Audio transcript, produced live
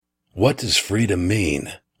What does freedom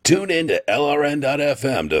mean? Tune in to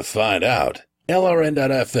LRN.FM to find out.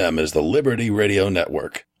 LRN.FM is the Liberty Radio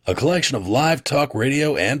Network, a collection of live talk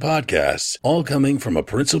radio and podcasts, all coming from a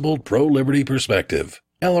principled pro-liberty perspective.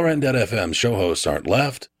 LRN.FM show hosts aren't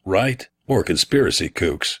left, right, or conspiracy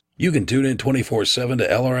kooks. You can tune in 24/7 to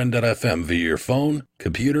LRN.FM via your phone,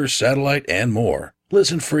 computer, satellite, and more.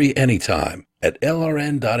 Listen free anytime at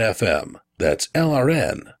LRN.FM. That's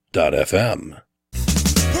LRN.FM.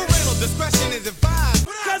 Parental discretion is advised.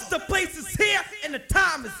 Because the place is here and the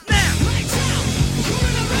time is now.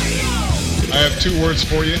 I have two words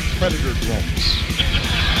for you: predator drones.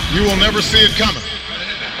 You will never see it coming.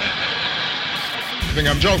 I think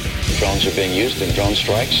I'm joking. Drones are being used in drone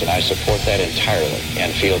strikes, and I support that entirely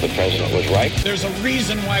and feel the president was right. There's a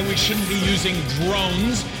reason why we shouldn't be using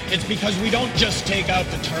drones. It's because we don't just take out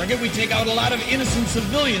the target, we take out a lot of innocent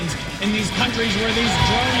civilians in these countries where these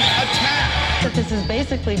drones attack. That this is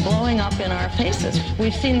basically blowing up in our faces.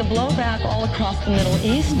 We've seen the blowback all across the Middle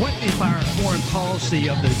East. What if our foreign policy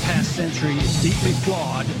of the past century is deeply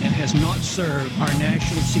flawed and has not served our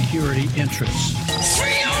national security interests?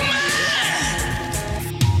 Free your mind!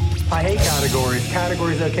 I hate categories.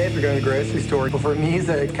 Categories okay if you're going to the grocery store. But for me,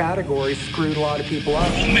 the category screwed a lot of people up.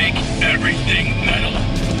 Make everything metal.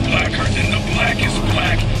 Blacker than the blackest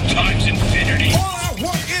black times infinity. All I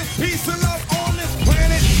want is peace and love on this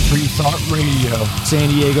planet. Free Thought Radio, San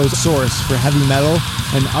Diego's source for heavy metal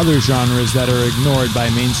and other genres that are ignored by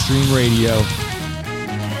mainstream radio.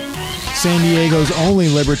 San Diego's only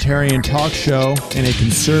libertarian talk show in a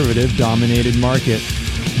conservative-dominated market.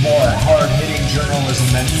 More hard-hitting journalism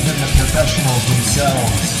than even the professionals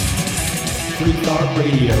themselves. Free Thought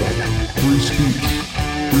Radio. Free speech,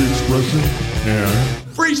 free expression, and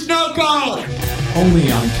free snow cone!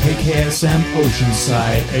 Only on KKSM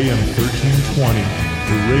Oceanside, AM 1320,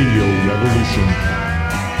 the Radio Revolution.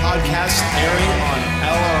 Podcast airing on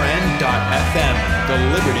LRN.FM, the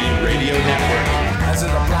Liberty Radio Network. As it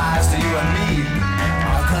applies to you and me,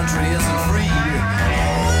 our country isn't free.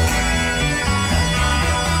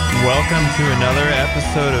 Welcome to another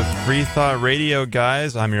episode of Free Thought Radio,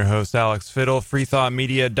 guys. I'm your host, Alex Fiddle,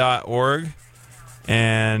 freethoughtmedia.org,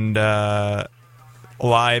 and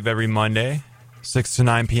live every Monday, 6 to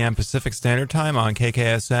 9 p.m. Pacific Standard Time on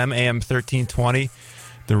KKSM, AM 1320,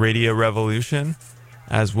 the Radio Revolution,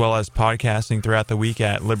 as well as podcasting throughout the week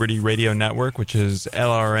at Liberty Radio Network, which is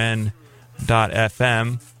LRN.FM.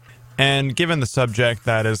 And given the subject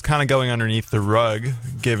that is kind of going underneath the rug,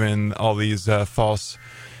 given all these false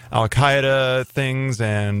Al-Qaeda things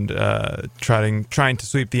and trying to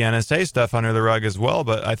sweep the NSA stuff under the rug as well.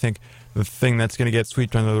 But I think the thing that's going to get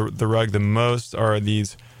swept under the rug the most are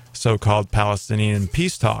these so-called Palestinian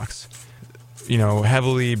peace talks. You know,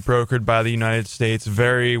 heavily brokered by the United States,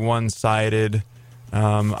 very one-sided.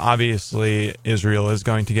 Obviously, Israel is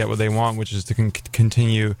going to get what they want, which is to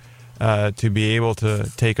continue to be able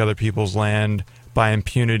to take other people's land by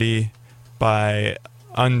impunity, by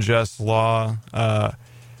unjust law.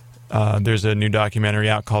 There's a new documentary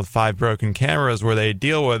out called 5 Broken Cameras where they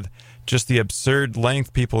deal with just the absurd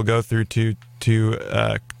length people go through to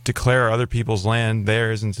declare other people's land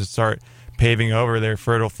theirs and to start paving over their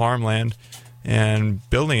fertile farmland and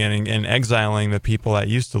building it and exiling the people that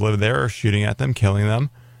used to live there or shooting at them, killing them.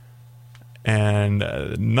 And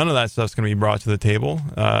none of that stuff's going to be brought to the table,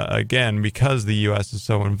 again, because the U.S. is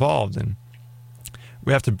so involved. And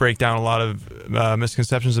we have to break down a lot of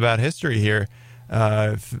misconceptions about history here.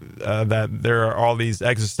 That there are all these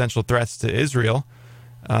existential threats to Israel,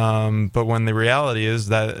 but when the reality is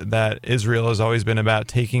that Israel has always been about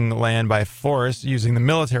taking land by force, using the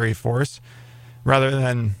military force, rather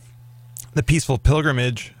than the peaceful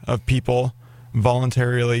pilgrimage of people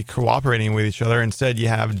voluntarily cooperating with each other. Instead, you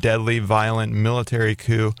have deadly, violent military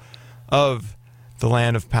coup of the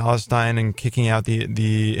land of Palestine and kicking out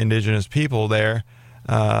the indigenous people there,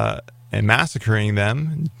 and massacring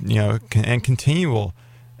them, and continual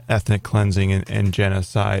ethnic cleansing and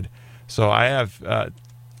genocide. So I have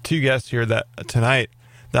two guests here tonight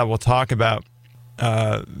that will talk about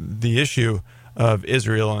the issue of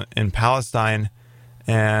Israel and Palestine,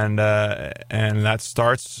 and that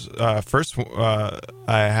starts first. I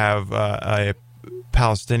have a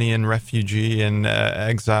Palestinian refugee and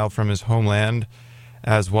exile from his homeland,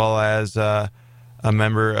 as well as a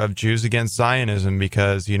member of Jews Against Zionism,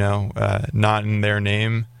 because, not in their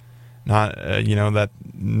name, not, that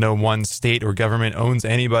no one state or government owns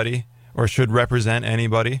anybody or should represent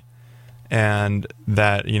anybody. And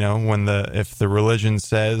that, if the religion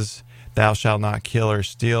says thou shalt not kill or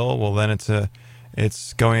steal, well, then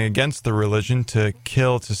it's going against the religion to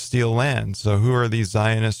kill, to steal land. So who are these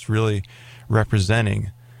Zionists really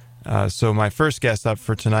representing? So my first guest up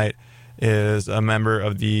for tonight is a member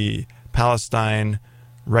of the Palestine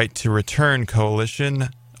Right to Return Coalition,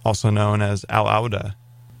 also known as Al-Awda.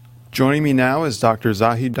 Joining me now is Dr.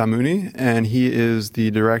 Zahi Damuni, and he is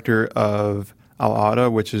the director of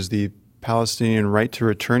Al-Awda, which is the Palestinian Right to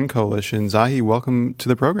Return Coalition. Zahi, welcome to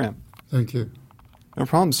the program. Thank you. No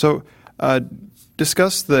problem. So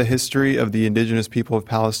discuss the history of the indigenous people of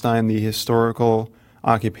Palestine, the historical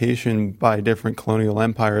occupation by different colonial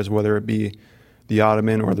empires, whether it be the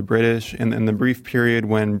Ottoman or the British, and the brief period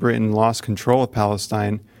when Britain lost control of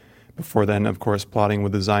Palestine, before then, of course, plotting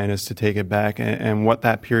with the Zionists to take it back, and what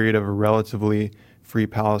that period of a relatively free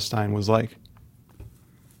Palestine was like.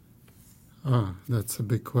 That's a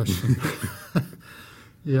big question.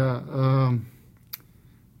 Yeah.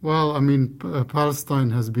 Well, I mean, Palestine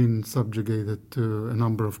has been subjugated to a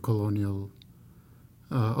number of colonial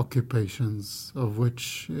occupations, of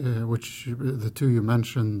which the two you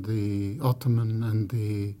mentioned, the Ottoman and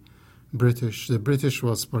the British. The British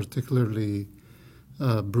was particularly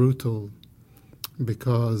brutal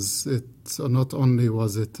because not only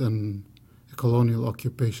was it a colonial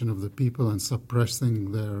occupation of the people and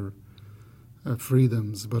suppressing their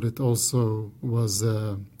freedoms, but it also was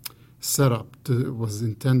was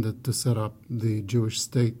intended to set up the Jewish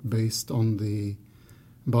state based on the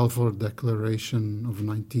Balfour Declaration of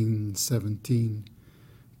 1917,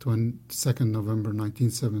 2nd November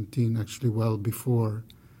 1917, actually well before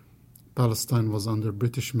Palestine was under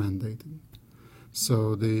British mandate.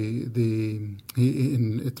 So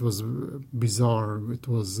it was bizarre. It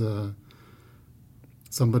was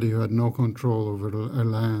somebody who had no control over a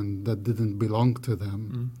land that didn't belong to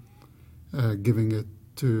them, giving it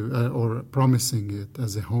to or promising it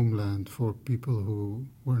as a homeland for people who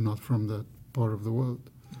were not from that part of the world.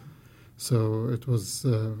 So it was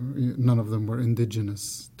none of them were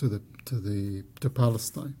indigenous to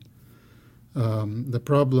Palestine. The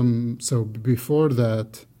problem. So before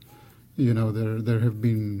that, there have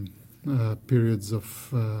been periods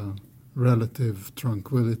of relative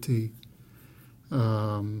tranquility.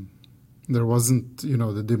 There wasn't,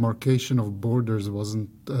 the demarcation of borders wasn't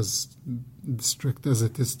as strict as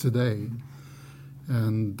it is today.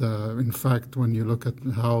 And in fact, when you look at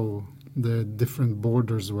how the different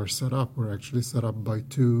borders were actually set up by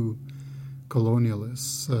two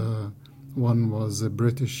colonialists. One was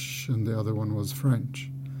British and the other one was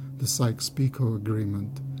French, the Sykes-Picot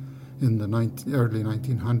Agreement in the early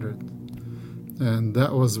 1900s. And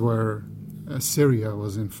that was where Syria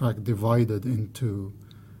was in fact divided into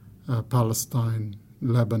Palestine,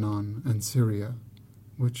 Lebanon, and Syria,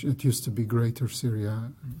 which it used to be Greater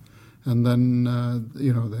Syria. And then,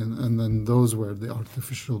 and then those were the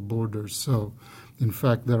artificial borders. So, in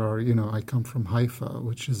fact, there are, I come from Haifa,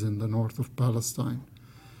 which is in the north of Palestine.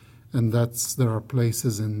 And there are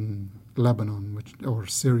places in Lebanon or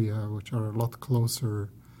Syria, which are a lot closer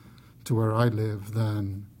to where I live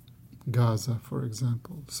than Gaza, for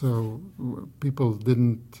example. So people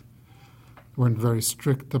weren't very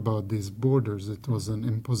strict about these borders. It was an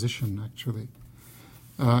imposition, actually.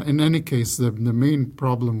 In any case, the main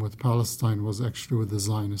problem with Palestine was actually with the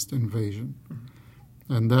Zionist invasion.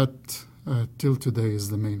 And that, till today, is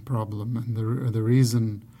the main problem. And the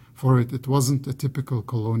reason for it wasn't a typical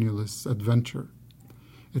colonialist adventure.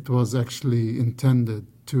 It was actually intended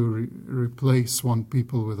to replace one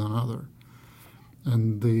people with another.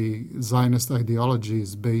 And the Zionist ideology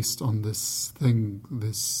is based on this thing,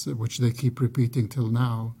 which they keep repeating till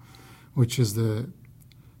now, which is that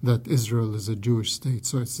Israel is a Jewish state.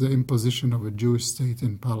 So it's the imposition of a Jewish state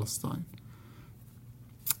in Palestine.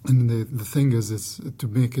 And the thing is to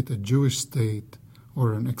make it a Jewish state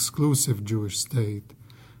or an exclusive Jewish state,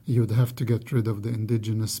 you'd have to get rid of the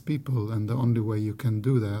indigenous people, and the only way you can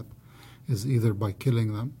do that is either by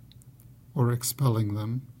killing them or expelling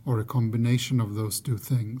them or a combination of those two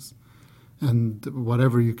things. And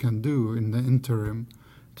whatever you can do in the interim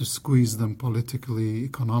to squeeze them politically,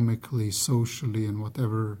 economically, socially, and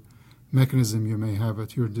whatever mechanism you may have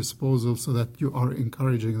at your disposal so that you are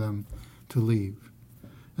encouraging them to leave.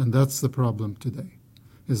 And that's the problem today,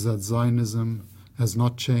 is that Zionism has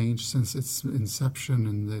not changed since its inception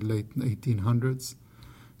in the late 1800s,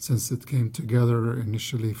 since it came together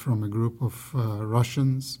initially from a group of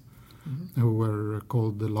Russians who were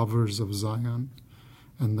called the Lovers of Zion,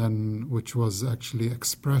 and then which was actually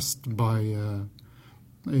expressed by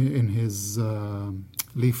in his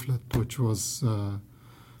leaflet, which was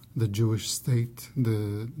the Jewish state,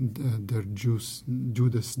 der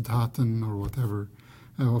Judesdaten or whatever,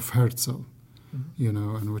 of Herzl,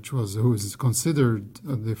 and who is considered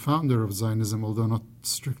the founder of Zionism, although not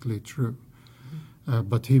strictly true.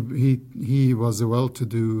 But he was a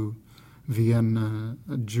well-to-do Vienna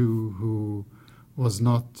Jew who was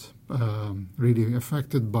not really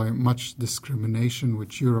affected by much discrimination,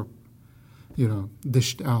 which Europe,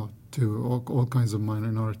 dished out to all kinds of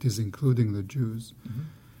minorities, including the Jews,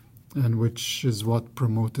 and which is what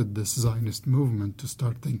promoted this Zionist movement to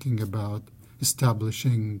start thinking about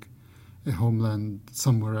establishing a homeland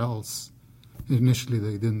somewhere else. Initially,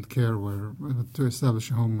 they didn't care where to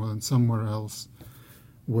establish a homeland somewhere else,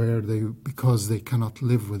 because they cannot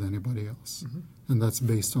live with anybody else, and that's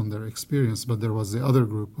based on their experience. But there was the other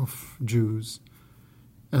group of Jews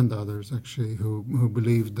and others actually who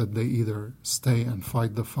believed that they either stay and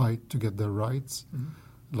fight the fight to get their rights,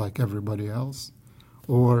 like everybody else,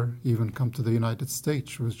 or even come to the United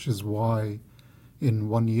States, which is why in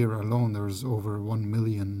 1 year alone there was over 1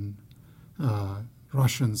 million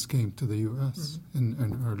Russians came to the U.S. in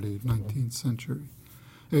early 19th century,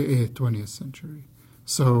 20th century.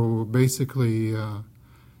 So basically,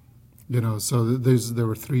 there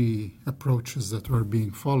were three approaches that were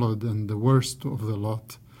being followed, and the worst of the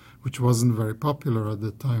lot, which wasn't very popular at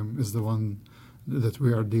the time, is the one that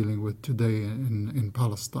we are dealing with today in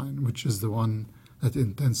Palestine, which is the one that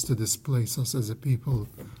intends to displace us as a people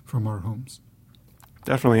from our homes.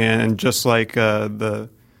 Definitely, and just like the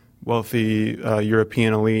wealthy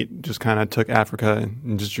European elite just kind of took Africa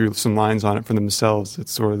and just drew some lines on it for themselves,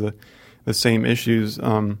 it's sort of the same issues.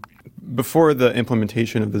 Before the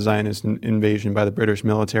implementation of the Zionist invasion by the British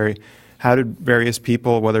military, how did various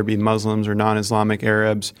people, whether it be Muslims or non-Islamic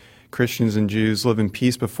Arabs, Christians and Jews, live in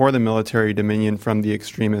peace before the military dominion from the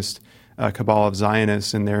extremist cabal of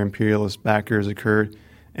Zionists and their imperialist backers occurred?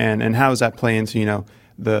 And how does that play into,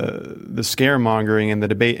 the scaremongering and the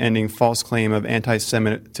debate-ending false claim of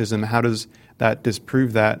anti-Semitism? How does that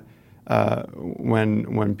disprove that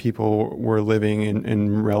when people were living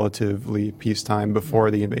in relatively peacetime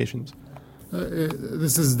before the invasions?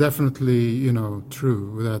 This is definitely,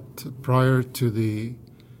 true, that prior to the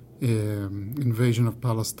invasion of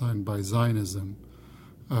Palestine by Zionism,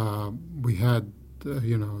 we had,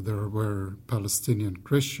 there were Palestinian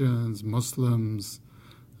Christians, Muslims,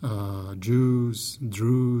 Jews,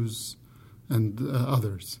 Druze, and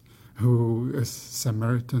others.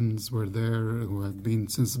 Samaritans were there, who had been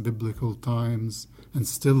since biblical times and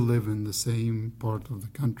still live in the same part of the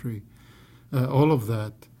country. All of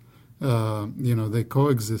that, they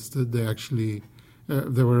coexisted. They actually,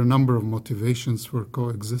 there were a number of motivations for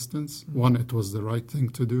coexistence. One, it was the right thing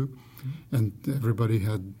to do, and everybody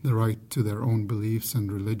had the right to their own beliefs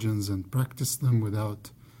and religions and practice them without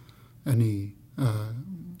any,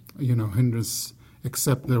 hindrance,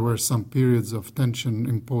 except there were some periods of tension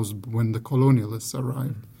imposed when the colonialists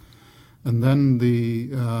arrived. And then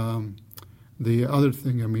the other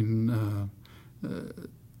thing,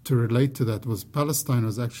 to relate to that, was Palestine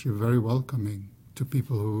was actually very welcoming to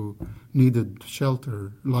people who needed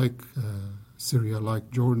shelter, like Syria,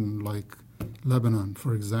 like Jordan, like Lebanon,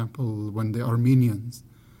 for example, when the Armenians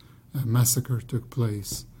massacre took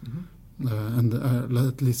place, and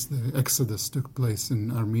at least the exodus took place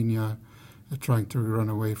in Armenia, trying to run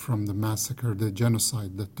away from the massacre, the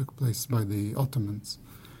genocide that took place by the Ottomans,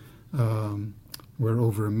 where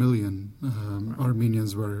over 1 million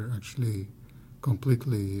Armenians were actually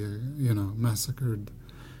completely, massacred.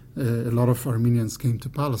 A lot of Armenians came to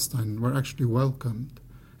Palestine, were actually welcomed,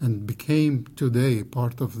 and became today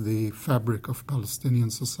part of the fabric of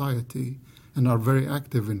Palestinian society, and are very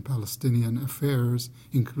active in Palestinian affairs,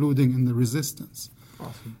 including in the resistance.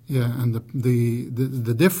 Awesome. Yeah, and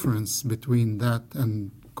the difference between that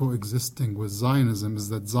and coexisting with Zionism is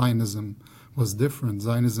that Zionism was different.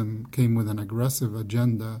 Zionism came with an aggressive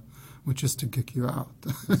agenda, which is to kick you out.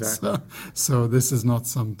 Exactly. so this is not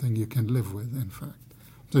something you can live with, in fact.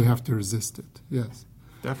 So you have to resist it, yes.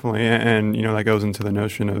 Definitely, and that goes into the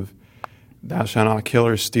notion of thou shalt not kill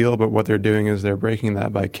or steal, but what they're doing is they're breaking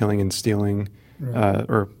that by killing and stealing, right.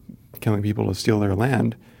 Or killing people to steal their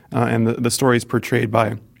land. And the stories portrayed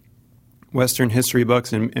by Western history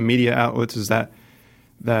books and media outlets is that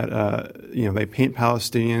they paint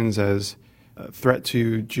Palestinians as a threat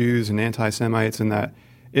to Jews and anti-Semites, and that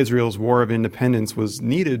Israel's war of independence was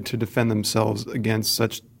needed to defend themselves against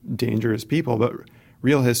such dangerous people. But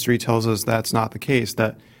real history tells us that's not the case,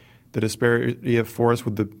 that the disparity of force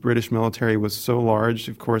with the British military was so large,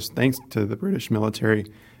 of course, thanks to the British military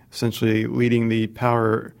essentially leading the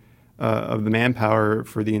power of the manpower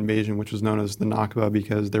for the invasion, which was known as the Nakba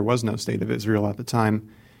because there was no state of Israel at the time,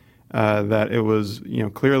 that it was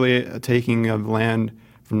clearly a taking of land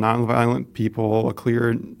from nonviolent people, a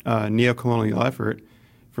clear neo-colonial effort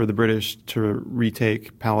for the British to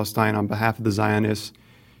retake Palestine on behalf of the Zionists,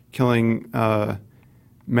 killing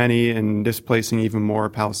many and displacing even more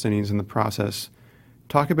Palestinians in the process.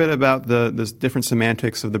 Talk a bit about the different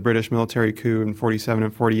semantics of the British military coup in 47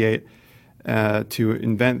 and 48 to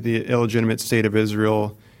invent the illegitimate state of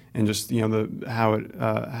Israel, and just the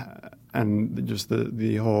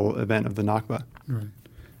whole event of the Nakba. Right.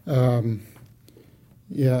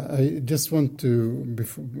 I just want to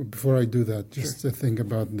before I do that, just to think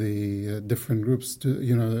about the different groups.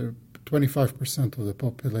 25% of the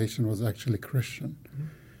population was actually Christian,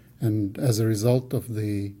 and as a result of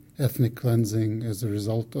the ethnic cleansing, as a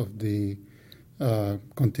result of the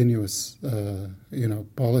continuous,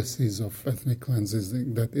 policies of ethnic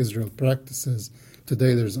cleansing that Israel practices,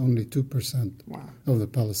 today there's only 2% of the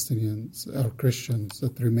Palestinians are Christians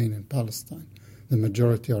that remain in Palestine. The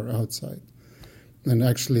majority are outside. And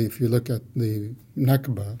actually, if you look at the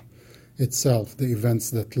Nakba itself, the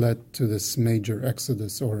events that led to this major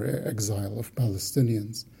exodus or exile of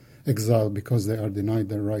Palestinians, exile because they are denied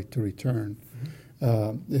their right to return,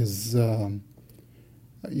 is the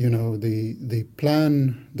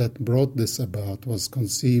plan that brought this about was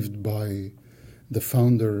conceived by the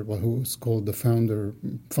founder, who was called the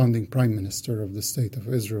founding prime minister of the state of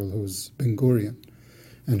Israel, who's Ben-Gurion,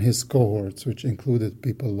 and his cohorts, which included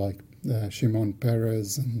people like Shimon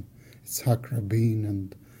Peres and Yitzhak Rabin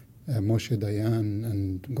and Moshe Dayan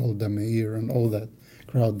and Golda Meir and all that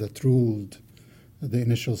crowd that ruled the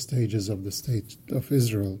initial stages of the state of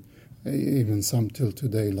Israel, even some till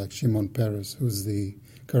today, like Shimon Peres, who's the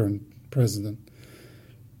current president.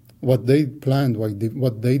 What they planned,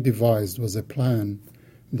 what they devised was a plan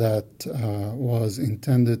that was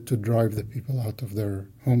intended to drive the people out of their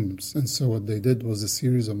homes. And so what they did was a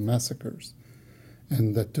series of massacres,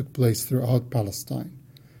 and that took place throughout Palestine.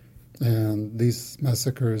 And these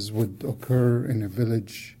massacres would occur in a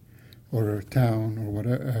village or a town or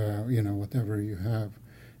whatever you have.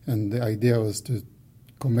 And the idea was to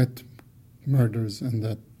commit murders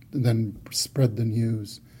and then spread the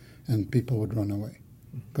news, and people would run away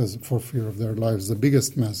because for fear of their lives. The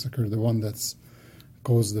biggest massacre, the one that's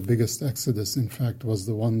caused the biggest exodus, in fact, was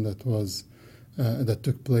the one that was that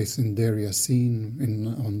took place in Deir Yassin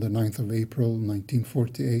on the 9th of April,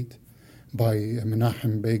 1948, by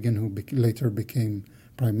Menachem Begin, who later became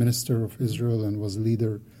Prime Minister of Israel and was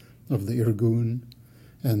leader of the Irgun.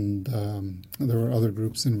 And there were other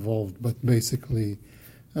groups involved, but basically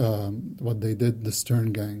what they did, the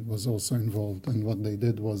Stern Gang was also involved, and what they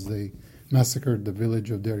did was they massacred the village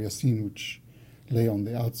of Deir Yassin, which lay on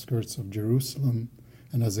the outskirts of Jerusalem,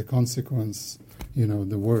 and as a consequence,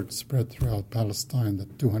 the word spread throughout Palestine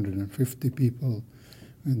that 250 people,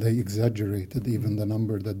 and they exaggerated even the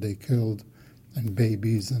number that they killed, and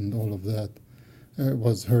babies and all of that,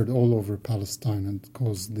 was heard all over Palestine and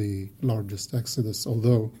caused the largest exodus.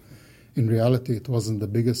 Although, in reality, it wasn't the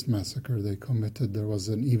biggest massacre they committed. There was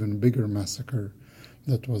an even bigger massacre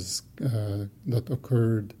that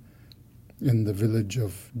occurred in the village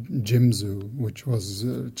of Jimzu, which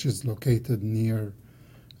is located near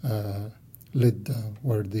Lidda,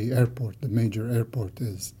 where the major airport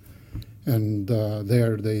is. And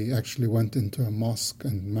there they actually went into a mosque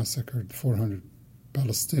and massacred 400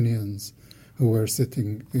 Palestinians who were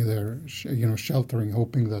sitting there, sheltering,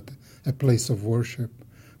 hoping that a place of worship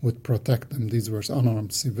would protect them. These were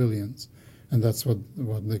unarmed civilians. And that's what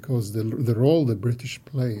they caused. The role the British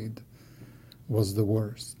played was the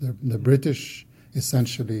worst. The British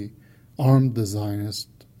essentially armed the Zionists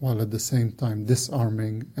while at the same time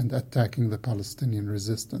disarming and attacking the Palestinian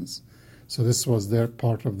resistance. So this was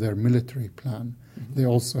part of their military plan. Mm-hmm. They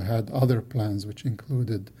also had other plans, which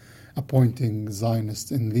included appointing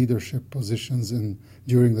Zionists in leadership positions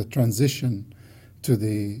during the transition to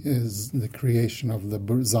the creation of the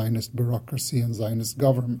Zionist bureaucracy and Zionist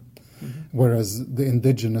government. Mm-hmm. Whereas the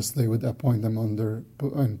indigenous, they would appoint them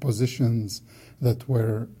in positions that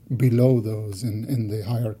were below those in the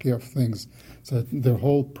hierarchy of things. So the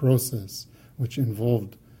whole process, which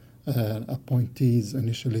involved appointees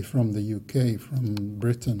initially from the UK, from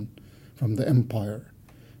Britain, from the empire,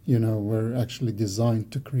 were actually designed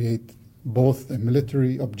to create both a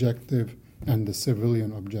military objective and the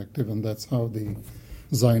civilian objective, and that's how the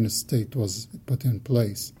Zionist state was put in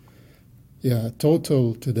place.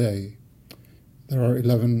 Total today, there are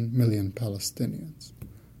 11 million Palestinians.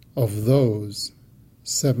 Of those,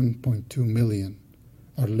 7.2 million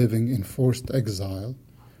are living in forced exile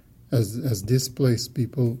as displaced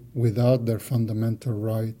people without their fundamental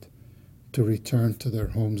right to return to their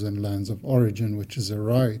homes and lands of origin, which is a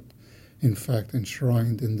right, in fact,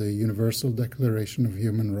 enshrined in the Universal Declaration of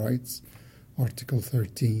Human Rights, Article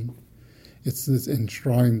 13. It's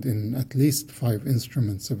enshrined in at least 5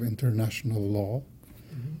 instruments of international law.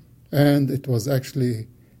 Mm-hmm. And it was actually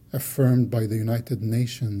affirmed by the United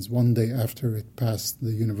Nations one day after it passed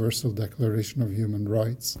the Universal Declaration of Human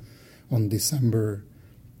Rights on December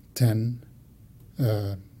 10,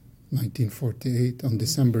 1948. On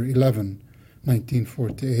December 11,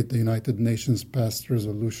 1948, the United Nations passed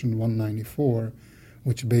Resolution 194,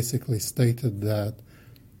 which basically stated that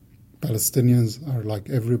Palestinians are like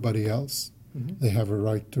everybody else. They have a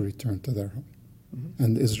right to return to their home.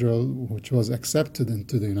 And Israel, which was accepted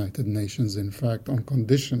into the United Nations, in fact, on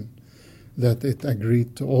condition that it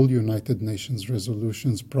agreed to all United Nations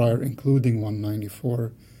resolutions prior, including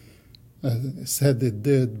 194, said it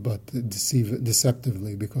did, but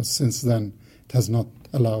deceptively, because since then it has not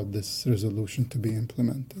allowed this resolution to be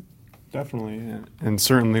implemented. Definitely, yeah. And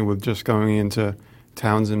certainly with just going into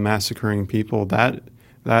towns and massacring people, that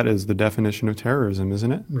is the definition of terrorism,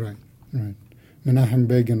 isn't it? Right. Menachem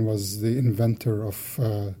Begin was the inventor of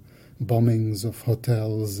bombings of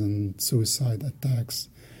hotels and suicide attacks,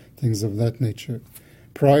 things of that nature.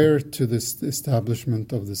 Prior to this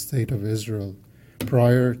establishment of the State of Israel,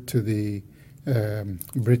 prior to the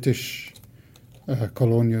British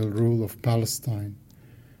colonial rule of Palestine,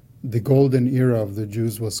 the golden era of the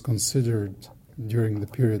Jews was considered during the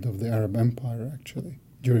period of the Arab Empire, actually.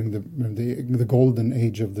 During the golden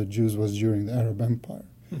age of the Jews was during the Arab Empire.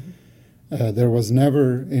 There was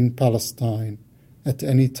never in Palestine at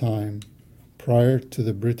any time prior to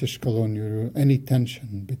the British colonial rule any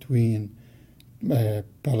tension between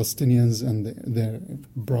Palestinians and their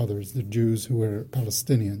brothers, the Jews who were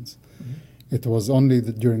Palestinians. It was only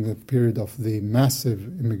during the period of the massive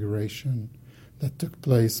immigration that took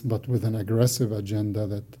place, but with an aggressive agenda,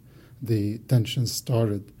 that the tensions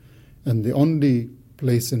started. And the only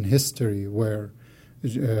place in history where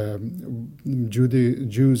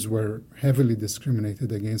Jews were heavily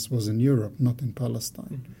discriminated against was in Europe, not in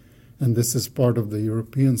Palestine. And this is part of the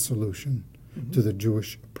European solution to the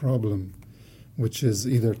Jewish problem, which is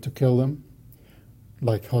either to kill them,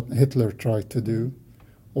 like Hitler tried to do,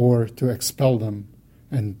 or to expel them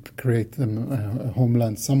and create them a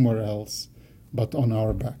homeland somewhere else, but on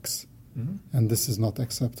our backs. And this is not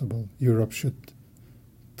acceptable. Europe should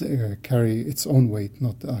carry its own weight,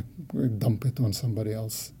 not dump it on somebody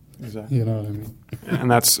else. Exactly. You know what I mean? And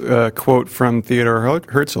that's a quote from Theodor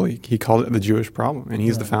Herzl. He called it the Jewish problem, and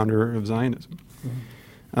he's the founder of Zionism.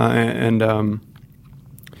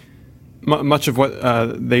 Much of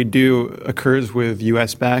what they do occurs with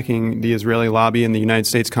U.S. backing. The Israeli lobby in the United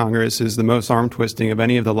States Congress is the most arm-twisting of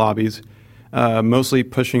any of the lobbies, mostly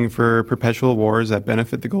pushing for perpetual wars that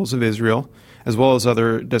benefit the goals of Israel, as well as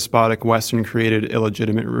other despotic Western-created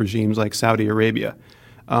illegitimate regimes like Saudi Arabia.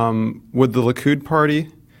 Would the Likud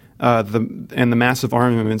party and the massive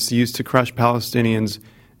armaments used to crush Palestinians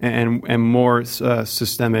and more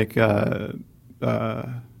systemic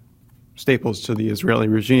staples to the Israeli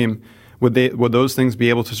regime, would those things be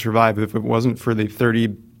able to survive if it wasn't for the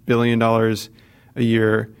 $30 billion a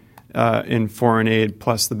year in foreign aid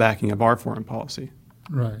plus the backing of our foreign policy?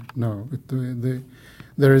 Right. No.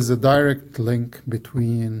 There is a direct link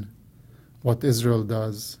between what Israel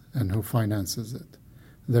does and who finances it.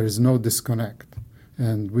 There is no disconnect.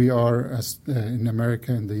 And we are, as in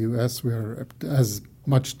America and the U.S., we are as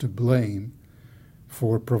much to blame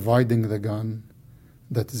for providing the gun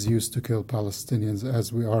that is used to kill Palestinians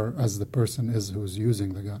as we are, as the person is who's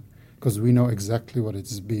using the gun, because we know exactly what it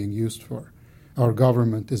is being used for. Our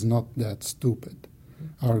government is not that stupid.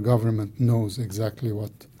 Our government knows exactly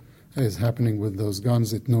what is happening with those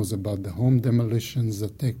guns. It knows about the home demolitions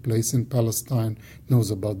that take place in Palestine. It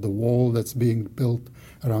knows about the wall that's being built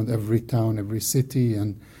around every town, every city,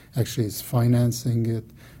 and actually is financing it.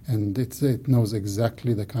 And it knows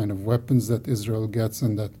exactly the kind of weapons that Israel gets,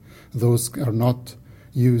 and that those are not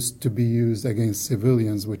used to be used against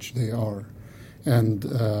civilians, which they are. And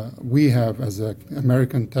we have, as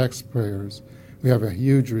American taxpayers, we have a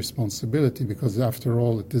huge responsibility, because after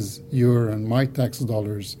all, it is your and my tax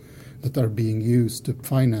dollars that are being used to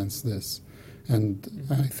finance this. And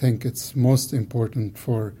I think it's most important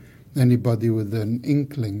for anybody with an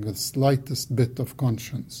inkling, the slightest bit of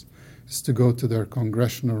conscience, is to go to their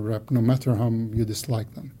congressional rep, no matter how you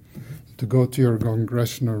dislike them, to go to your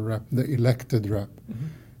congressional rep, the elected rep,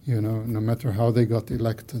 no matter how they got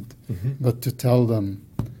elected, but to tell them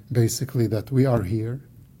basically that we are here,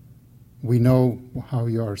 we know how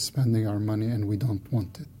you are spending our money, and we don't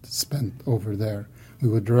want it spent over there. We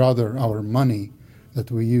would rather our money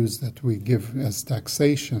that we use, that we give as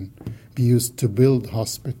taxation, be used to build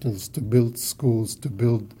hospitals, to build schools,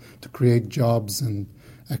 to create jobs and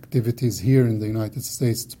activities here in the United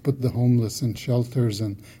States, to put the homeless in shelters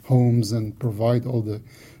and homes and provide all the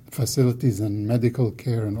facilities and medical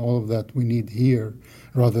care and all of that we need here,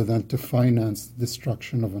 rather than to finance the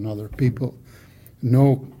destruction of another people.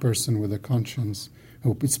 No person with a conscience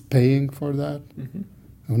who is paying for that,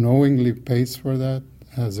 who knowingly pays for that,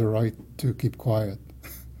 has a right to keep quiet.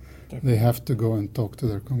 They have to go and talk to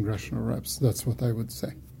their congressional reps. That's what I would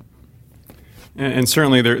say. And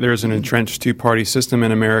certainly there's an entrenched two-party system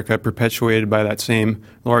in America perpetuated by that same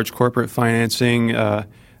large corporate financing,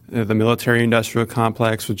 the military-industrial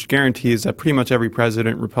complex, which guarantees that pretty much every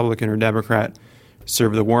president, Republican or Democrat,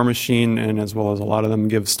 serve the war machine, and as well as a lot of them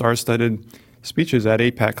give star-studded speeches at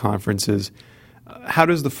AIPAC conferences. How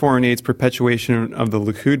does the foreign aid's perpetuation of the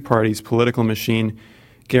Likud party's political machine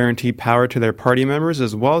guarantee power to their party members,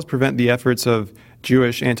 as well as prevent the efforts of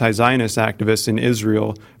Jewish anti-Zionist activists in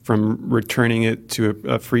Israel from returning it to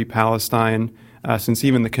a free Palestine, since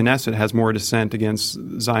even the Knesset has more dissent against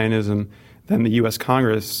Zionism than the U.S.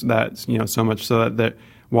 Congress? That's, so much so that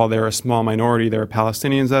while they're a small minority, there are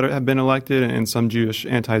Palestinians that have been elected, and some Jewish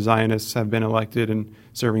anti-Zionists have been elected and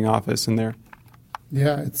serving office in there.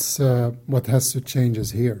 Yeah, it's what has to change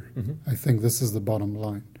is here. I think this is the bottom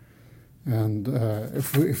line. And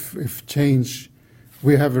if change,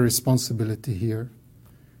 we have a responsibility here.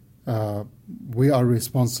 We are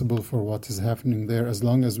responsible for what is happening there as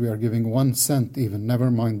long as we are giving 1 cent even, never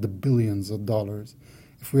mind the billions of dollars.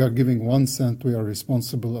 If we are giving 1 cent, we are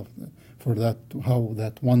responsible for that, how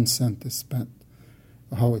that 1 cent is spent,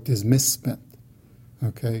 how it is misspent,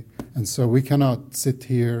 okay? And so we cannot sit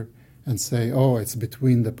here and say, oh, it's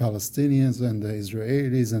between the Palestinians and the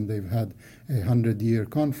Israelis, and they've had a 100-year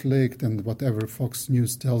conflict, and whatever Fox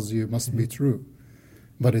News tells you must be true.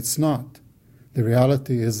 But it's not. The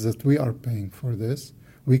reality is that we are paying for this.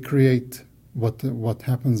 We create what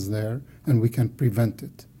happens there, and we can prevent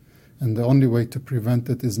it. And the only way to prevent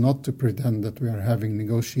it is not to pretend that we are having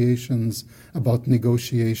negotiations about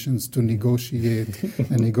negotiations to negotiate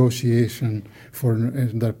a negotiation for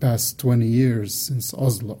the past 20 years since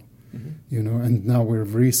Oslo. And now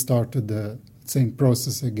we've restarted the same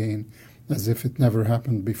process again as if it never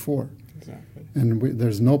happened before. Exactly. And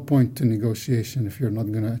there's no point to negotiation if you're not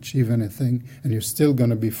going to achieve anything, and you're still going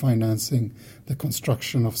to be financing the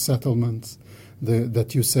construction of settlements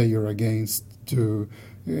that you say you're against. So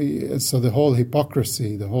the whole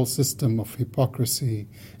hypocrisy, the whole system of hypocrisy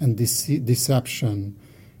and deception,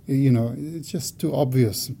 it's just too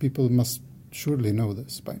obvious. People must surely know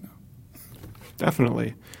this by now.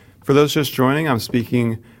 Definitely. For those just joining, I'm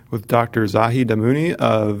speaking with Dr. Zahi Damuni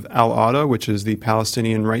of Al-Awda, which is the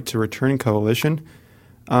Palestinian Right to Return Coalition.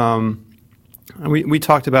 We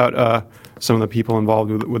talked about some of the people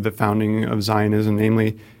involved with the founding of Zionism,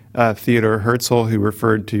 namely Theodor Herzl, who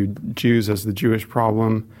referred to Jews as the Jewish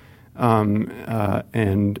problem,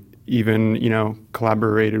 and even,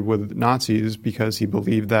 collaborated with Nazis because he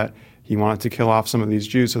believed that he wanted to kill off some of these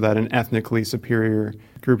Jews so that an ethnically superior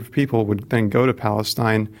group of people would then go to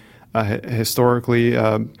Palestine. Historically,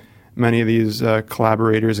 many of these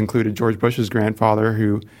collaborators included George Bush's grandfather,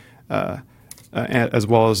 who, as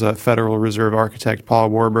well as Federal Reserve architect Paul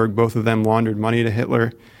Warburg, both of them laundered money to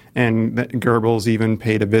Hitler, and Goebbels even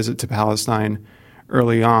paid a visit to Palestine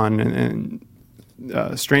early on. And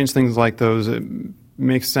strange things like those, it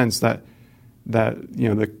makes sense that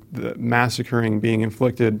the massacring being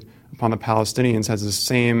inflicted upon the Palestinians has the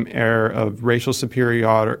same air of racial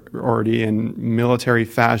superiority and military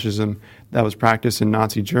fascism that was practiced in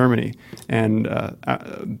Nazi Germany. And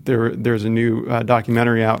there's a new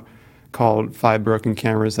documentary out called 5 Broken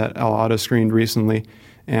Cameras that Al-Awda screened recently,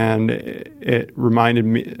 and it reminded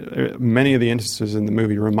me, many of the instances in the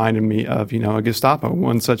movie reminded me of, a Gestapo.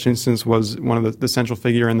 One such instance was one of the central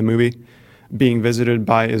figure in the movie being visited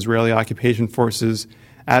by Israeli occupation forces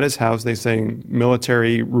at his house. They say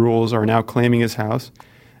military rules are now claiming his house,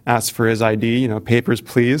 asks for his ID, papers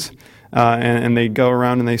please, and they go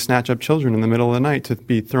around and they snatch up children in the middle of the night to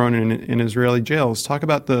be thrown in Israeli jails. Talk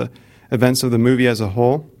about the events of the movie as a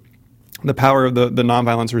whole, the power of the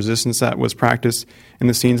nonviolence resistance that was practiced in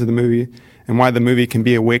the scenes of the movie, and why the movie can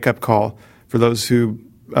be a wake-up call for those who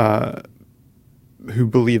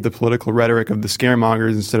believe the political rhetoric of the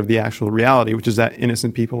scaremongers instead of the actual reality, which is that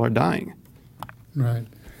innocent people are dying. Right.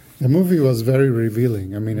 The movie was very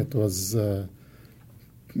revealing. I mean, it was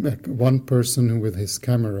like one person with his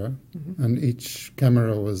camera, and each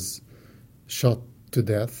camera was shot to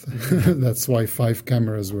death. That's why 5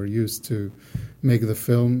 cameras were used to make the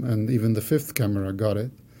film, and even the 5th camera got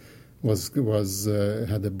it.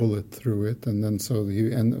 Had a bullet through it, and then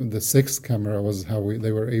and the 6th camera was how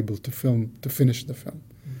they were able to finish the film.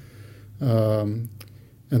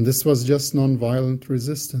 And this was just nonviolent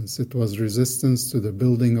resistance. It was resistance to the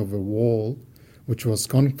building of a wall, which was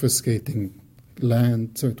confiscating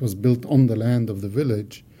land, so it was built on the land of the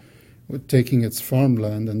village, taking its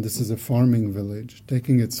farmland, and this is a farming village,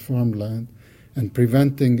 taking its farmland and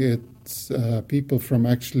preventing its people from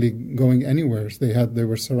actually going anywhere. They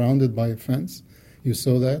were surrounded by a fence. You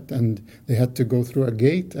saw that, and they had to go through a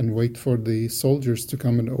gate and wait for the soldiers to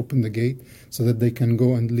come and open the gate so that they can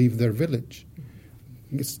go and leave their village.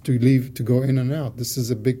 It's to go in and out. This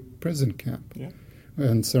is a big prison camp,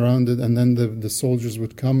 and surrounded. And then the soldiers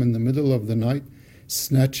would come in the middle of the night,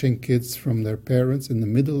 snatching kids from their parents in the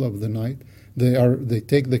middle of the night. They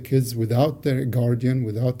take the kids without their guardian,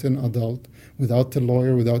 without an adult, without a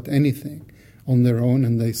lawyer, without anything, on their own,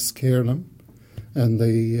 and they scare them, and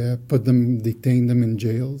they detain them in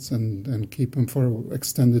jails and keep them for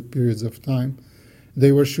extended periods of time.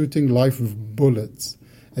 They were shooting live bullets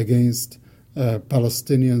against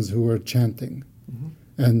Palestinians who were chanting.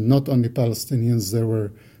 And not only Palestinians, there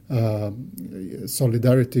were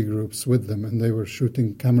solidarity groups with them, and they were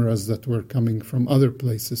shooting cameras that were coming from other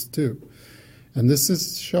places too. And this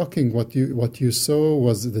is shocking. What you saw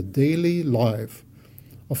was the daily life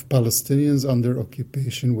of Palestinians under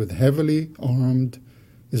occupation with heavily armed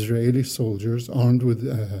Israeli soldiers, armed with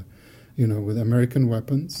American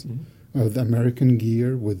weapons, with American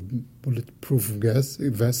gear, with bulletproof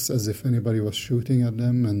vests, as if anybody was shooting at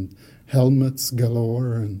them, and helmets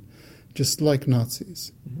galore, and just like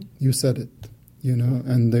Nazis. You said it,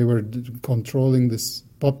 and they were controlling this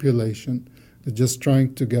population, just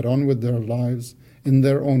trying to get on with their lives in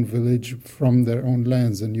their own village from their own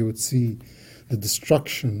lands, and you would see the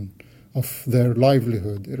destruction of their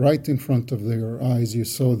livelihood right in front of their eyes. You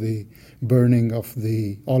saw the burning of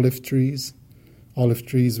the olive trees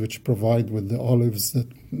which provide with the olives that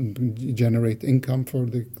generate income for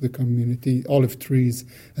the community, olive trees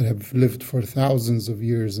that have lived for thousands of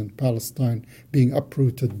years in Palestine being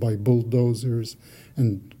uprooted by bulldozers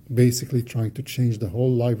and basically trying to change the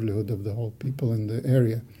whole livelihood of the whole people in the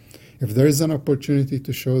area. If there is an opportunity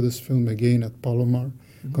to show this film again at Palomar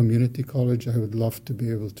Community College, I would love to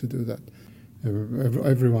be able to do that.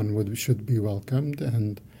 Everyone should be welcomed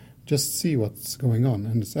and just see what's going on.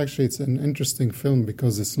 And it's an interesting film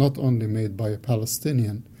because it's not only made by a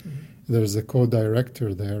Palestinian. There's a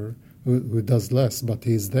co-director there who does less, but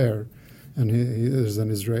he's there. And there's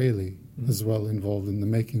an Israeli as well involved in the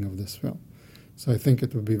making of this film. So I think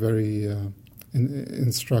it would be very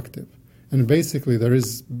instructive. And basically there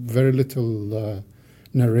is very little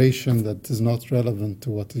narration that is not relevant to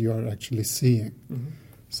what you are actually seeing.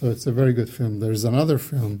 So it's a very good film. There's another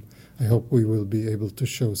film I hope we will be able to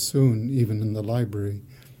show soon, even in the library,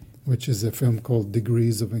 which is a film called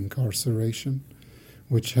Degrees of Incarceration,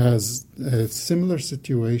 which has a similar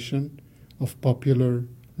situation of popular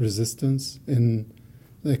resistance in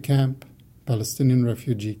the camp, Palestinian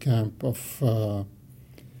refugee camp of Al-Awda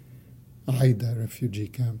refugee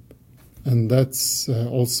camp. And that's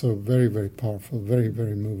also very, very powerful, very,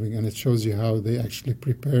 very moving. And it shows you how they actually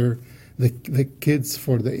prepare the kids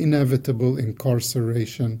for the inevitable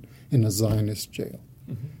incarceration in a Zionist jail.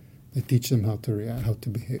 They teach them how to react, how to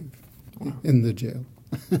behave in the jail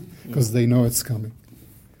because they know it's coming.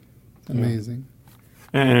 Amazing.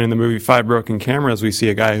 And in the movie Five Broken Cameras, we see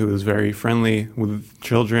a guy who is very friendly with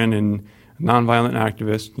children and nonviolent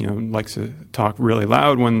activist. Likes to talk really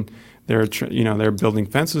loud when they're building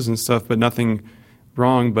fences and stuff, but nothing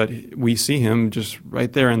wrong. But we see him just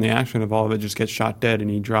right there in the action of all of it, just get shot dead, and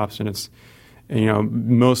he drops. And it's,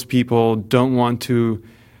 most people don't want to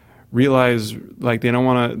realize, like, they don't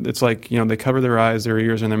want to, it's like, they cover their eyes, their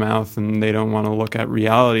ears, and their mouth, and they don't want to look at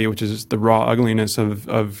reality, which is the raw ugliness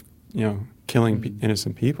of killing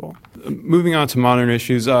innocent people. Moving on to modern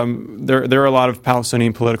issues, there are a lot of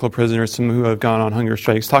Palestinian political prisoners, some who have gone on hunger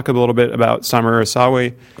strikes. Talk a little bit about Samir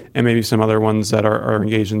Asawi and maybe some other ones that are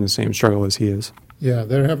engaged in the same struggle as he is. Yeah,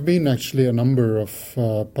 there have been actually a number of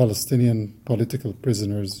Palestinian political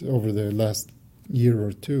prisoners over the last year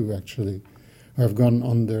or two, actually, who have gone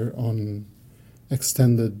on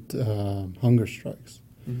extended hunger strikes.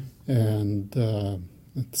 And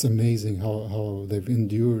it's amazing how they've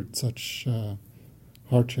endured such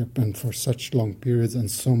hardship and for such long periods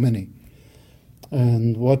and so many.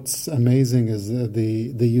 And what's amazing is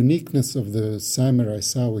the uniqueness of the Samir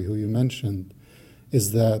Asawi, who you mentioned,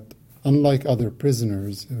 is that unlike other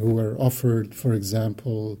prisoners who were offered, for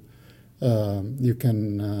example, you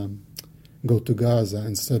can go to Gaza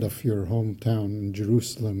instead of your hometown in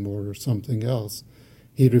Jerusalem or something else,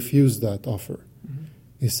 he refused that offer.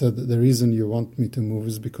 He said that the reason you want me to move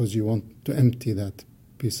is because you want to empty that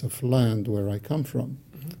piece of land where I come from.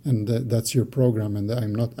 And that's your program, and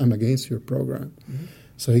I'm against your program.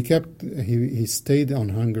 So he stayed on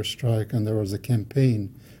hunger strike, and there was a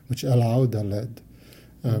campaign which Al-Awda led,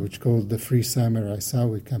 which called the Free Samer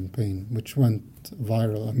Aisawi campaign, which went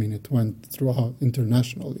viral. I mean, it went throughout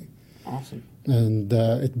internationally. Awesome. And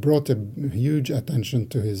it brought a huge attention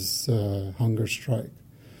to his hunger strike.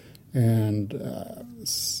 And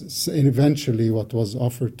eventually what was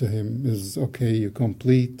offered to him is, okay, you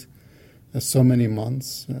complete so many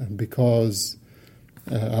months because,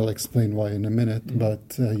 I'll explain why in a minute,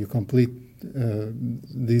 but you complete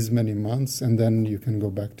these many months and then you can go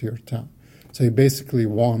back to your town. So he basically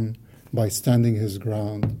won by standing his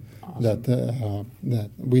ground. Awesome. That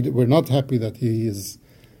we're not happy that he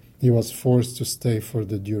was forced to stay for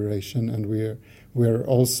the duration, and we're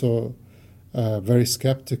also very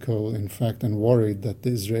skeptical, in fact, and worried that the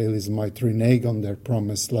Israelis might renege on their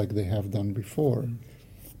promise like they have done before.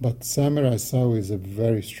 But Samer Aisawi is a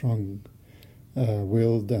very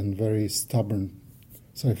strong-willed and very stubborn.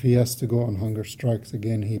 So if he has to go on hunger strikes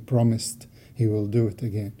again, he promised he will do it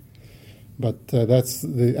again. But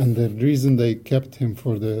the reason they kept him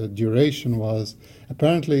for the duration was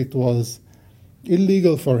apparently it was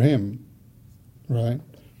illegal for him, right,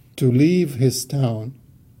 to leave his town,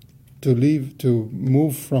 to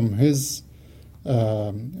move from his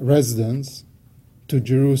residence to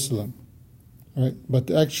Jerusalem, right?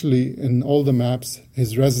 But actually, in all the maps,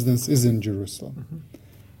 his residence is in Jerusalem. Mm-hmm.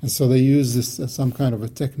 And so they use this as some kind of a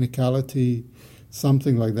technicality,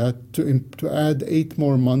 something like that, to add 8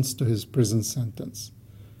 more months to his prison sentence.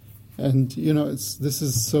 And, this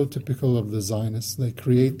is so typical of the Zionists. They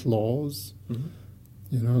create laws,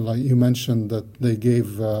 like you mentioned that they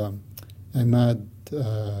gave Ahmad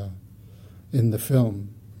in the film,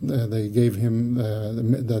 they gave him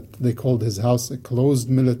that they called his house a closed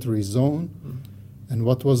military zone. And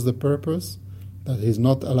what was the purpose? That he's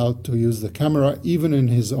not allowed to use the camera even in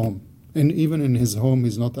his home. And even in his home,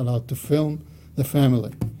 he's not allowed to film the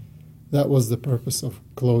family. That was the purpose of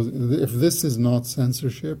closing. If this is not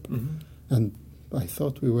censorship, and I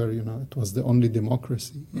thought we were, it was the only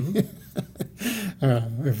democracy.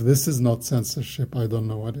 If this is not censorship, I don't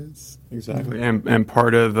know what is. Exactly. And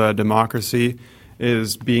part of democracy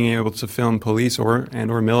is being able to film police or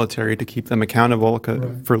military to keep them accountable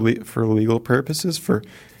for legal purposes, for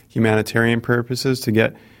humanitarian purposes, to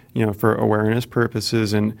get, for awareness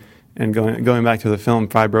purposes. And going back to the film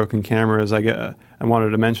Five Broken Cameras, I wanted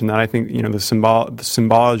to mention that I think the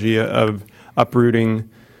symbology of uprooting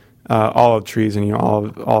olive trees and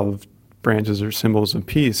olive branches are symbols of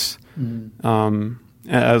peace,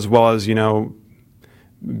 as well as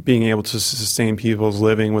being able to sustain people's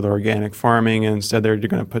living with organic farming, and instead they're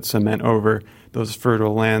going to put cement over those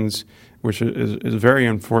fertile lands, which is very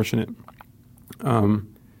unfortunate.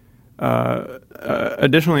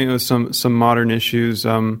 Additionally, with some modern issues,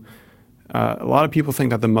 a lot of people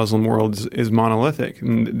think that the Muslim world is monolithic,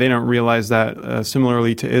 and they don't realize that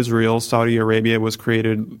similarly to Israel, Saudi Arabia was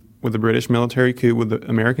created with a British military coup with the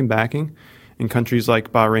American backing, and countries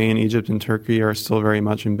like Bahrain, Egypt, and Turkey are still very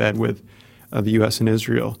much in bed with the U.S. and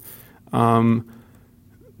Israel.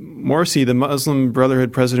 Morsi, the Muslim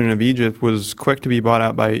Brotherhood president of Egypt, was quick to be bought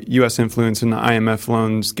out by U.S. influence and IMF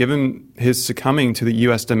loans. Given his succumbing to the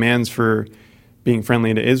U.S. demands for being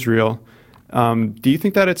friendly to Israel, do you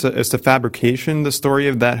think that it's a fabrication, the story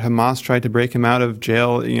of that Hamas tried to break him out of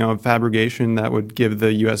jail, a fabrication that would give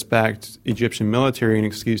the U.S.-backed Egyptian military an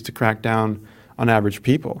excuse to crack down on average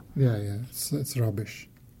people? Yeah, it's rubbish.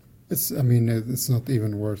 It's not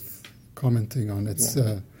even worth commenting on.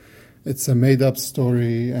 It's a made-up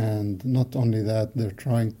story, and not only that, they're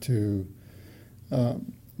trying to...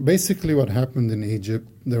 basically what happened in Egypt,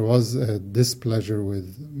 there was a displeasure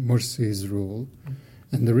with Morsi's rule.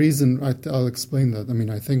 And the reason, I'll explain that.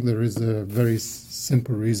 I think there is a very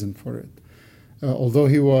simple reason for it. Although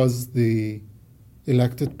he was the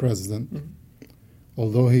elected president,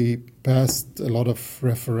 although he passed a lot of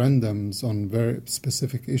referendums on very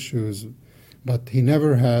specific issues, but he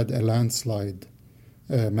never had a landslide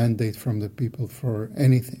mandate from the people for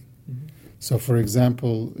anything. So, for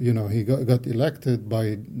example, he got elected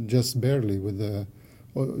by just barely with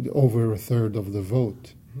over a third of the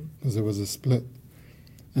vote, because there was a split.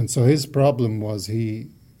 And so his problem was he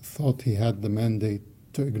thought he had the mandate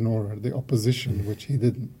to ignore the opposition, which he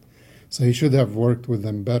didn't. So he should have worked with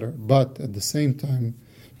them better. But at the same time,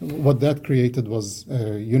 what that created was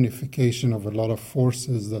a unification of a lot of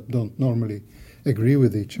forces that don't normally agree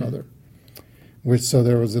with each other. So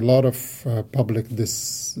there was a lot of public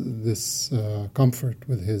discomfort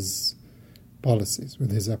with his policies,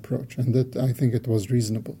 with his approach. And that, I think it was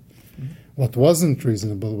reasonable. What wasn't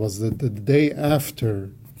reasonable was that the day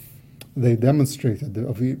after they demonstrated,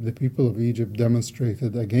 the people of Egypt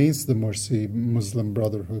demonstrated against the Morsi Muslim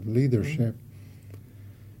Brotherhood leadership,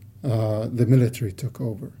 the military took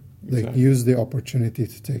over. They Exactly. used the opportunity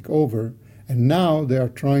to take over, and now they are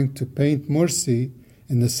trying to paint Morsi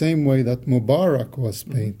in the same way that Mubarak was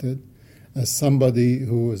painted, as somebody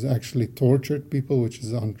who has actually tortured people, which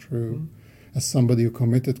is untrue, as somebody who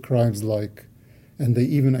committed crimes and they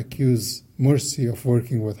even accuse Morsi of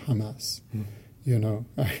working with Hamas,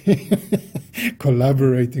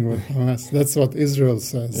 collaborating with Hamas. That's what Israel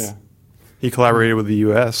says. Yeah. He collaborated with the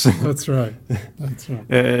U.S. That's right. That's right.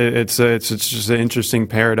 It's just an interesting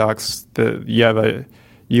paradox that you have a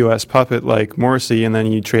U.S. puppet like Morsi, and then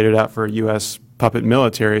you trade it out for a U.S. puppet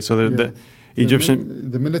military. So the Egyptian...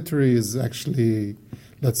 The military is actually,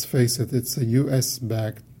 let's face it, it's a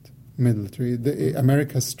U.S.-backed military.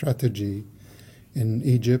 America's strategy in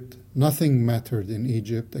Egypt, nothing mattered in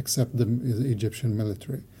Egypt except the Egyptian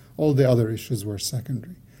military. All the other issues were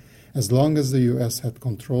secondary. As long as the U.S. had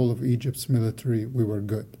control of Egypt's military, we were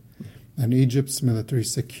good. And Egypt's military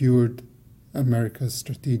secured America's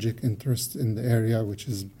strategic interest in the area, which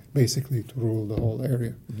is basically to rule the whole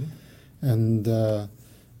area. And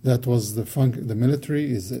that was the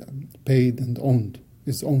military is paid and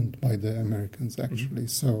is owned by the Americans, actually.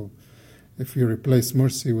 So if you replace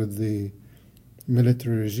Morsi with the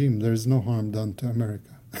military regime, there is no harm done to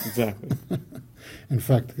America. Exactly. In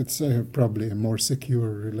fact, it's probably a more secure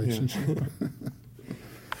relationship. Yeah.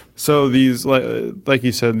 So these, like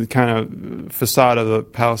you said, the kind of facade of the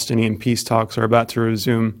Palestinian peace talks are about to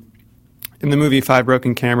resume. In the movie Five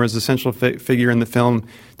Broken Cameras, the central figure in the film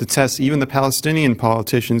detests even the Palestinian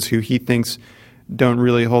politicians who he thinks don't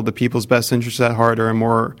really hold the people's best interests at heart, or are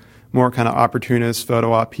more kind of opportunist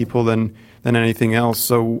photo op people than anything else.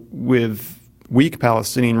 So with weak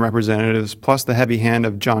Palestinian representatives, plus the heavy hand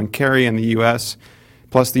of John Kerry and the U.S.,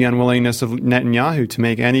 plus the unwillingness of Netanyahu to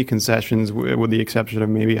make any concessions, with the exception of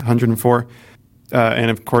maybe 104.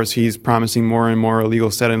 And of course, he's promising more and more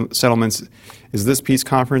illegal settlements. Is this peace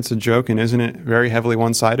conference a joke, and isn't it very heavily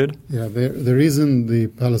one-sided? Yeah, the reason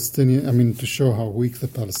to show how weak the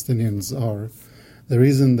Palestinians are, the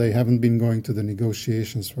reason they haven't been going to the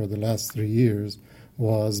negotiations for the last 3 years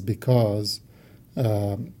was because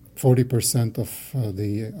 40% of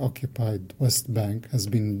the occupied West Bank has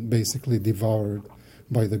been basically devoured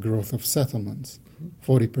by the growth of settlements.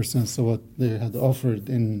 40%. So what they had offered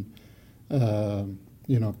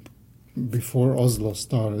before Oslo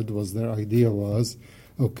started their idea was,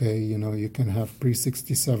 okay, you can have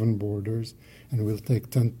pre-67 borders and we'll take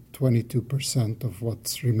 22% of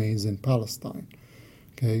what remains in Palestine.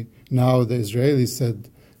 Okay. Now the Israelis said,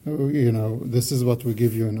 this is what we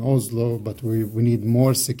give you in Oslo, but we need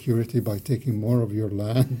more security by taking more of your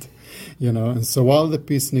land, And so while the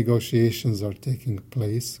peace negotiations are taking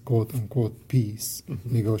place, quote-unquote peace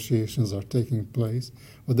negotiations are taking place,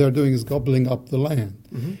 what they're doing is gobbling up the land.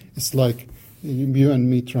 It's like you and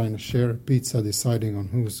me trying to share a pizza, deciding on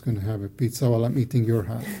who's going to have a pizza while I'm eating your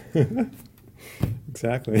half.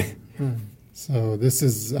 Exactly. So this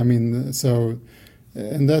is, and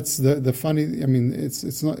that's the funny.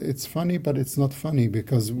 It's funny, but it's not funny,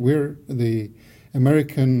 because the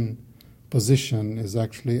American position is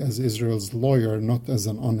actually as Israel's lawyer, not as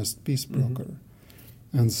an honest peace broker.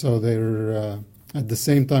 And so they're at the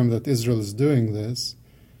same time that Israel is doing this,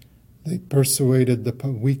 they persuaded the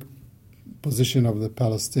weak position of the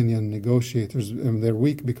Palestinian negotiators, and they're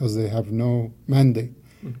weak because they have no mandate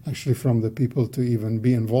actually from the people to even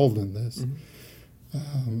be involved in this.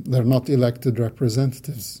 They're not elected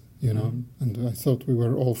representatives, and I thought we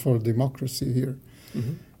were all for democracy here.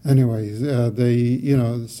 Anyways,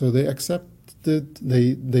 so they accepted,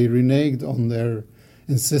 they reneged on their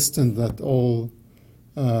insistence that all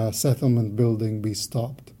settlement building be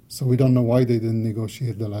stopped. So we don't know why they didn't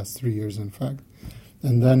negotiate the last 3 years, in fact.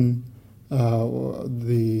 And then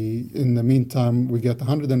in the meantime, we get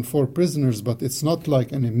 104 prisoners, but it's not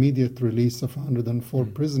like an immediate release of 104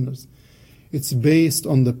 prisoners. It's based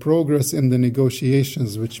on the progress in the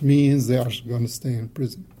negotiations, which means they are going to stay in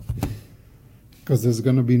prison, because there's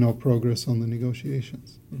going to be no progress on the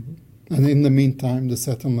negotiations. And in the meantime, the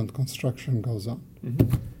settlement construction goes on.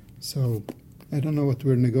 So I don't know what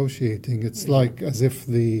we're negotiating. It's like as if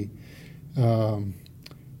the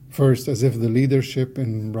leadership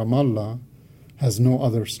in Ramallah has no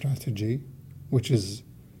other strategy, which is,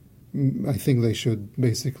 I think they should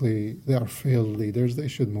they are failed leaders. They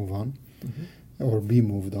should move on. Or be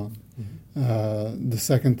moved on. The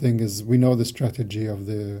second thing is, we know the strategy of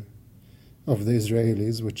the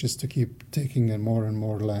Israelis, which is to keep taking in more and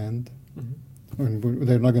more land. And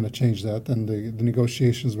they're not going to change that, and the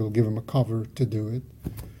negotiations will give them a cover to do it.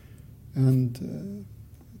 And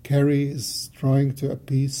Kerry is trying to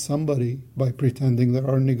appease somebody by pretending there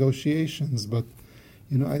are negotiations, but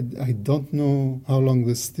I don't know how long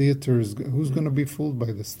this theater is. Who's going to be fooled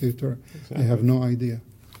by this theater? Exactly. I have no idea.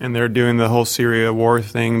 And they're doing the whole Syria war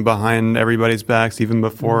thing behind everybody's backs, even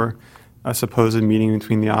before a supposed meeting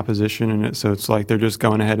between the opposition and it. So it's like they're just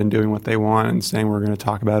going ahead and doing what they want and saying we're going to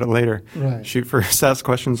talk about it later. Right. Shoot first, ask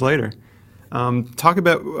questions later. Talk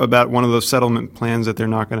about one of those settlement plans that they're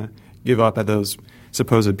not going to give up at those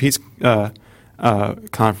supposed peace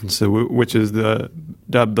conferences, which is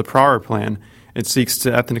dubbed the Prawer Plan. It seeks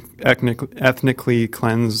to ethnically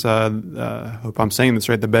cleanse, hope I'm saying this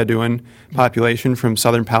right, the Bedouin population from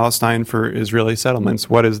southern Palestine for Israeli settlements.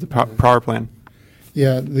 What is the Prawer Plan?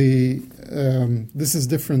 Yeah, this is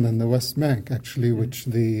different than the West Bank, actually, which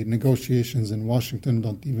the negotiations in Washington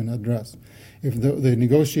don't even address. If the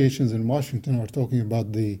negotiations in Washington are talking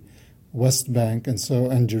about the West Bank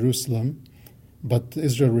and Jerusalem, but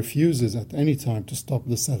Israel refuses at any time to stop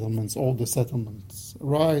the settlements, all the settlements,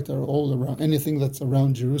 right, or all around, anything that's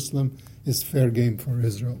around Jerusalem is fair game for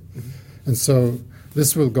Israel. Mm-hmm. And so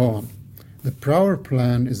this will go on. The Prawer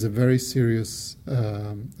Plan is a very serious,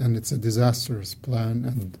 and it's a disastrous plan,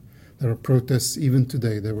 and there are protests even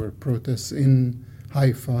today. There were protests in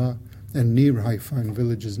Haifa and near Haifa, in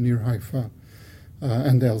villages near Haifa,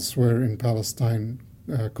 and elsewhere in Palestine,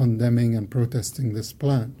 condemning and protesting this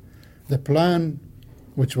plan. The plan,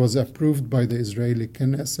 which was approved by the Israeli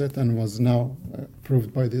Knesset and was now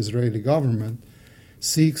approved by the Israeli government,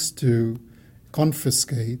 seeks to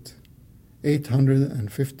confiscate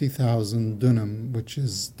 850,000 dunam, which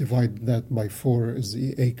is, divide that by 4 is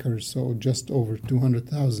the acres, so just over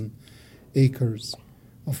 200,000 acres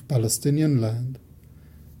of Palestinian land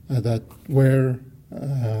that where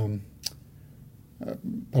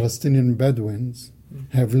Palestinian Bedouins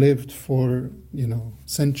have lived for,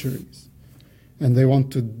 centuries. And they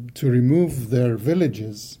want to remove their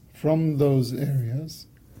villages from those areas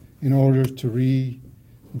in order to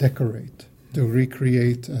redecorate, to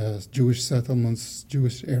recreate Jewish settlements,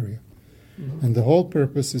 Jewish area. Mm-hmm. And the whole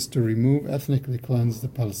purpose is to ethnically cleanse the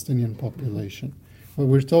Palestinian population. What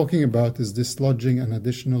we're talking about is dislodging an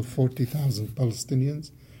additional 40,000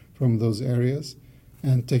 Palestinians from those areas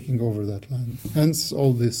and taking over that land. Hence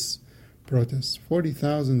all this protests.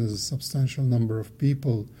 40,000 is a substantial number of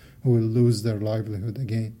people who will lose their livelihood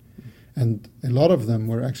again. And a lot of them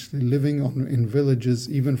were actually living in villages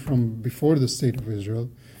even from before the State of Israel.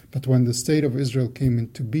 But when the State of Israel came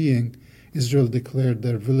into being, Israel declared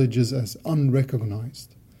their villages as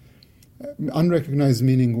unrecognized. Unrecognized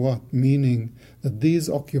meaning what? Meaning that these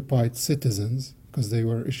occupied citizens, because they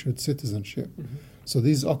were issued citizenship, so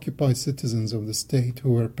these occupied citizens of the state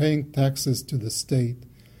who were paying taxes to the state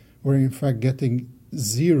were in fact getting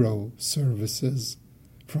zero services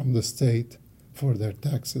from the state for their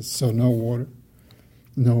taxes. So no water,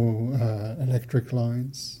 no electric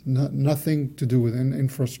lines, nothing to do with an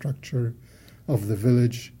infrastructure of the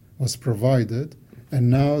village was provided,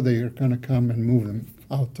 and now they are going to come and move them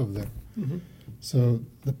out of there. Mm-hmm. So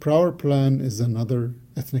the Prawer Plan is another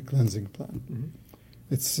ethnic cleansing plan. Mm-hmm.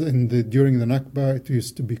 It's during the Nakba, it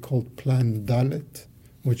used to be called Plan Dalet,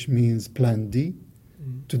 which means Plan D.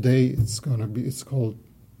 Mm-hmm. Today it's called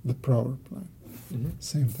the Prawer Plan. Mm-hmm.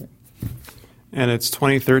 Same thing. And it's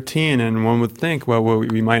 2013, and one would think, well,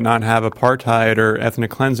 we might not have apartheid or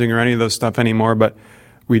ethnic cleansing or any of those stuff anymore, but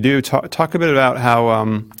we do talk a bit about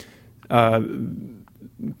how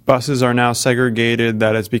buses are now segregated,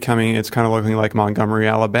 that it's kind of looking like Montgomery,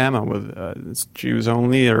 Alabama, with it's Jews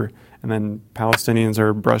only, and then Palestinians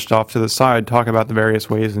are brushed off to the side. Talk about the various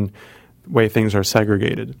ways and way things are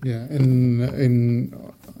segregated. Yeah, in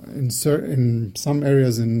some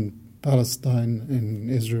areas in Palestine, in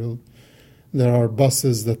Israel, there are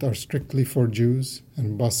buses that are strictly for Jews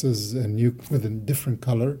and buses with a different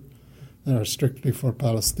color that are strictly for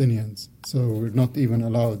Palestinians. So we're not even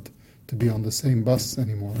allowed to be on the same bus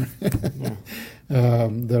anymore.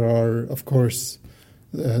 There are, of course,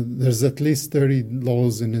 there's at least 30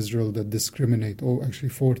 laws in Israel that discriminate, actually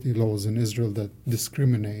 40 laws in Israel that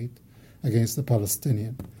discriminate against the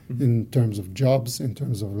Palestinian in terms of jobs, in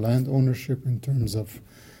terms of land ownership, in terms of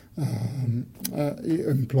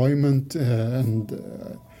employment,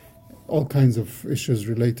 and all kinds of issues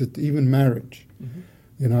related to even marriage.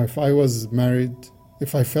 Mm-hmm. If I was married,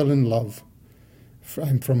 if I fell in love,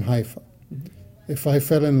 I'm from Haifa. Mm-hmm. If I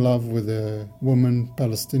fell in love with a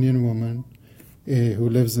Palestinian woman who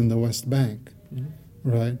lives in the West Bank,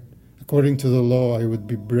 right? According to the law, I would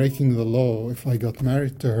be breaking the law if I got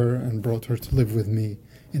married to her and brought her to live with me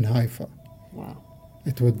in Haifa. Wow.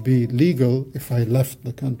 It would be legal if I left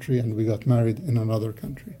the country and we got married in another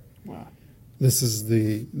country. Wow. This is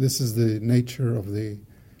the nature of the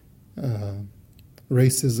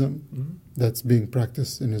racism that's being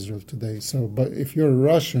practiced in Israel today. So, but if you're a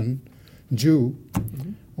Russian Jew,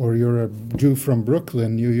 or you're a Jew from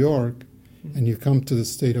Brooklyn, New York, and you come to the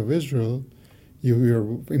state of Israel,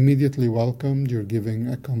 you're immediately welcomed, you're giving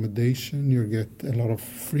accommodation, you get a lot of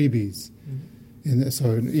freebies.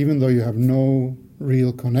 So even though you have no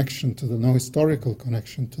real connection to no historical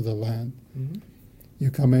connection to the land, you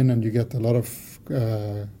come in and you get a lot of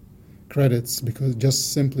credits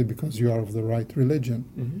simply because you are of the right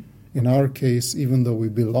religion. In our case, even though we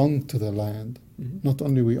belong to the land, not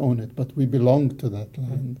only we own it, but we belong to that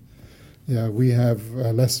land, we have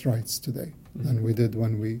less rights today than we did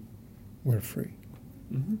when we were free.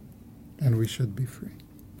 And we should be free.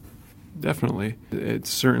 Definitely. It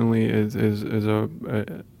certainly is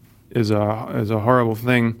a horrible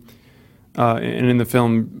thing. And in the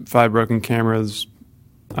film, 5 Broken Cameras,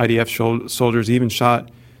 IDF soldiers even shot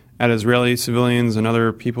at Israeli civilians and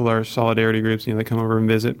other people, our solidarity groups, they come over and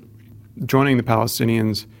visit. Joining the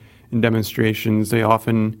Palestinians in demonstrations, they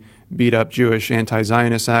often beat up Jewish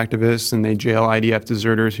anti-Zionist activists, and they jail IDF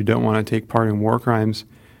deserters who don't want to take part in war crimes,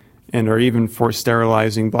 and are even for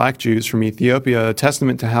sterilizing black Jews from Ethiopia, a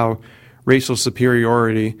testament to how racial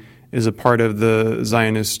superiority is a part of the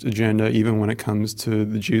Zionist agenda, even when it comes to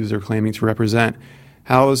the Jews they're claiming to represent.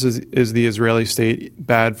 How is the Israeli state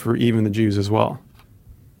bad for even the Jews as well?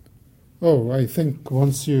 Oh, I think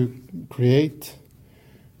once you create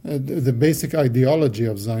the basic ideology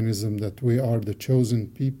of Zionism, that we are the chosen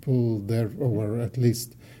people, or at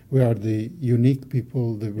least we are the unique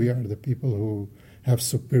people, that we are the people who have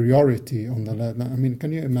superiority on the land. I mean,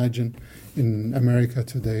 can you imagine in America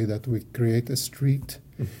today that we create a street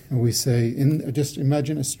and we say, just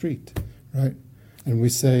imagine a street, right? And we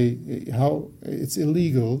say how it's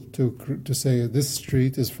illegal to say this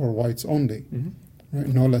street is for whites only. Right?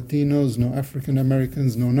 No Latinos, no African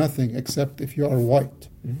Americans, no nothing, except if you are white.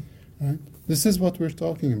 Right? This is what we're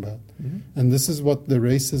talking about. And this is what the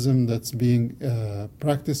racism that's being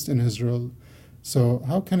practiced in Israel. So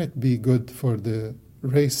how can it be good for the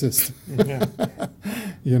racist? I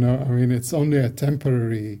mean, it's only a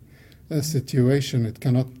temporary situation. It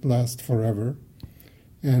cannot last forever.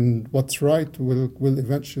 And what's right will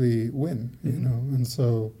eventually win,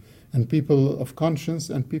 and people of conscience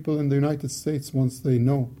and people in the United States, once they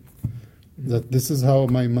know that this is how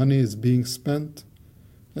my money is being spent,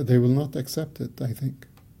 they will not accept it, I think.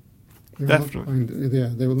 Definitely.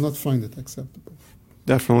 They will not find it acceptable.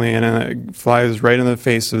 Definitely, and it flies right in the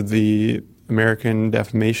face of the American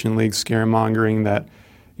Defamation League scaremongering that,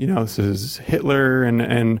 this is Hitler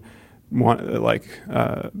and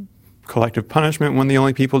collective punishment, when the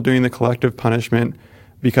only people doing the collective punishment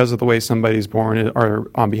because of the way somebody's born are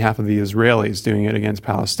on behalf of the Israelis, doing it against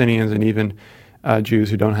Palestinians and even Jews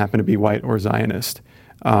who don't happen to be white or Zionist.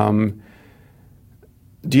 Do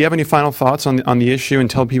you have any final thoughts on the issue, and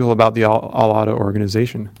tell people about the Al-Awda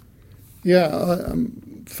organization?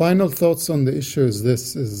 Final thoughts on the issue is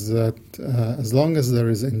that as long as there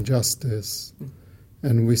is injustice,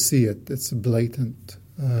 and we see it's blatant,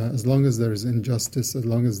 as long as there is injustice, as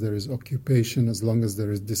long as there is occupation, as long as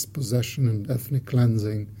there is dispossession and ethnic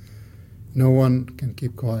cleansing, no one can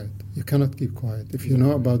keep quiet. You cannot keep quiet. If you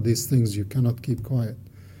know about these things, you cannot keep quiet.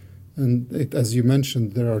 And as you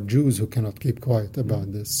mentioned, there are Jews who cannot keep quiet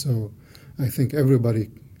about this. So I think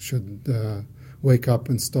everybody should wake up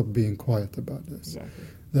and stop being quiet about this. Exactly.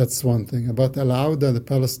 That's one thing. About Al-Awda, the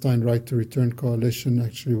Palestine Right to Return Coalition,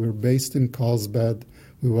 actually we're based in Carlsbad.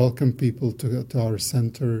 We welcome people to our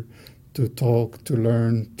center to talk, to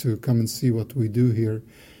learn, to come and see what we do here.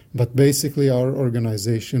 But basically our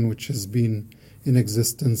organization, which has been in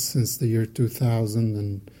existence since the year 2000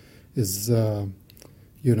 and is a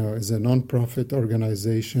non-profit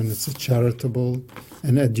organization. It's a charitable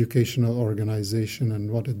and educational organization,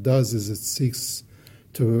 and what it does is it seeks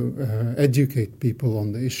to educate people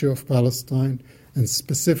on the issue of Palestine, and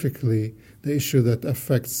specifically the issue that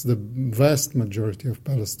affects the vast majority of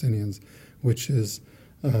Palestinians, which is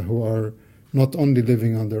who are not only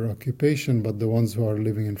living under occupation, but the ones who are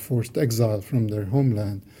living in forced exile from their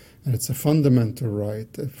homeland. And it's a fundamental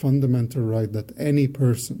right that any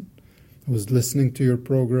person who is listening to your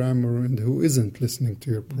program or who isn't listening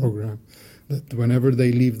to your program, that whenever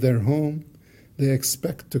they leave their home, they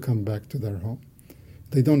expect to come back to their home.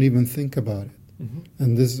 They don't even think about it.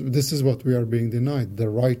 And this is what we are being denied, the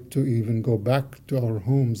right to even go back to our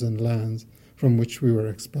homes and lands from which we were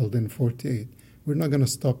expelled in 1948. We're not going to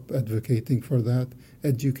stop advocating for that,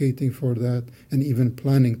 educating for that, and even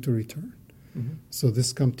planning to return. So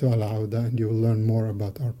come to Al-Awda and you will learn more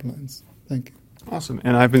about our plans. Thank you. Awesome.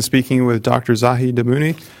 And I've been speaking with Dr. Zahi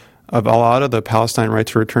Damuni, of Al-Awda, the Palestine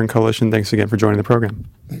Rights for Return Coalition. Thanks again for joining the program.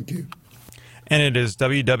 Thank you. And it is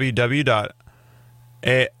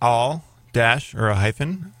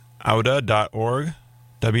www.al-awda.org,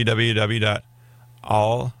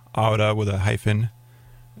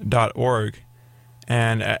 www.al-awda.org.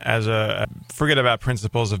 And forget about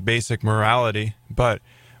principles of basic morality, but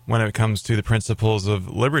when it comes to the principles of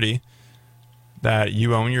liberty, that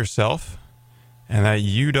you own yourself and that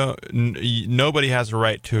nobody has a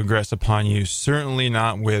right to aggress upon you, certainly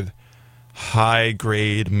not with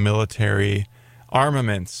high-grade military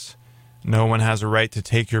armaments. No one has a right to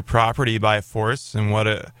take your property by force. And what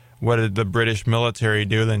did the British military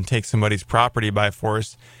do? Then take somebody's property by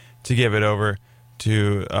force to give it over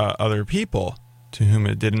to other people to whom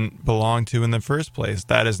it didn't belong to in the first place.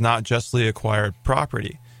 That is not justly acquired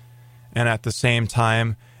property. And at the same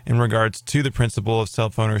time, in regards to the principle of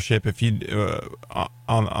self-ownership, if you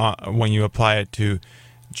when you apply it to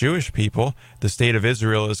Jewish people, the state of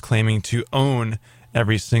Israel is claiming to own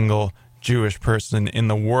every single Jewish person in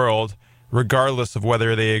the world, regardless of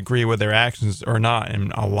whether they agree with their actions or not,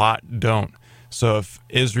 and a lot don't. So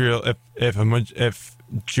if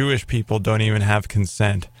Jewish people don't even have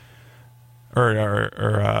consent or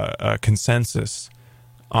a consensus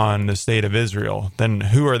on the state of Israel, then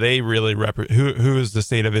who are they really who is the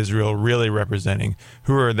state of Israel really representing?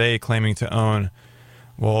 Who are they claiming to own?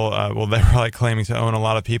 Well, they're probably claiming to own a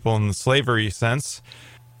lot of people in the slavery sense,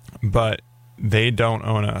 but they don't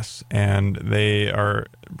own us, and they are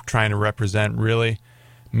trying to represent really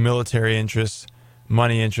military interests,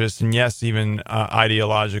 money interests, and yes, even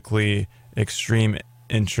ideologically extreme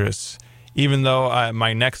interests. Even though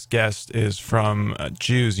my next guest is from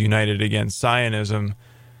Jews United Against Zionism,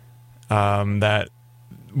 that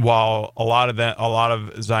while a lot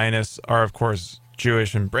of Zionists are, of course,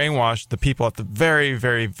 Jewish and brainwashed, the people at the very,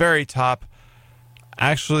 very, very top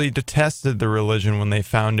actually detested the religion when they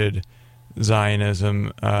founded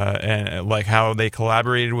Zionism, and like how they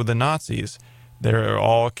collaborated with the Nazis. They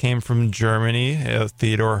all came from Germany.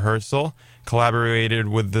 Theodor Herzl collaborated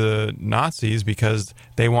with the Nazis because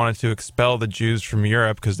they wanted to expel the Jews from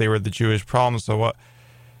Europe because they were the Jewish problem. So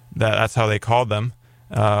that's how they called them.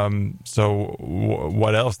 So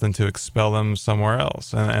what else than to expel them somewhere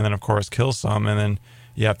else, and then of course kill some. And then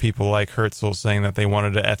you have people like Herzl saying that they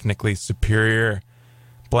wanted an ethnically superior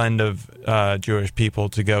blend of Jewish people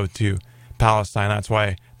to go to Palestine. That's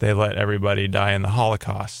why they let everybody die in the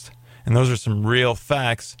Holocaust. And those are some real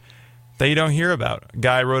facts that you don't hear about. A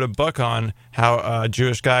guy wrote a book on how a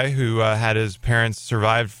Jewish guy who had his parents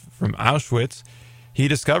survive from Auschwitz, he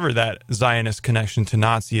discovered that Zionist connection to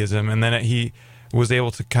Nazism, and then he was able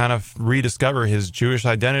to kind of rediscover his Jewish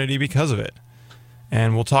identity because of it.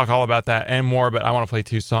 And we'll talk all about that and more, but I want to play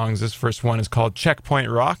two songs. This first one is called Checkpoint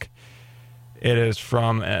Rock. It is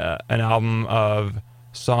from an album of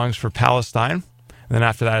songs for Palestine. And then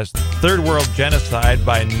after that is Third World Genocide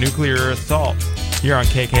by Nuclear Assault. Here on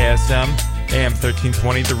KKSM, AM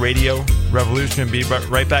 1320, the radio revolution. Be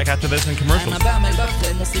right back after this in commercials. أنا بعمل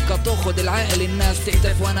بث الموسيقى تاخد العقل الناس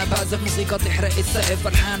تهتف وأنا بعزف موسيقى تحرق السقف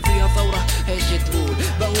فرحان فيها ثورة ايش تقول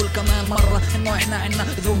بقول كمان مرة إنه إحنا عنا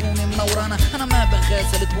ذهون منورانا أنا ما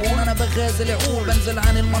بغازل تقول أنا بغازل عقول بنزل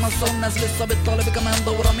عن المنصة والناس لسه بتطالب كمان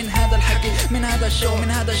دورة من هذا الحكي من هذا الشو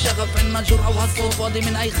من هذا الشغف عنا جرأة وهالصوت فاضي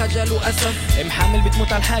من أي خجل وأسف محمل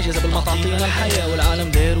بتموت على الحاجز قبل ما تعطينا الحياة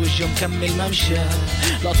والعالم داير وجه مكمل ممشى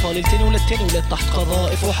الأطفال التاني وللتاني ولاد تحت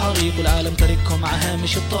قذائف وحريق والعالم تاركهم على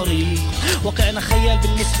هامش الطريق واقعنا خيال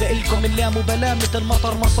بالنسبة إلكم اللي مبالاة مثل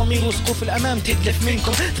مطر مسامير وسقوف الأمام تدلف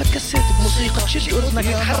منكم فكسيت بموسيقى شد أذنك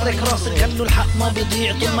تحرك راسك كأنه الحق ما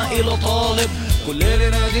بيضيع طول ما إله طالب كل ليلة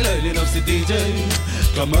نادي ليلة نفس الدي جي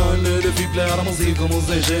كمان ليلة في بلاي موسيقى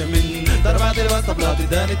مزعجة من دربات الباس طبلات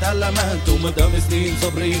داني تعلمت ومدام سنين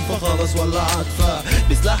صبرين فخلص ولا عطفة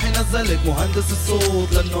بسلاحي نزلت مهندس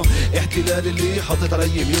الصوت لأنه احتلال اللي حطت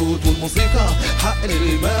علي ميوت والموسيقى حق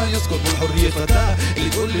اللي ما يسكت والحرية فتاة اللي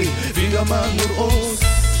تقول لي في أمان نرقص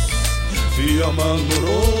في أمان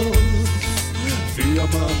نرقص في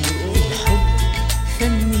أمان نرقص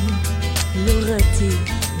فني لغتي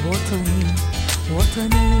وطني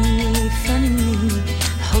وطني فني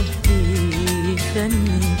حبي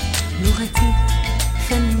فني لغتي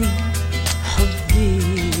فني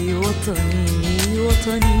حبي وطني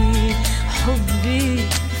وطني حبي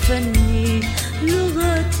فني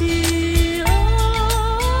لغتي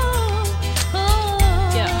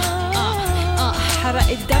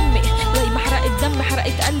حرقت دمي زي ما حرقت دمي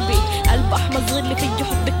حرقت قلبي قلب احمر صغير اللي فيه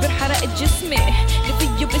حب كبير حرقت جسمي اللي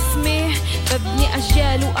فيه باسمي ببني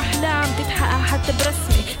اجيال واحلام تتحقق حتى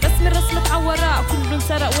برسمي رسمي رسمة عوراء كله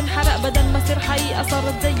انسرق وانحرق بدل ما صير حقيقة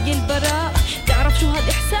صارت زي البراء تعرف شو هاد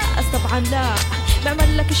احساس طبعا لا.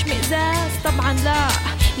 بعمل لك اشمئزاز طبعا لا،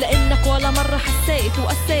 لانك ولا مرة حسيت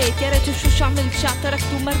وقسيت. يا ريت شو عملت، شع تركت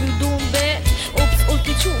ومر بدون بيت. اوبس قلت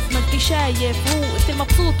تشوف ما انت شايف، هو انت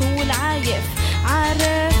المبسوط وهو العايف،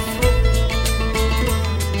 عارف.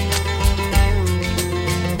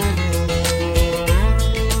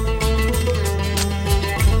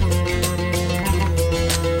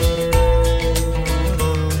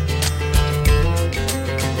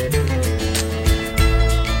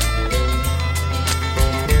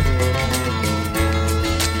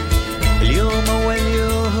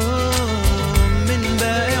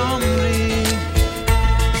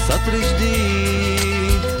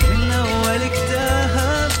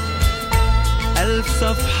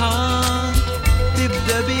 صفحة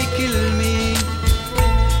تبدأ بكلمة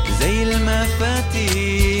زي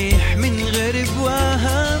المفاتيح من غير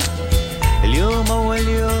بواب. اليوم أول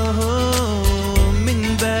يوم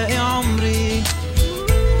من باقي عمري،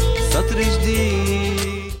 سطر جديد.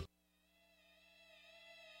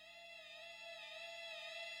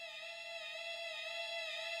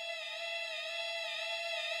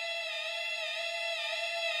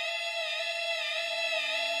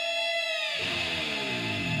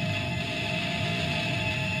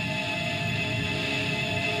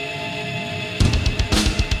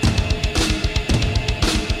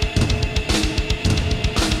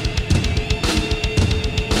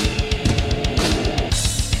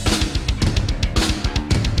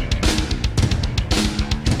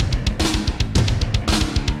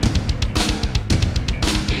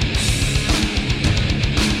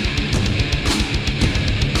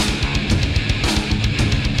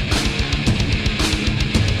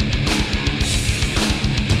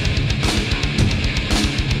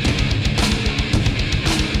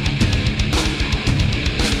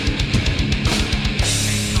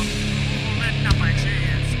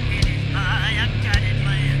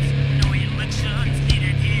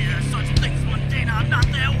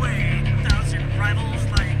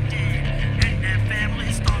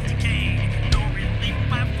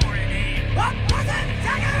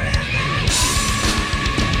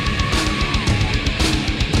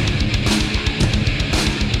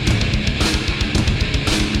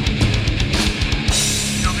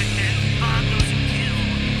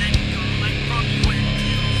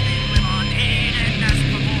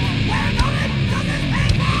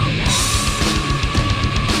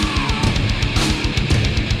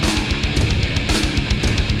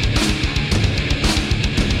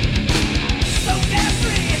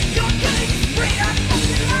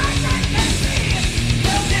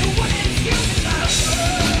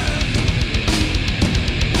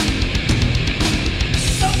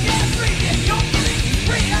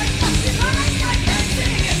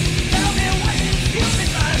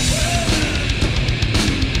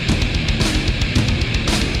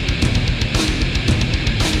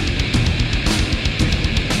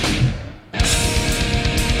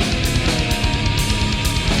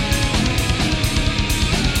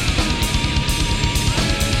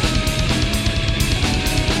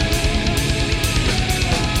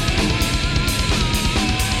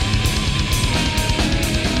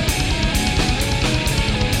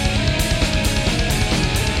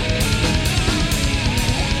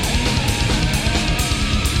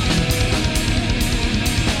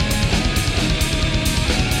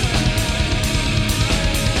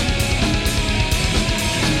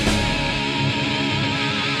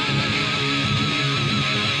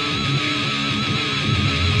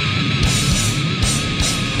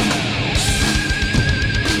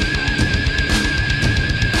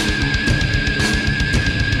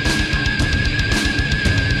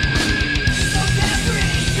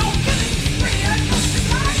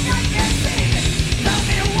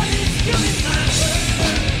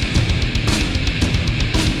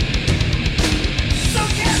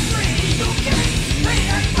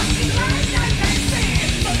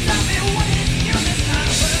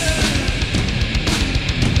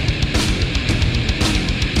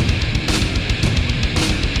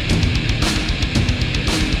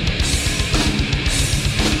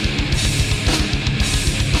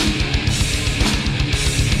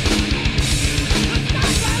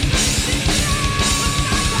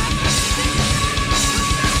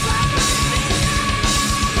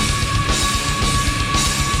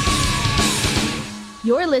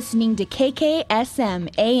 You're listening to KKSM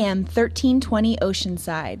AM 1320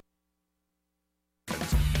 Oceanside.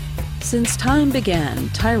 Since time began,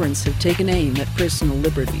 tyrants have taken aim at personal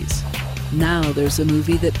liberties. Now there's a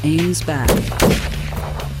movie that aims back.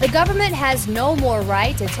 The government has no more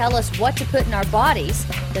right to tell us what to put in our bodies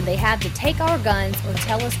than they have to take our guns or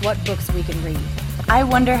tell us what books we can read. I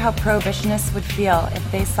wonder how prohibitionists would feel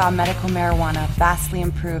if they saw medical marijuana vastly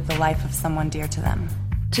improve the life of someone dear to them.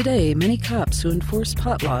 Today, many cops who enforce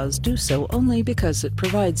pot laws do so only because it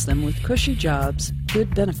provides them with cushy jobs,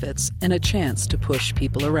 good benefits, and a chance to push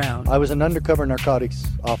people around. I was an undercover narcotics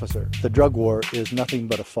officer. The drug war is nothing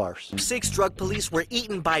but a farce. 6 drug police were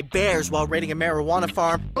eaten by bears while raiding a marijuana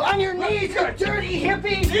farm. On your knees, you dirty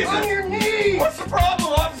hippie! Jesus. On your knees! What's the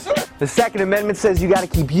problem, officer? The Second Amendment says you gotta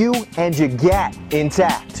keep you and your gat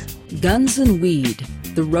intact. Guns and Weed,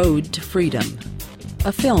 The Road to Freedom.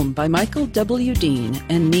 A film by Michael W. Dean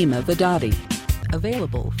and Nima Vadati.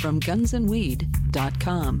 Available from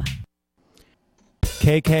gunsandweed.com.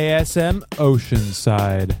 KKSM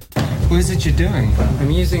Oceanside. What is it you're doing? I'm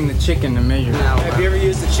using the chicken to measure. Now, have you ever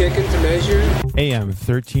used the chicken to measure? AM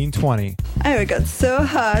 1320. I got so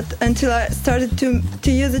hot until I started to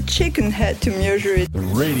use a chicken head to measure it. The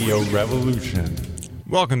Radio Revolution.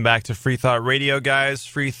 Welcome back to Free Thought Radio, guys.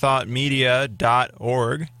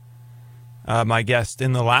 freethoughtmedia.org. My guest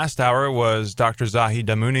in the last hour was Dr. Zahi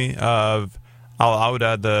Damuni of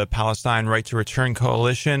Al-Awda, the Palestine Right to Return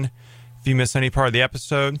Coalition. If you missed any part of the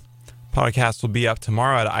episode, podcast will be up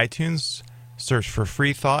tomorrow at iTunes. Search for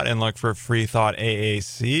Free Thought and look for Free Thought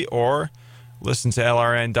AAC, or listen to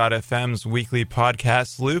LRN.FM's weekly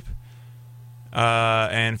podcast loop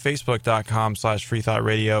and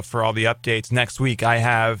Facebook.com/FreeThoughtRadio for all the updates. Next week, I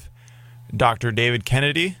have Dr. David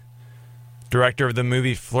Kennedy, director of the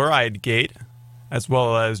movie Fluoride Gate, as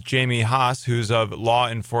well as Jamie Haas, who's of Law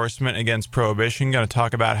Enforcement Against Prohibition, going to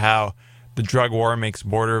talk about how the drug war makes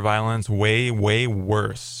border violence way, way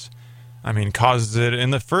worse. I mean, causes it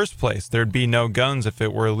in the first place. There'd be no guns if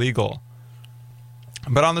it were legal.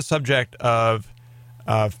 But on the subject of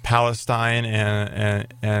Palestine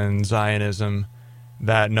and Zionism,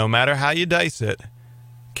 that no matter how you dice it,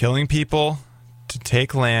 killing people to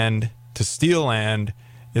take land, to steal land,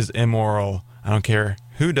 is immoral. I don't care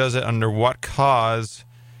who does it, under what cause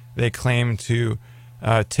they claim to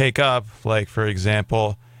take up. Like, for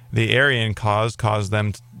example, the Aryan cause caused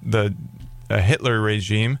them, the Hitler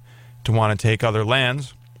regime, to want to take other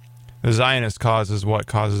lands. The Zionist cause is what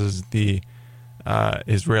causes the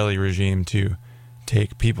Israeli regime to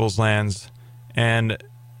take people's lands and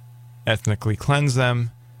ethnically cleanse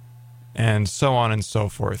them, and so on and so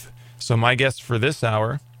forth. So my guest for this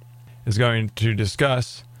hour is going to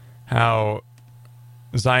discuss how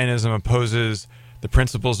Zionism opposes the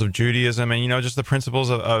principles of Judaism and, just the principles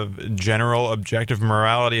of general objective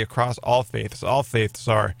morality across all faiths. All faiths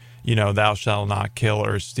are, thou shalt not kill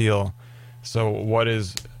or steal. So what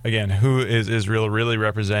is, again, who is Israel really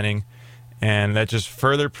representing? And that just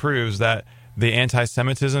further proves that the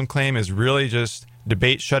anti-Semitism claim is really just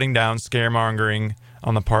debate shutting down, scaremongering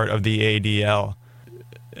on the part of the ADL.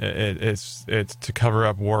 It's to cover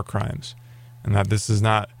up war crimes. And that this is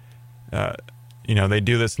not, they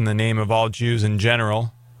do this in the name of all Jews in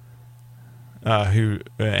general,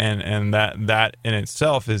 and that in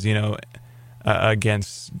itself is,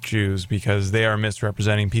 against Jews, because they are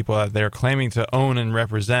misrepresenting people that they're claiming to own and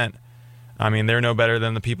represent. I mean, they're no better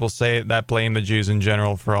than the people that blame the Jews in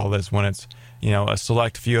general for all this, when it's, a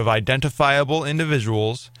select few of identifiable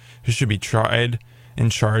individuals who should be tried and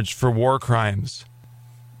charged for war crimes.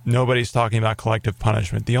 Nobody's talking about collective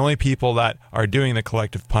punishment. The only people that are doing the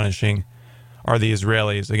collective punishing are the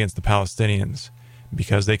Israelis against the Palestinians,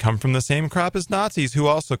 because they come from the same crop as Nazis, who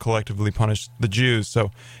also collectively punished the Jews.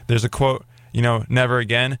 So there's a quote, never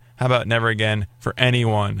again. How about never again for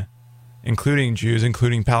anyone, including Jews,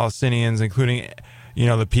 including Palestinians, including,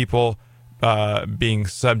 the people being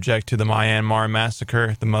subject to the Myanmar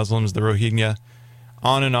massacre, the Muslims, the Rohingya,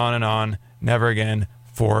 on and on and on. Never again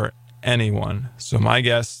for anyone. So my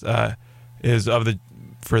guest for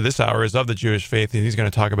this hour is of the Jewish faith, and he's going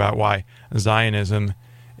to talk about why Zionism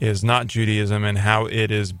is not Judaism and how it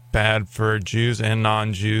is bad for Jews and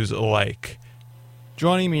non-Jews alike.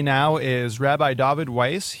 Joining me now is Rabbi Dovid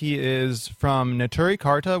Weiss. He is from Neturei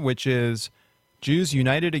Karta, which is Jews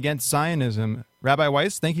United Against Zionism. Rabbi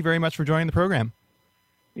Weiss, thank you very much for joining the program.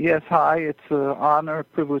 Yes, hi. It's an honor, a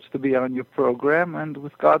privilege to be on your program, and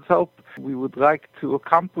with God's help, we would like to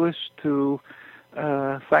accomplish to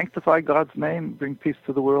sanctify God's name, bring peace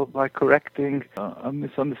to the world by correcting a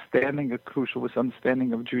misunderstanding, a crucial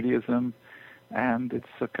misunderstanding of Judaism and its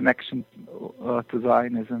connection to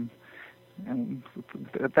Zionism. And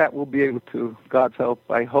that will be able to, God's help,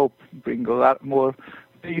 I hope, bring a lot more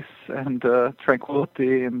peace and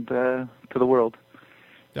tranquility and to the world.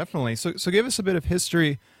 Definitely. So give us a bit of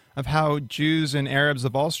history of how Jews and Arabs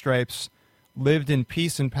of all stripes lived in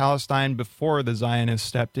peace in Palestine before the Zionists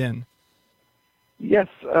stepped in. Yes,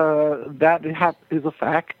 that is a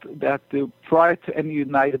fact that prior to any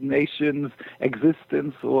United Nations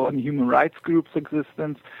existence or any human rights groups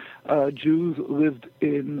existence, Jews lived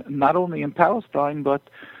not only in Palestine, but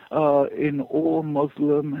in all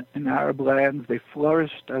Muslim and Arab lands. They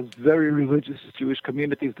flourished as very religious Jewish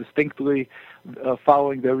communities, distinctly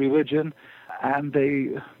following their religion, and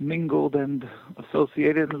they mingled and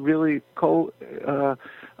associated and really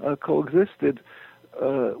coexisted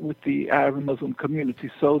with the Arab and Muslim community.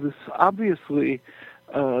 So this obviously,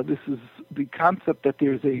 this is the concept that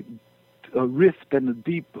there's a rift and a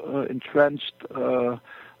deep entrenched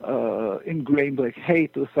ingrained like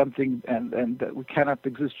hate or something, and that we cannot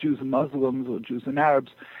exist Jews and Muslims or Jews and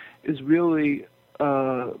Arabs, is really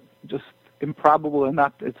just improbable and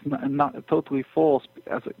not totally false,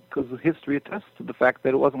 because history attests to the fact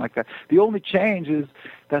that it wasn't like that. The only change is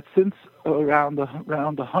that since around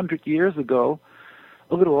 100 years ago,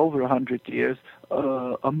 a little over 100 years,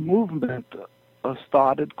 a movement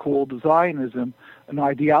started called Zionism, an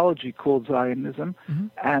ideology called Zionism,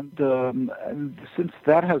 and since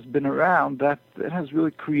that has been around, that it has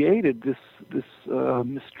really created this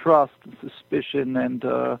mistrust, suspicion, and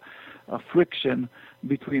friction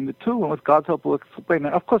between the two. And with God's help, we'll explain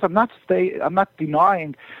that. Of course, I'm not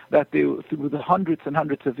denying that through the hundreds and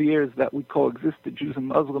hundreds of years that we coexisted, Jews and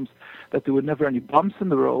Muslims, that there were never any bumps in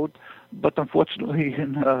the road. But unfortunately,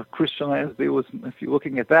 in Christian lands, there was, if you're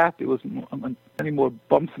looking at that, there was many more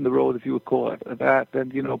bumps in the road, if you would call it that,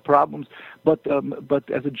 and problems. But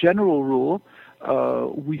as a general rule,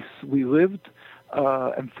 we lived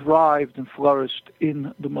and thrived and flourished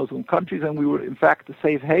in the Muslim countries, and we were, in fact, a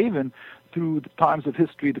safe haven through the times of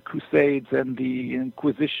history, the Crusades and the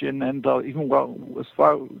Inquisition, and even as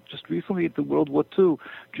far just recently into World War II,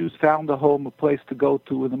 Jews found a home, a place to go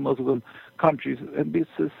to in the Muslim countries. And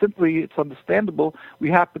it's understandable. We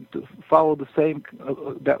happen to follow the same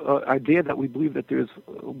idea that we believe that there is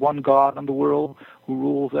one God in the world who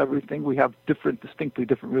rules everything. We have distinctly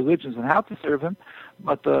different religions and how to serve Him,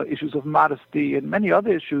 but issues of modesty and many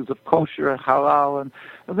other issues of kosher and halal and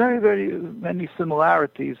very, very many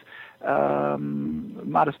similarities.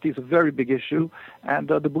 Modesty is a very big issue, and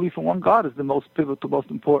the belief in one God is the most pivotal, most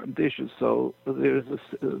important issue. So there's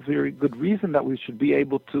a very good reason that we should be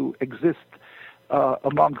able to exist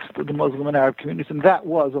amongst the Muslim and Arab communities, and that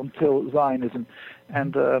was until Zionism.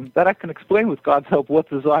 And that I can explain with God's help what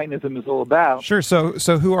the Zionism is all about. Sure. So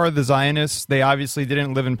who are the Zionists? They obviously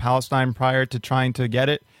didn't live in Palestine prior to trying to get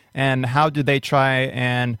it. And how did they try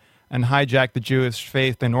and hijack the Jewish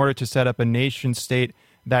faith in order to set up a nation state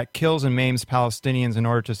that kills and maims Palestinians in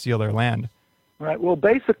order to steal their land? Right. Well,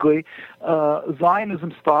 basically,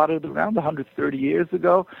 Zionism started around 130 years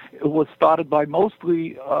ago. It was started by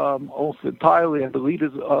mostly, almost entirely, and the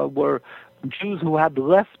leaders were Jews who had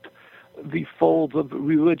left the folds of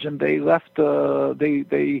religion. They left.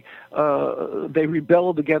 They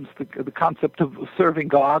rebelled against the concept of serving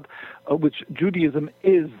God, which Judaism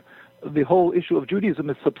is. The whole issue of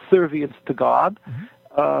Judaism is subservience to God.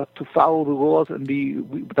 To follow the laws and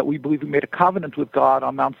that we believe we made a covenant with God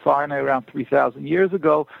on Mount Sinai around 3,000 years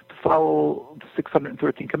ago, to follow the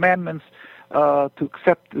 613 commandments, to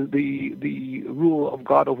accept the rule of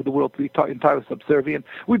God over the world, to be entirely subservient.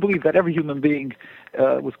 We believe that every human being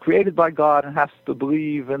was created by God and has to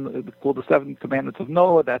believe in called the 7 commandments of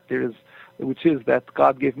Noah, which is that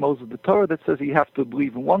God gave Moses the Torah that says you have to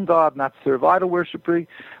believe in one God, not serve idol worshipry,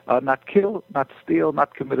 not kill, not steal,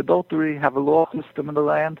 not commit adultery, have a law system in the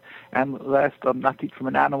land, and last, not eat from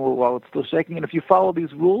an animal while it's still shaking. And if you follow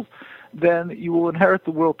these rules, then you will inherit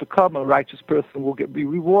the world to come. A righteous person will be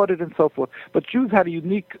rewarded and so forth. But Jews had a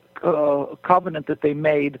unique covenant that they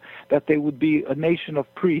made, that they would be a nation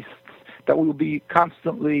of priests, that we will be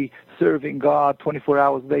constantly serving God 24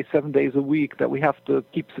 hours a day, 7 days a week, that we have to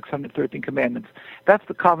keep 613 commandments. That's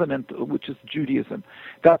the covenant, which is Judaism.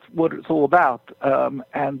 That's what it's all about.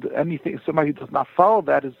 And somebody who does not follow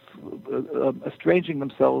that is estranging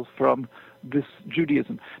themselves from this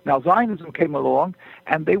Judaism. Now, Zionism came along,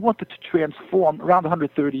 and they wanted to transform, around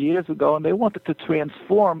 130 years ago, and they wanted to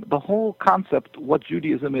transform the whole concept, what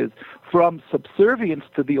Judaism is, from subservience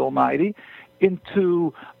to the Almighty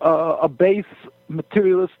into a base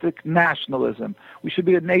materialistic nationalism. We should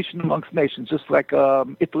be a nation amongst nations, just like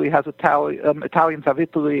Italy has Italians have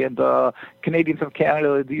Italy, and Canadians have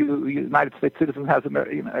Canada, the United States citizens has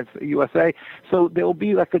USA. So they'll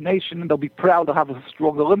be like a nation, and they'll be proud to have a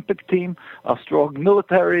strong Olympic team, a strong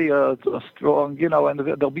military, a strong,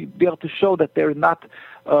 and they'll be able to show that they're not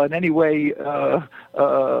in any way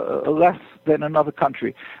less than another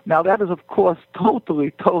country. Now that is, of course,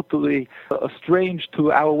 totally strange to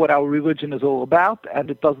what our religion is all about, and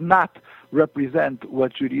it does not represent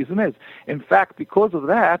what Judaism is. In fact, because of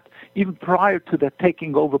that, even prior to the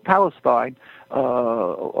taking over Palestine,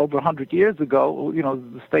 over 100 years ago,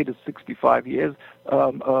 the state is 65 years,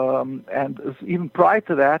 and even prior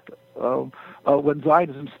to that, when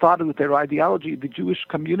Zionism started with their ideology, the Jewish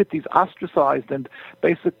communities ostracized, and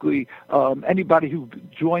basically anybody who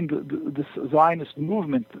joined this Zionist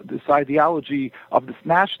movement, this ideology of this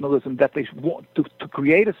nationalism that they want to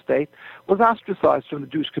create a state, was ostracized from the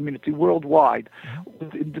Jewish community worldwide.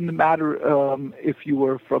 It didn't matter if you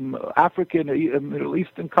were from African, Middle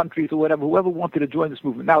Eastern countries, or whatever, whoever wanted to join this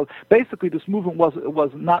movement. Now, basically, this movement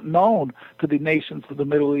was not known to the nations of the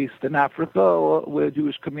Middle East and Africa, or where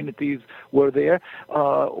Jewish communities were there,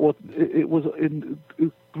 or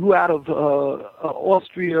it grew out of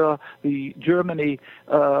Austria, Germany.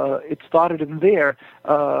 It started in there,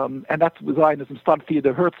 and that's where Zionism started.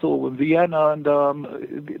 Theodor Herzl in Vienna, and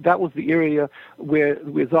that was the area where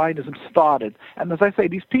Zionism started. And as I say,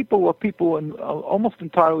 these people were people, and almost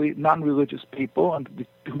entirely non-religious people, and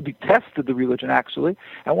who detested the religion actually,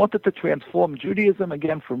 and wanted to transform Judaism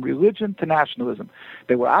again from religion to nationalism.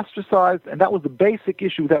 They were ostracized, and that was the basic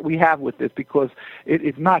issue that we have with this, because it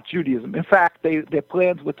is not Judaism. In fact, their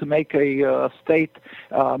plans were to make a state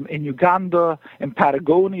in Uganda, in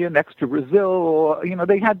Patagonia, next to Brazil, or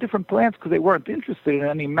they had different plans because they weren't interested in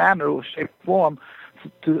any manner or shape or form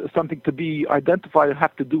to something to be identified and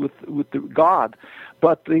have to do with the God.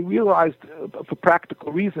 But they realized, for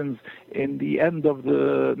practical reasons, in the end of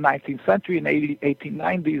the 19th century, in the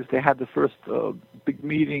 1890s, they had the first big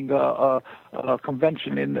meeting,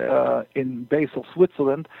 convention in Basel,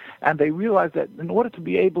 Switzerland, and they realized that in order to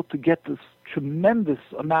be able to get this tremendous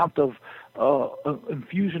amount of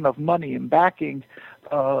infusion of money and backing,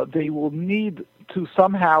 they will need to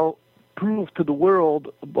somehow prove to the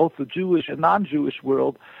world, both the Jewish and non-Jewish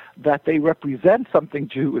world, that they represent something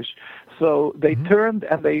Jewish. So they turned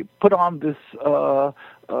and they put on this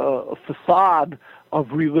facade of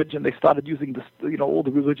religion. They started using this, all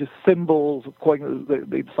the religious symbols.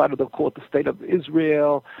 They decided they'll call it the State of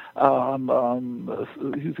Israel,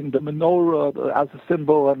 using the menorah as a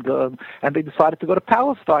symbol, and they decided to go to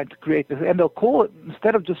Palestine to create this. And they'll call it,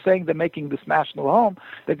 instead of just saying they're making this national home,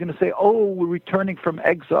 they're going to say, "Oh, we're returning from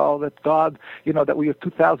exile. That God, that we are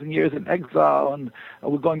 2,000 years in exile, and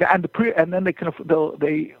we're going to." And then they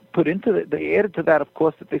put into it. They added to that, of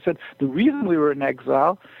course, that they said the reason we were in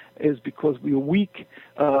exile is because we were weak,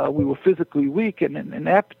 we were physically weak and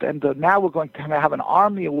inept, and now we're going to have an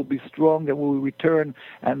army and we'll be strong and we'll return,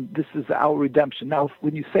 and this is our redemption. Now,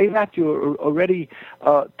 when you say that, you're already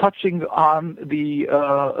touching on the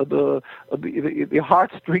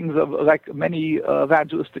heartstrings of like many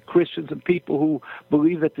evangelistic Christians and people who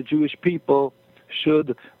believe that the Jewish people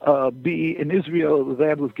should be in Israel, the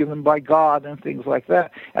land was given by God, and things like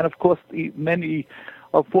that. And of course, many,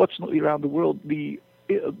 unfortunately, around the world, the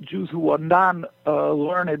Jews who are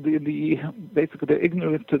non-learned, basically they're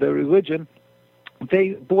ignorant to their religion, they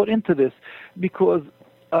bought into this because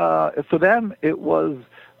for them it was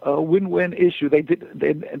a win-win issue.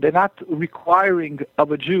 They're not requiring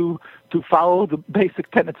of a Jew to follow the basic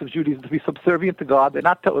tenets of Judaism, to be subservient to God. They're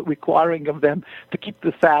not requiring of them to keep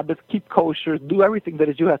the Sabbath, keep kosher, do everything that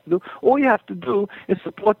a Jew has to do. All you have to do is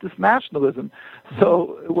support this nationalism.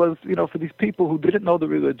 So it was, for these people who didn't know the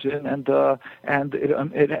religion, and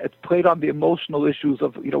it played on the emotional issues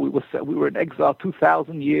of, we were in exile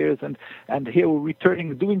 2,000 years, and here we're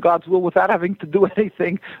returning, doing God's will without having to do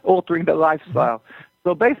anything, altering their lifestyle.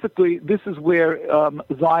 So basically, this is where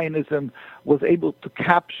Zionism was able to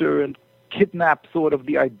capture and kidnap sort of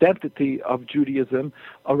the identity of Judaism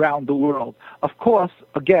around the world. Of course,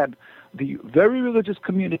 again, the very religious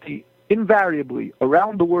community invariably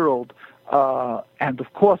around the world, and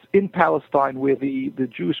of course in Palestine, where the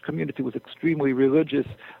Jewish community was extremely religious,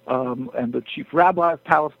 and the chief rabbi of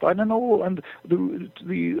Palestine and the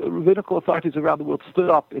rabbinical authorities around the world stood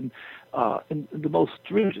up in the most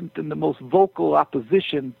stringent and the most vocal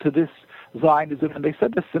opposition to this Zionism, and they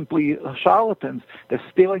said they're simply charlatans. They're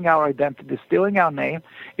stealing our identity, they're stealing our name.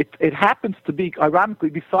 It happens to be, ironically,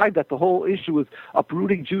 beside that, the whole issue is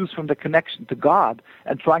uprooting Jews from their connection to God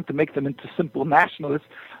and trying to make them into simple nationalists.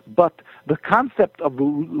 But the concept of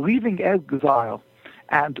leaving exile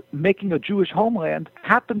and making a Jewish homeland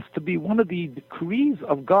happens to be one of the decrees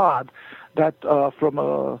of God that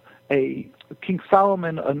from King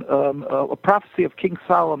Solomon, a prophecy of King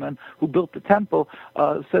Solomon, who built the temple,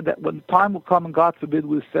 said that when the time will come, and God forbid,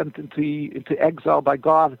 we were sent into exile by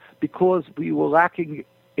God because we were lacking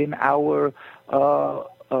in our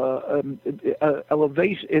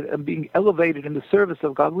elevation, being elevated in the service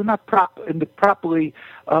of God. We're not properly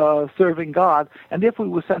serving God, and therefore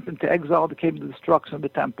we were sent into exile. There came the destruction of the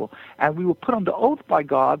temple, and we were put under oath by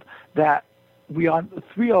God that we are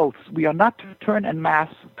 3 oaths. We are not to return en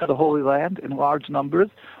masse to the Holy Land in large numbers.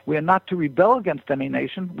 We are not to rebel against any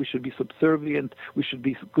nation. We should be subservient. We should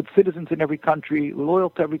be good citizens in every country, loyal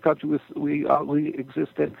to every country we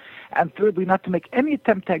exist in. And thirdly, not to make any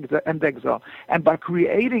attempt to end exile. And by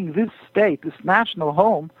creating this state, this national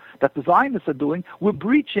home that the Zionists are doing, we're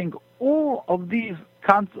breaching all of these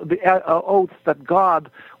oaths that God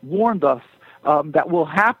warned us that will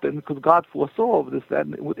happen, because God foresaw all of this,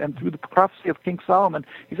 and through the prophecy of King Solomon,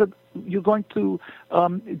 he said, you're going to,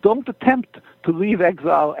 don't attempt to leave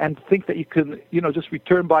exile and think that you can, just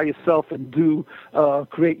return by yourself and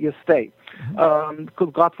create your state.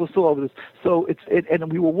 Because God foresaw all of this. So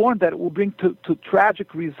and we were warned that it will bring to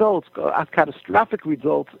tragic results, catastrophic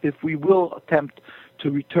results, if we will attempt to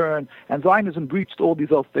return. And Zionism breached all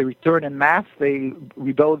these oaths. They return en masse. They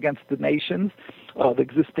rebel against the nations, the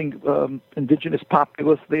existing indigenous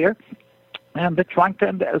populace there. And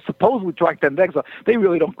they're supposedly trying to end exile. They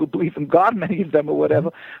really don't believe in God, many of them, or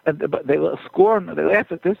whatever. But they scorn, they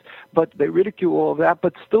laugh at this, but they ridicule all of that.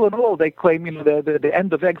 But still in all, they claim, the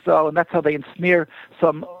end of exile, and that's how they ensnare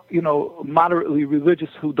some, moderately religious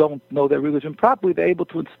who don't know their religion properly. They're able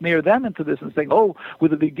to ensnare them into this and saying,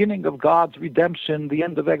 with the beginning of God's redemption, the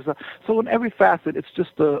end of exile. So in every facet, it's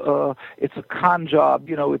just it's a con job,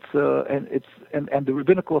 and the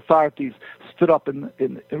rabbinical authorities stood up in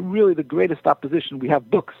really the greatest opposition. We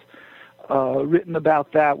have books written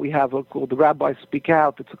about that. We have called The Rabbis Speak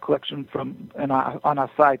Out. It's a collection on our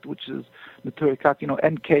site, which is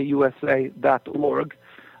nkusa.org.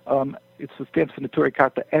 It stands for Neturei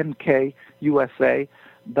Karta, nkusa.org,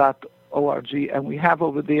 and we have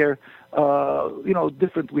over there,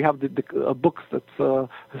 different. We have the books that's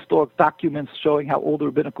historic documents showing how all the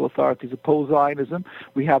rabbinical authorities oppose Zionism.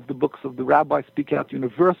 We have the books of The Rabbis Speak Out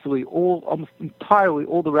universally. Almost entirely,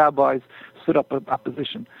 all the rabbis stood up in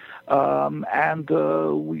opposition, and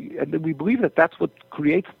we believe that that's what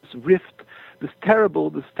creates this rift. This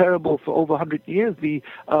terrible for over 100 years,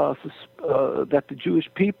 that the Jewish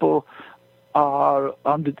people are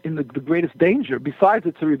in the greatest danger. Besides,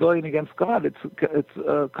 it's a rebellion against God. It's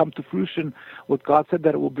come to fruition what God said,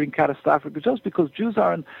 that it will bring catastrophic results, because Jews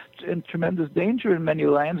are in tremendous danger in many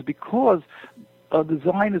lands, because the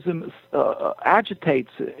Zionism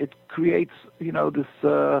agitates. It creates, this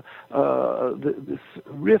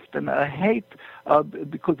rift and a hate,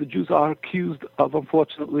 because the Jews are accused of,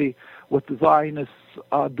 unfortunately, what the Zionists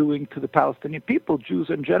are doing to the Palestinian people. Jews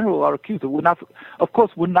in general are accused. We're not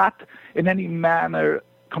in any manner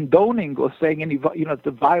condoning or saying any,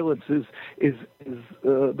 the violence is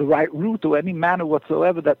the right route, or any manner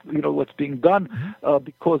whatsoever that what's being done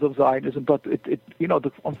because of Zionism. But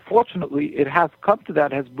unfortunately, it has come to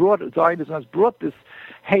that. Zionism has brought this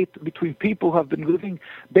hate between people who have been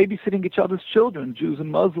babysitting each other's children, Jews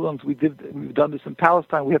and Muslims. We've done this in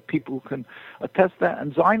Palestine. We have people who can attest that.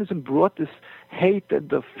 And Zionism brought this hate and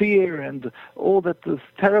the fear and all that, this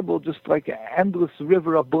terrible, just like endless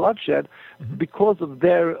river of bloodshed, because of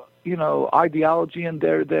their ideology and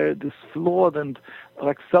their this flawed and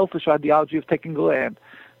selfish ideology of taking the land.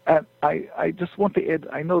 And I just want to add,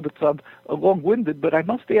 I know that's long-winded, but I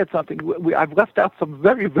must add something. I've left out some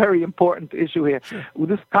very, very important issue here. Sure.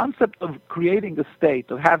 This concept of creating a state,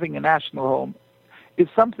 of having a national home, is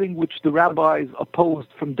something which the rabbis opposed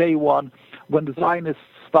from day one when the Zionists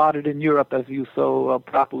started in Europe, as you so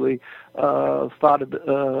properly started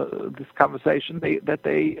this conversation. They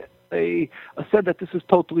said that this is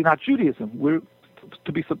totally not Judaism. We're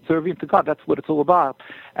to be subservient to God. That's what it's all about.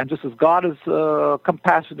 And just as God is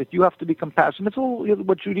compassionate, you have to be compassionate. It's all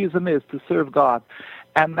what Judaism is, to serve God.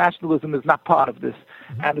 And nationalism is not part of this,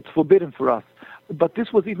 and it's forbidden for us. But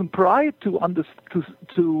this was even prior to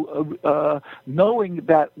knowing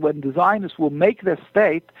that when the Zionists will make their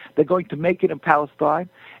state, they're going to make it in Palestine.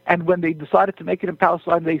 And when they decided to make it in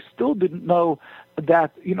Palestine, they still didn't know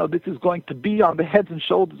that this is going to be on the heads and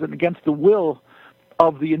shoulders and against the will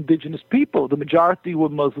of the indigenous people. The majority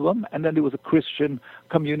were Muslim, and then there was a Christian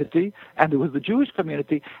community, and there was the Jewish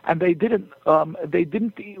community, and they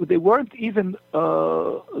weren't even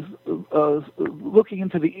looking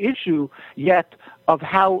into the issue yet of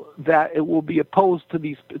how that it will be opposed to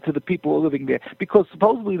the people who are living there, because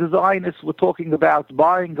supposedly the Zionists were talking about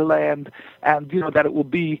buying the land, and that it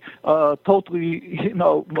will be totally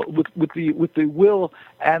with the will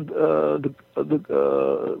and the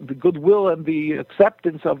goodwill and the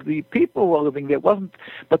acceptance of the people who are living there. Wasn't,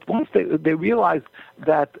 but once they realized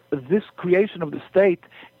that this creation of the state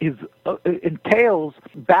entails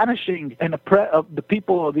banishing and the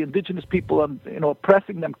people or the indigenous people, and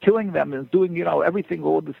oppressing them, killing them, and doing everything,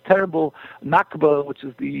 all this terrible Nakba, which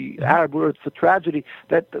is the Arab word for tragedy,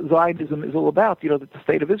 that Zionism is all about, the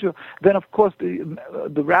state of Israel. Then of course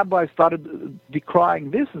the rabbis started decrying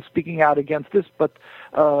this and speaking out against this, but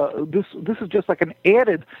this is just like an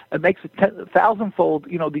added, it makes it 1,000-fold,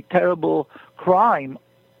 the terrible crime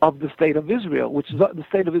of the state of Israel, which is the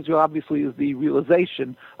state of Israel obviously is the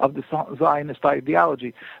realization of the Zionist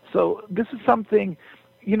ideology. So this is something,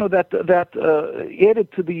 that added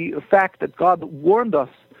to the fact that God warned us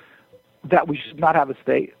that we should not have a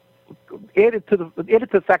state. Added to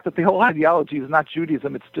the fact that the whole ideology is not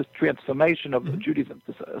Judaism; it's just transformation of Judaism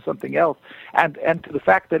to something else, and to the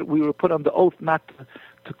fact that we were put under oath not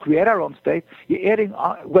to create our own state. You're adding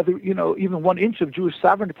whether even 1 inch of Jewish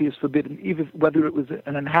sovereignty is forbidden, even whether it was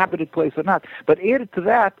an inhabited place or not. But added to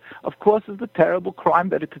that, of course, is the terrible crime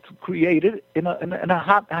that it's created in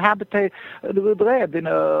a habitat land, in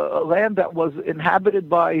a land that was inhabited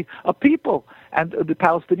by a people, and the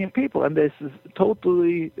Palestinian people, and this is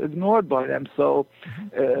totally ignored by them. So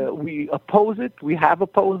we oppose it. We have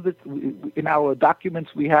opposed it. In our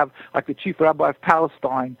documents, we have, like the chief rabbi of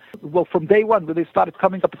Palestine. Well, from day one, when they started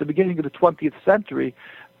coming up at the beginning of the 20th century,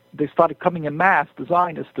 they started coming en masse, the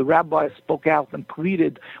Zionists. The rabbis spoke out and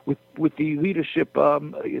pleaded with the leadership,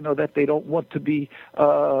 that they don't want to be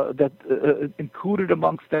included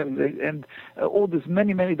amongst them, and all this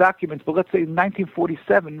many documents. But let's say in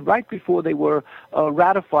 1947, right before they were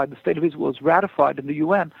ratified, the State of Israel was ratified in the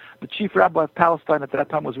UN. The chief rabbi of Palestine at that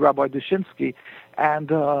time was Rabbi Dushinsky,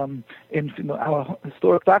 and in our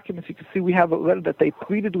historic documents, you can see we have a letter that they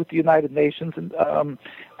pleaded with the United Nations, and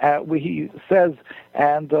where he says,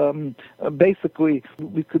 and basically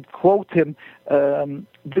we could quote him.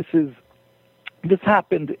 This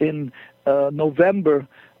happened in November.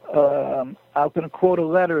 I'm going to quote a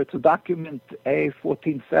letter. It's a document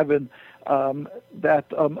A147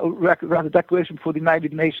 rather Declaration for the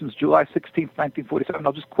United Nations, July 16th, 1947.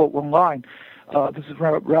 I'll just quote one line. This is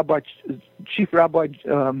Chief Rabbi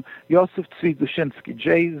Yosef Tzvi Dushinsky,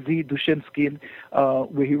 J.Z. Dushinsky,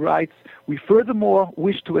 where he writes, "We furthermore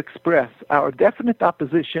wish to express our definite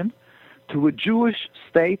opposition to a Jewish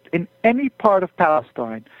state in any part of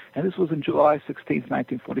Palestine." And this was in July 16,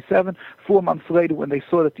 1947. 4 months later, when they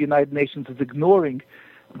saw that the United Nations is ignoring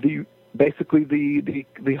the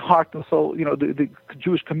heart and soul, the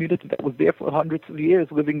Jewish community that was there for hundreds of years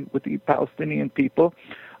living with the Palestinian people,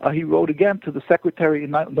 he wrote again to the Secretary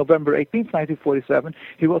in November 18, 1947.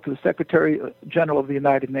 He wrote to the Secretary General of the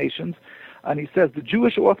United Nations, and he says, "The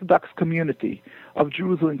Jewish Orthodox community of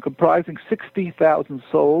Jerusalem, comprising 60,000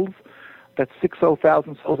 souls, that's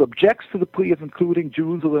 60,000 souls, objects to the plea of including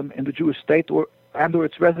Jerusalem in the Jewish state or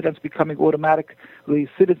its residents becoming automatically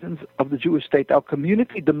citizens of the Jewish state. Our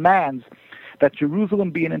community demands that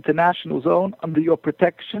Jerusalem be an international zone under your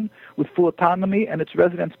protection with full autonomy, and its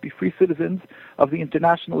residents be free citizens of the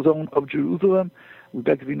international zone of Jerusalem. We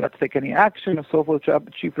beg of you not to take any action," and so forth.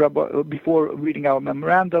 Chief Rabbi, before reading our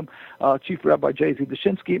memorandum, Chief Rabbi J.Z.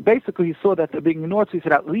 Dushinsky, basically he saw that they're being ignored, so he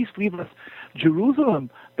said, at least leave us Jerusalem,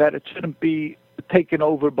 that it shouldn't be taken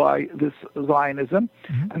over by this Zionism.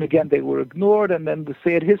 And again, they were ignored, and then the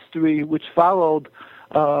sad history which followed,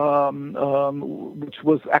 which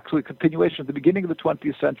was actually a continuation at the beginning of the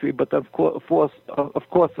 20th century, but of course, in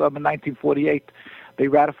 1948, they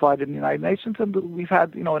ratified in the United Nations, and we've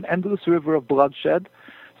had, an endless river of bloodshed,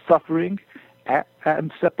 suffering,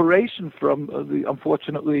 and separation from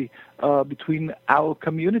unfortunately, between our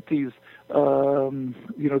communities,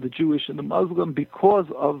 the Jewish and the Muslim, because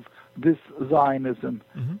of this Zionism.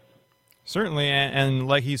 Certainly, and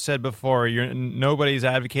like you said before, nobody's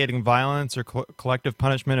advocating violence or collective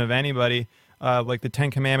punishment of anybody. Like the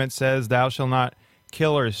Ten Commandments says, "Thou shalt not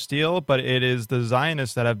kill or steal," but it is the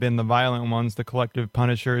Zionists that have been the violent ones, the collective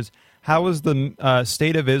punishers. How was the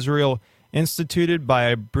State of Israel instituted? By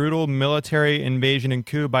a brutal military invasion and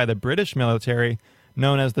coup by the British military,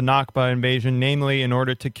 known as the Nakba invasion, namely in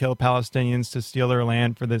order to kill Palestinians to steal their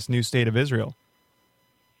land for this new State of Israel.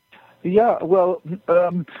 Yeah, well,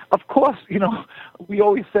 of course, we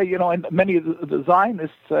always say, and many of the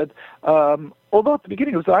Zionists said, although at the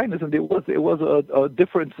beginning of Zionism there was a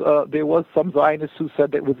difference. There was some Zionists who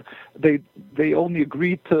said that they only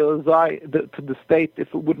agreed to the state if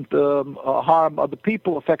it wouldn't harm other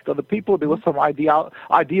people, affect other people. There was some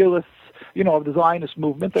idealists, of the Zionist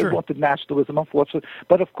movement. They wanted nationalism, unfortunately.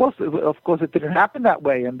 But of course, it didn't happen that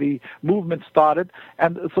way, and the movement started.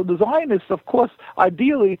 And so the Zionists, of course,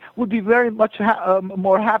 ideally would be very much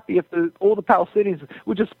more happy if all the Palestinians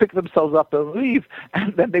would just pick themselves up and leave,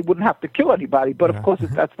 and then they wouldn't have to kill anybody. But of course,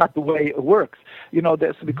 that's not the way it works.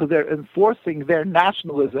 That's because they're enforcing their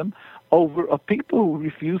nationalism over a people who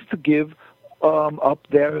refuse to give up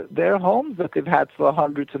their homes that they've had for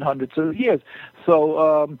hundreds and hundreds of years.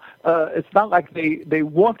 So it's not like they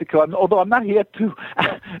want to kill. Although I'm not here to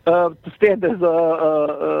stand as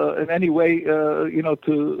in any way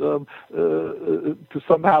to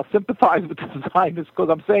somehow sympathize with the Zionists, because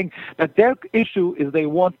I'm saying that their issue is they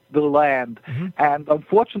want the land, and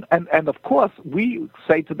and of course we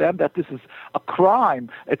say to them that this is a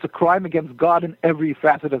crime. It's a crime against God in every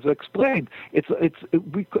facet, as I explained.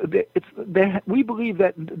 We believe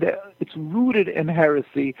that it's rooted in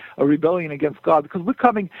heresy, a rebellion against God, because we're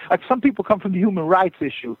coming, like some people come from the human rights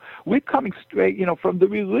issue. We're coming straight, from the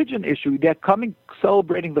religion issue. They're coming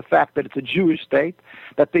celebrating the fact that it's a Jewish state,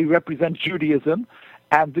 that they represent Judaism,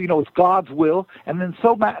 and, it's God's will. And then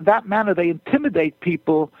that manner they intimidate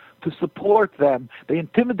people to support them. They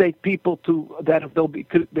intimidate people they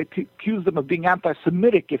accuse them of being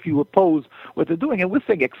anti-Semitic if you oppose what they're doing. And we're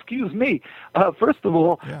saying, excuse me, first of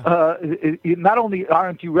all, not only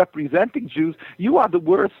aren't you representing Jews, you are the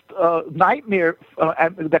worst nightmare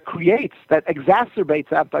that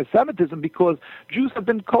exacerbates anti-Semitism, because Jews have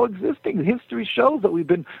been coexisting. History shows that we've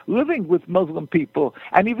been living with Muslim people.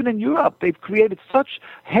 And even in Europe, they've created such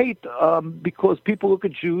hate because people look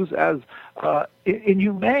at Jews as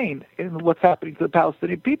inhumane in what's happening to the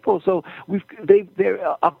Palestinian people. So they're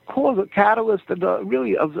a cause, a catalyst, and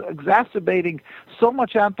really of exacerbating so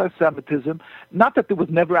much anti-Semitism. Not that there was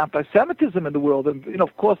never anti-Semitism in the world, and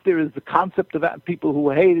of course there is the concept of people who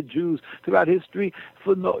hated Jews throughout history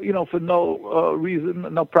for no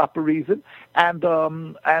reason, no proper reason, and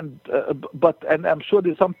I'm sure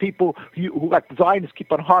there's some people who like Zionists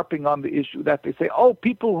keep on harping on the issue that they say,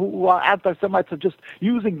 people who are anti-Semites are just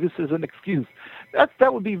using this as an excuse.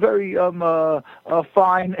 That would be very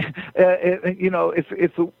fine,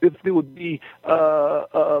 if there would be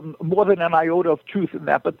more than an iota of truth in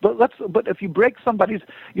that. But if you break somebody's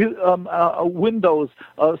windows,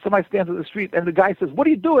 somebody stands in the street and the guy says, "What are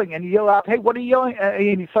you doing?" and you yell out, "Hey, what are you yelling?"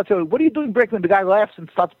 and he starts, "What are you doing breaking?" And the guy laughs and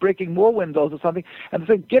starts breaking more windows or something, and they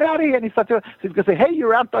say, "Get out of here!" and he starts so he's going to say, "Hey,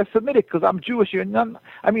 you're anti-Semitic because I'm Jewish." You're none.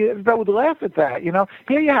 I mean, everybody would laugh at that.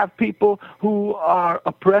 Here you have people who are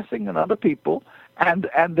oppressing other people. And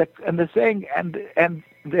they're saying, and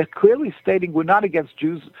they're clearly stating, we're not against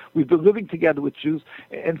Jews. We've been living together with Jews,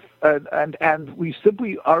 and we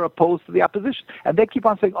simply are opposed to the opposition. And they keep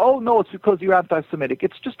on saying, "Oh no, it's because you're anti-Semitic."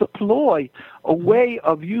 It's just a ploy, a way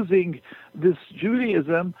of using this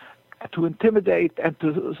Judaism to intimidate and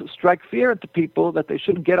to strike fear into people that they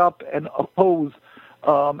shouldn't get up and oppose,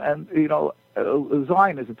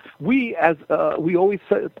 Zionism. We always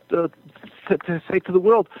say to the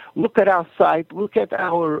world, look at our site, look at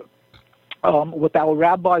our with our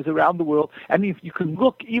rabbis around the world, and if you can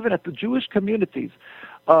look even at the Jewish communities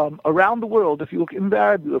around the world, if you look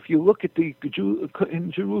invariably, if you look at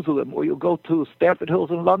in Jerusalem, or you'll go to Stamford Hills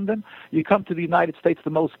in London, you come to the United States,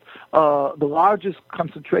 the largest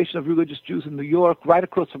concentration of religious Jews in New York, right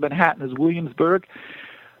across from Manhattan is Williamsburg,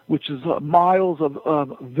 which is miles of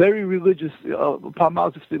very religious, upon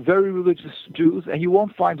miles of very religious Jews, and you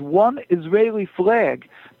won't find one Israeli flag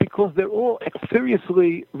because they're all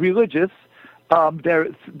seriously religious.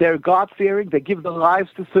 They're God-fearing. They give their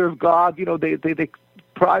lives to serve God. They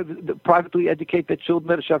privately educate their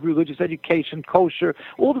children. They should have religious education, kosher,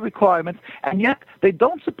 all the requirements, and yet they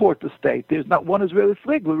don't support the state. There's not one Israeli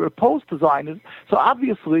flag. We're opposed to Zionism. So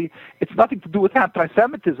obviously, it's nothing to do with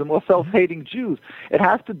anti-Semitism or self-hating Jews. It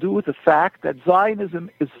has to do with the fact that Zionism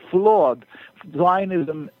is flawed.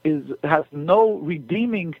 Zionism has no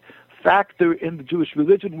redeeming factor in the Jewish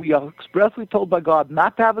religion. We are expressly told by God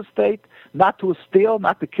not to have a state, not to steal,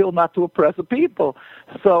 not to kill, not to oppress a people.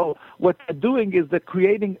 So what they're doing is they're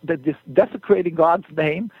desecrating God's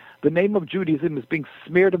name. The name of Judaism is being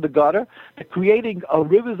smeared in the gutter. They're creating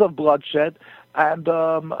rivers of bloodshed. And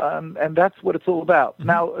that's what it's all about.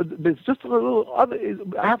 Now, there's just a little other.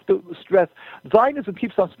 I have to stress, Zionism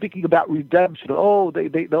keeps on speaking about redemption. Oh,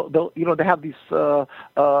 they'll they have these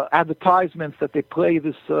advertisements that they play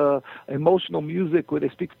this emotional music where they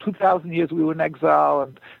speak 2,000 years we were in exile,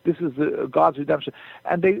 and this is God's redemption.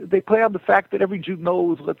 And they play on the fact that every Jew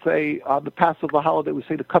knows, let's say, on the Passover holiday, we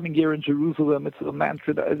say the coming year in Jerusalem. It's a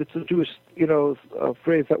mantra. It's a Jewish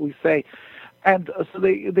phrase that we say. And so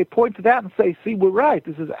they point to that and say, see, we're right,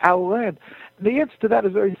 this is our land. And the answer to that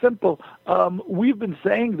is very simple. We've been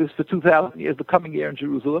saying this for 2,000 years, the coming year in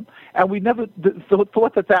Jerusalem, and we never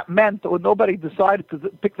thought that meant, or nobody decided to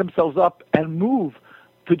pick themselves up and move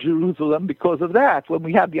to Jerusalem because of that. When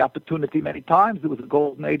we had the opportunity many times, there was a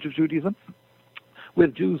golden age of Judaism, where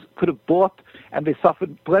Jews could have bought, and they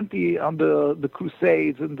suffered plenty under the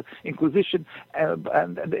Crusades and the Inquisition, and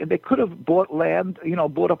they could have bought land,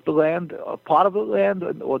 bought up the land, part of the land,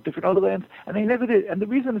 or different other lands, and they never did. And the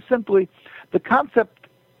reason is simply the concept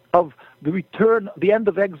of the return, the end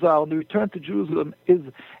of exile, and the return to Jerusalem is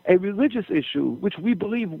a religious issue, which we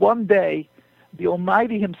believe one day the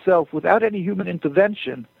Almighty Himself, without any human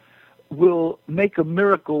intervention, will make a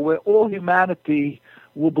miracle where all humanity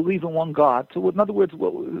will believe in one God. So in other words,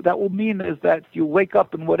 what that will mean is that you wake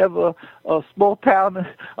up in whatever small town in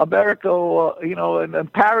America, or in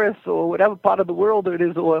Paris, or whatever part of the world it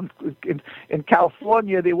is, or in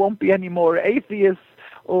California, there won't be any more atheists,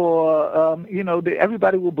 or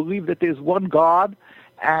everybody will believe that there's one God,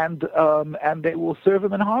 and they will serve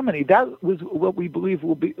Him in harmony. That was what we believe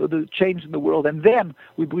will be the change in the world, and then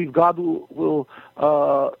we believe God will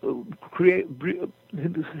create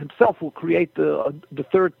Himself will create the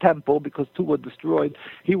third temple, because two were destroyed.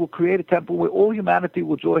 He will create a temple where all humanity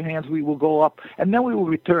will join hands. We will go up, and then we will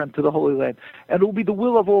return to the Holy Land, and it will be the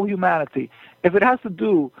will of all humanity. If it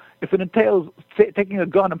entails taking a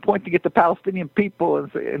gun and pointing at the Palestinian people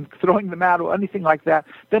and throwing them out or anything like that,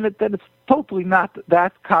 then it's totally not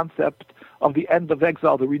that concept of the end of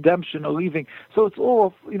exile, the redemption or leaving. So it's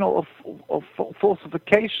all a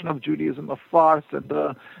falsification of Judaism, a farce and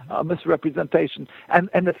a misrepresentation. And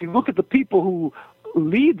if you look at the people who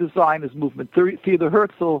lead the Zionist movement, Theodor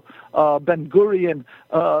Herzl, Ben Gurion,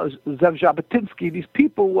 Zev Jabotinsky, these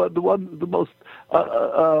people were the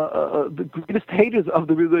greatest haters of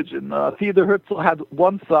the religion. Theodor Herzl had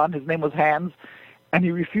one son, his name was Hans, and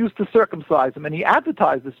he refused to circumcise him. And he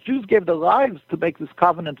advertised this. Jews gave their lives to make this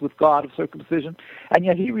covenant with God of circumcision, and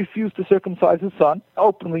yet he refused to circumcise his son,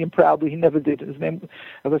 openly and proudly. He never did. His name,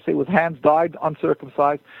 as I say, was Hans, died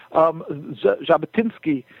uncircumcised.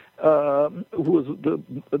 Jabotinsky, who was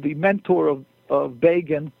the mentor of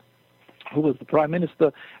Begin, who was the prime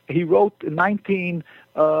minister, he wrote in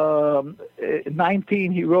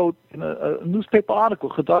 1919, he wrote in a newspaper article,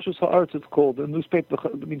 Chadashus Haaretz it's called, a newspaper,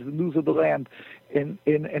 means the news of the land, in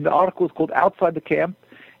the article is called Outside the Camp,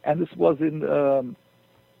 and this was in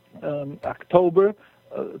October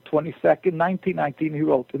 22nd, 1919, he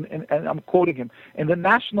wrote, and I'm quoting him, in the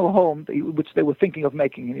national home, which they were thinking of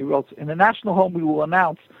making, and he wrote, in the national home we will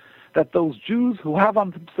announce that those Jews who have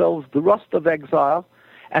on themselves the rust of exile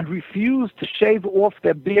and refuse to shave off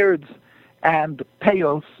their beards and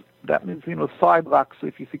payos, that means, side locks, so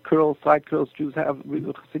if you see curls, side curls, Jews have,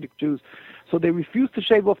 Hasidic Jews, so they refuse to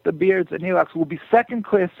shave off their beards and earlocks, will be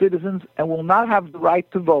second-class citizens and will not have the right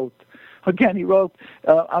to vote. Again, he wrote,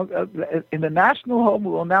 in the national home,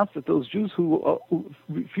 we will announce that those Jews who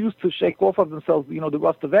refuse to shake off of themselves, the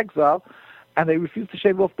rust of exile, and they refuse to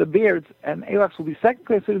shave off their beards, and Alex will be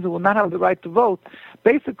second-class citizens and will not have the right to vote.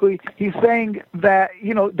 Basically, he's saying that,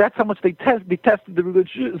 that's how much they detested the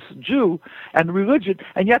religious Jew and religion,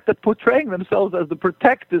 and yet they're portraying themselves as the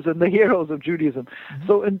protectors and the heroes of Judaism. Mm-hmm.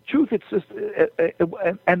 So in truth, it's just,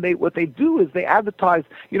 what they do is they advertise,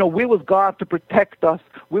 where was God to protect us?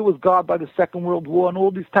 Where was God by the Second World War? And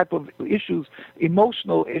all these type of issues,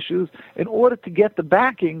 emotional issues, in order to get the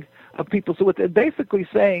backing of people. So what they're basically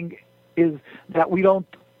saying is that we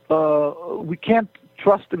can't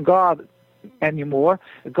trust in God anymore.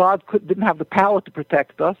 God didn't have the power to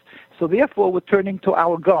protect us, so therefore we're turning to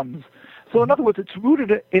our guns. So in other words, it's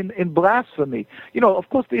rooted in blasphemy. Of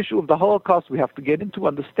course, the issue of the Holocaust we have to get into,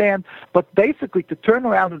 understand, but basically to turn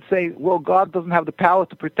around and say, well, God doesn't have the power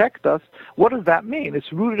to protect us, what does that mean?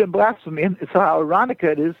 It's rooted in blasphemy, and it's how ironic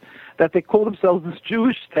it is that they call themselves this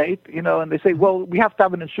Jewish state, and they say, well, we have to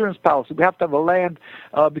have an insurance policy, we have to have a land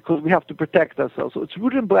because we have to protect ourselves. So it's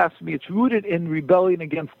rooted in blasphemy, it's rooted in rebellion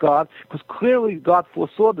against God, because clearly God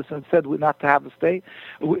foresaw this and said we're not to have a state.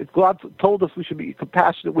 God told us we should be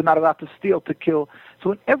compassionate, we're not allowed to steal, to kill.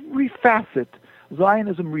 So in every facet,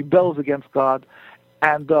 Zionism rebels against God,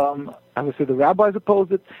 And as I said, the rabbis oppose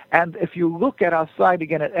it. And if you look at our site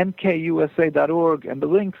again at nkusa.org and the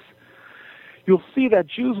links, you'll see that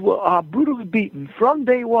Jews are brutally beaten from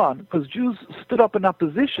day one, because Jews stood up in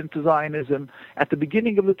opposition to Zionism at the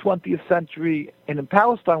beginning of the 20th century. And in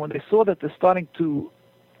Palestine, when they saw that they're starting to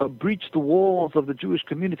breach the walls of the Jewish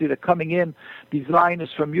community that are coming in, these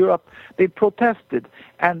Zionists from Europe, they protested,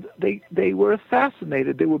 and they were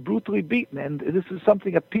assassinated. They were brutally beaten, and this is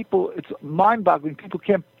something that it's mind-boggling. People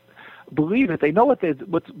can't believe it. They know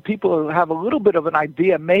what people have a little bit of an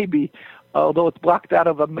idea, maybe, although it's blocked out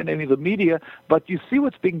of many of the media, but you see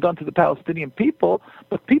what's being done to the Palestinian people,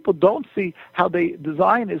 but people don't see how the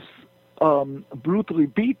Zionists brutally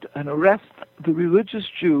beat and arrest the religious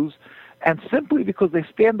Jews. And simply because they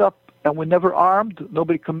stand up, and we're never armed,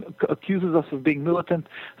 nobody accuses us of being militant,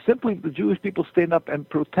 simply the Jewish people stand up and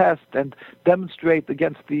protest and demonstrate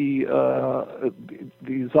against the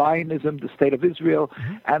Zionism, the State of Israel,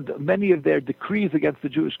 and many of their decrees against the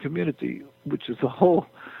Jewish community, which is a whole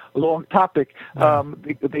long topic.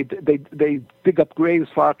 They dig up graves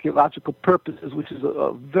for archaeological purposes, which is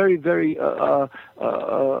a very, very a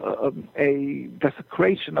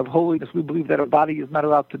desecration of holiness. We believe that our body is not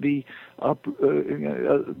allowed to be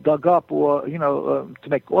dug up, or to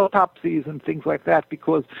make autopsies and things like that,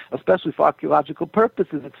 because especially for archaeological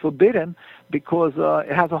purposes, it's forbidden, because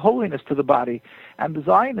it has a holiness to the body. And the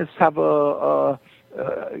Zionists have a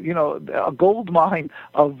gold mine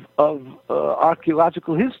of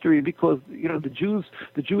archaeological history, because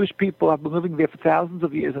the Jewish people have been living there for thousands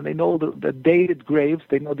of years, and they know the dated graves.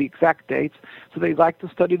 They know the exact dates, so they like to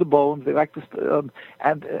study the bones. They like to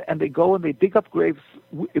and they go and they dig up graves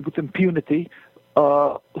with impunity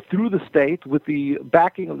through the state, with the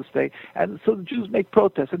backing of the state. And so the Jews make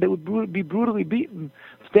protests, and they would be brutally beaten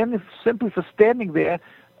simply for standing there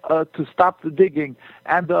to stop the digging.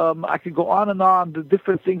 And I could go on and on, the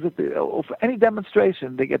different things that for any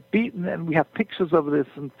demonstration, they get beaten, and we have pictures of this.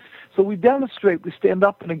 And so we demonstrate, we stand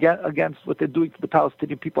up and against what they're doing to the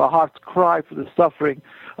Palestinian people. Our hearts cry for the suffering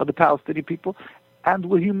of the Palestinian people. And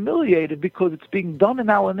we're humiliated because it's being done in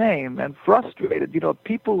our name, and frustrated.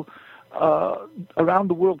 People around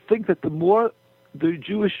the world think that the more the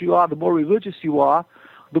Jewish you are, the more religious you are,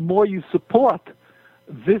 the more you support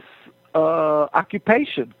this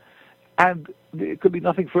occupation. And it could be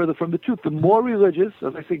nothing further from the truth. The more religious,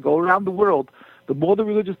 as I say, go around the world, the more the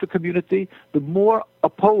religious the community, the more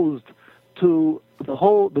opposed to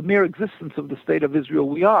the mere existence of the State of Israel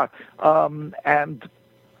we are.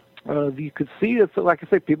 You could see that, so like I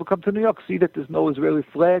say, people come to New York, see that there's no Israeli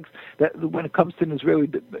flags, that when it comes to an Israeli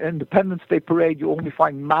Independence Day parade, you only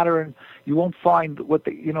find modern, you won't find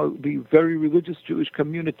the very religious Jewish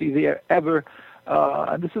community there ever.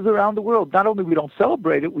 And this is around the world. Not only we don't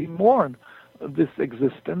celebrate it, we mourn this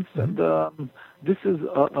existence, and this is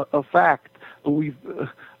a fact.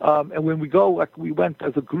 And when we go, like we went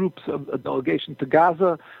as a group, a delegation to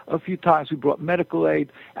Gaza a few times, we brought medical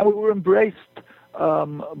aid, and we were embraced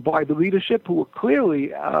by the leadership, who were clearly,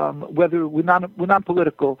 whether we're not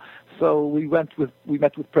political. So we met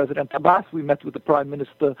with President Abbas, we met with the Prime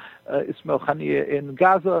Minister Ismail Haniyeh in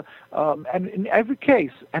Gaza, and in every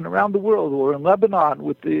case, and around the world, or in Lebanon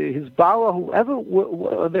with the Hezbollah,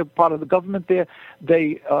 whoever they're part of the government there,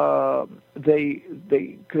 they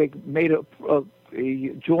made a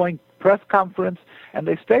joint press conference, and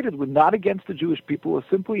they stated we're not against the Jewish people, we're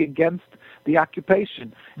simply against the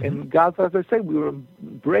occupation. In Gaza, as I say, we were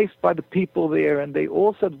embraced by the people there, and they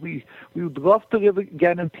all said we would love to live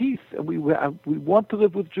again in peace, and we want to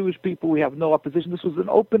live with Jewish people. We have no opposition. This was an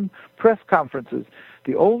open press conferences.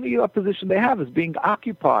 The only opposition they have is being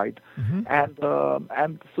occupied, and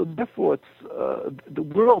so therefore the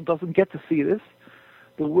world doesn't get to see this.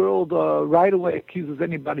 The world right away accuses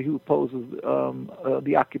anybody who opposes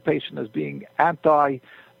the occupation as being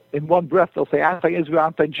in one breath they'll say anti-Israel,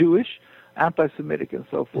 anti-Jewish, anti-Semitic, and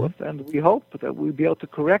so forth. And we hope that we'll be able to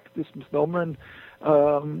correct this misnomer,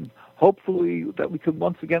 and hopefully that we can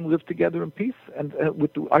once again live together in peace. And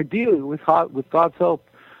ideally, with God's help,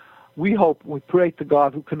 we hope, we pray to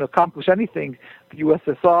God, who can accomplish anything. The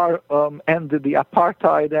USSR ended, the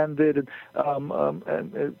apartheid ended,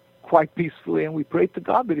 quite peacefully, and we pray to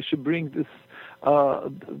God that He should bring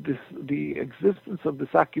the existence of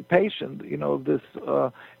this occupation, this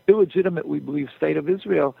illegitimate, we believe, State of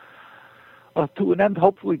Israel, to an end.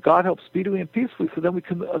 Hopefully, God helps speedily and peacefully, so then we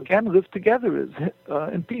can again live together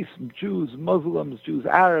in peace. Jews, Muslims, Jews,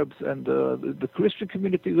 Arabs, and the Christian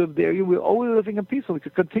community live there. We're always living in peace, so we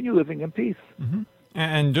could continue living in peace.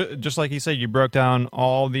 And just like you said, you broke down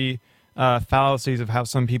all the fallacies of how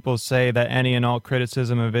some people say that any and all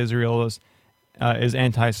criticism of Israel is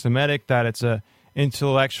anti-Semitic, that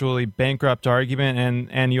intellectually bankrupt argument,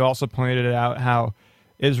 and you also pointed out how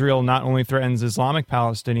Israel not only threatens Islamic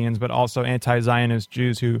Palestinians, but also anti-Zionist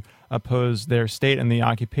Jews who oppose their state and the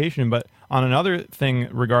occupation. But on another thing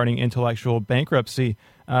regarding intellectual bankruptcy,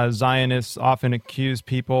 Zionists often accuse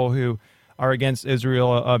people who are against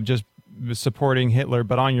Israel of just supporting Hitler.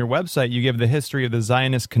 But on your website, you give the history of the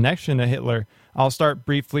Zionist connection to Hitler. I'll start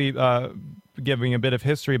briefly giving a bit of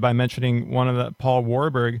history by mentioning one of the Paul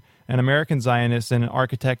Warburg, an American Zionist and an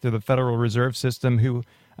architect of the Federal Reserve System who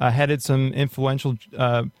headed some influential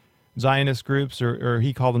Zionist groups, or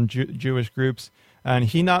he called them Jewish groups. And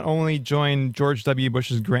he not only joined George W.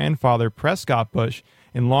 Bush's grandfather, Prescott Bush,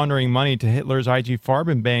 in laundering money to Hitler's IG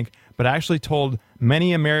Farben Bank, but actually told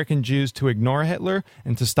many American Jews to ignore Hitler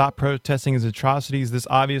and to stop protesting his atrocities. This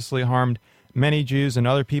obviously harmed many Jews and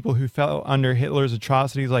other people who fell under Hitler's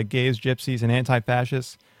atrocities, like gays, gypsies, and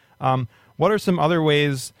anti-fascists. What are some other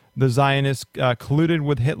ways the Zionists colluded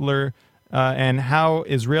with Hitler, and how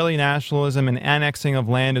Israeli nationalism and annexing of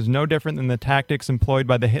land is no different than the tactics employed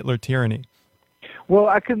by the Hitler tyranny? Well,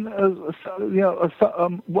 I can,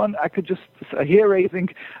 one, I could just, a hair-raising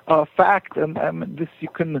fact, and this you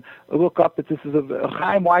can look up, that this is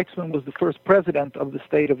Chaim Weizmann was the first president of the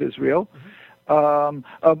State of Israel.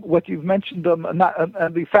 What you've mentioned,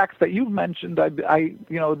 the facts that you've mentioned, I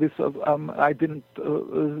didn't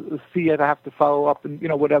see it. I have to follow up, and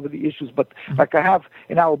whatever the issues. But like I have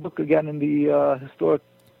in our book again in the historic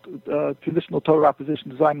traditional Torah opposition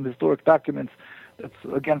design and historic documents. That's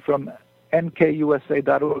again from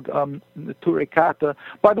nkusa.org, Ture Kata.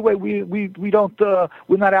 By the way, we don't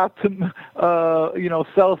we're not out to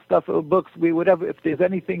sell stuff or books. We whatever, if there's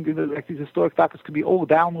anything like these historic documents can be all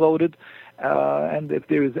downloaded, and if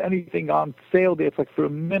there is anything on sale there, it's like for a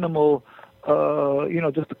minimal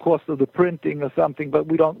just the cost of the printing or something. But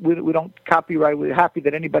we don't copyright. We're happy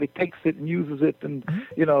that anybody takes it and uses it and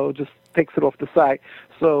just takes it off the site.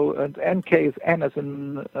 So NK is N as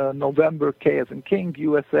in November, K as in King,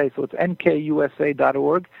 USA. So it's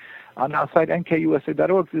nkusa.org. On our site,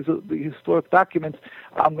 nkusa.org, these are the historic documents.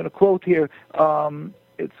 I'm going to quote here.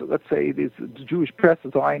 It's, let's say, the Jewish Press, the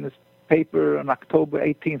Zionist paper on October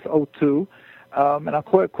 18th, 2002. And I'm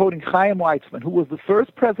quoting Chaim Weizmann, who was the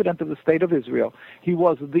first president of the State of Israel. He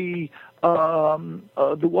was the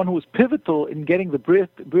one who was pivotal in getting the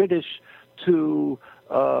British to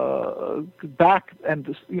back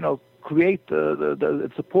and create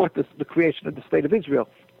and support the creation of the State of Israel.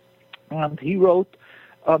 And he wrote,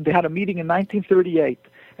 they had a meeting in 1938,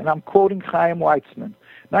 and I'm quoting Chaim Weizmann.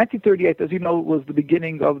 1938, as you know, was the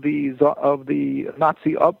beginning of the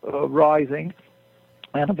Nazi uprising.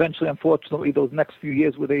 And eventually, unfortunately, those next few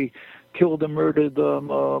years where they killed and murdered,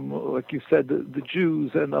 like you said, the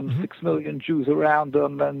Jews, and 6 million Jews around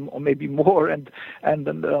them, or maybe more, and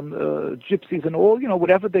gypsies and all,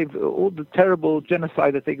 whatever all the terrible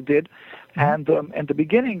genocide that they did. And at the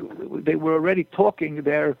beginning, they were already talking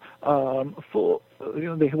there full.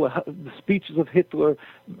 They were the speeches of Hitler,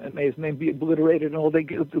 may his name be obliterated, and all. There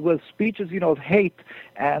was speeches, of hate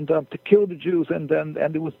and to kill the Jews, and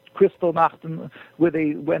there was Kristallnacht, where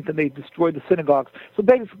they went and they destroyed the synagogues. So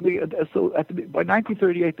basically, by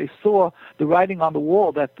 1938, they saw the writing on the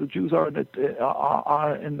wall that the Jews are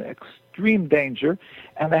in extreme danger,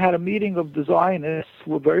 and they had a meeting of the Zionists,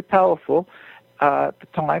 who were very powerful at the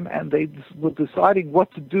time, and they were deciding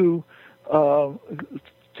what to do.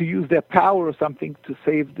 To use their power or something to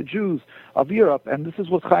save the Jews of Europe. And this is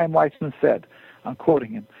what Chaim Weizmann said. I'm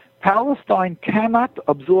quoting him. Palestine cannot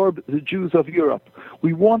absorb the Jews of Europe.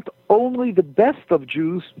 We want only the best of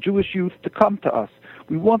Jewish youth to come to us.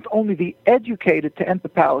 We want only the educated to enter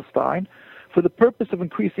Palestine for the purpose of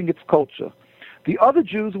increasing its culture. The other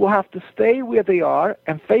Jews will have to stay where they are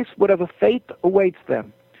and face whatever fate awaits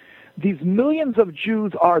them. These millions of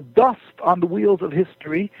Jews are dust on the wheels of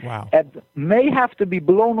history and may have to be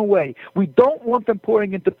blown away. We don't want them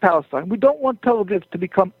pouring into Palestine. We don't want Tel Aviv to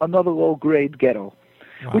become another low-grade ghetto.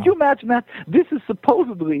 Wow. Would you imagine that? This is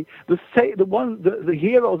supposedly the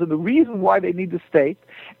heroes and the reason why they need the state,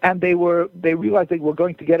 and they realized they were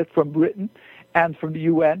going to get it from Britain and from the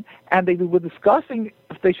UN, and they were discussing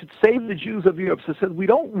if they should save the Jews of Europe. So said, we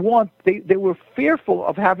don't want, they were fearful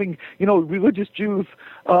of having, religious Jews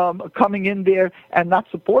coming in there and not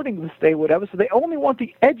supporting the state, whatever. So they only want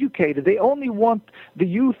the educated. They only want the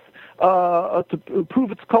youth to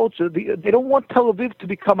improve its culture. They don't want Tel Aviv to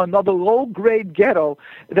become another low-grade ghetto.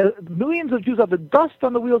 The millions of Jews are the dust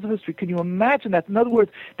on the wheels of history. Can you imagine that? In other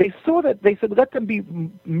words, they saw that, they said, let them be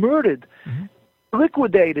murdered,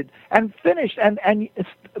 liquidated and finished,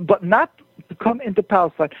 but not come into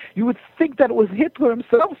Palestine. You would think that it was Hitler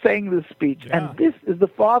himself saying this speech. Yeah. And this is the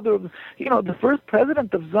father of, the first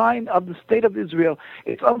president of Zion, of the State of Israel.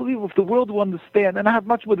 It's unbelievable if the world will understand. And I have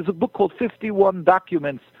much more. There's a book called 51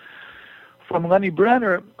 Documents from Lenny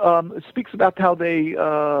Brenner. It speaks about how they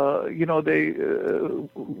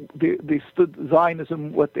stood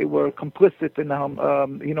Zionism, what they were complicit in,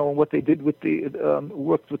 what they did with the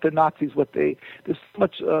worked with the Nazis. There's so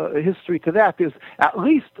much history to that. There's at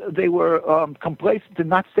least they were complacent in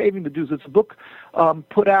not saving the Jews. It's a book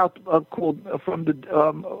put out called From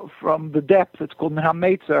the Depths. It's called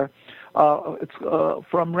Mehametzer. It's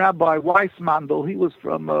from Rabbi Weiss Mandel. He was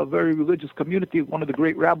from a very religious community, one of the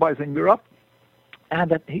great rabbis in Europe. And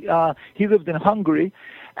that he lived in Hungary,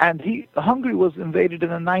 and Hungary was invaded in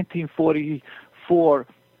 1944,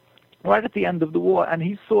 right at the end of the war. And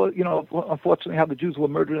he saw, unfortunately, how the Jews were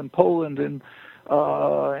murdered in Poland and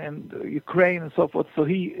Ukraine and so forth. So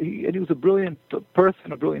he was a brilliant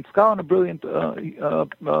person, a brilliant scholar, and a brilliant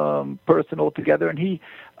person altogether. And he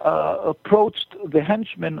approached the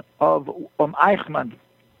henchmen of Eichmann.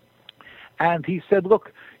 And he said,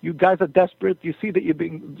 "Look, you guys are desperate. You see that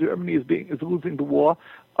Germany is losing the war.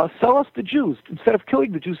 Sell us the Jews. Instead of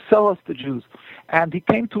killing the Jews, sell us the Jews." And he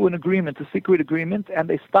came to an agreement, a secret agreement, and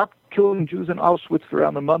they stopped killing Jews in Auschwitz for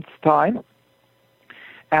around a month's time,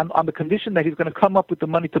 and on the condition that he's going to come up with the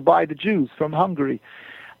money to buy the Jews from Hungary.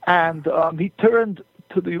 And he turned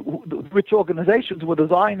to the rich organizations, were the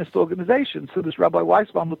Zionist organizations. So this Rabbi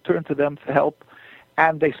Weissbaum would turn to them for help.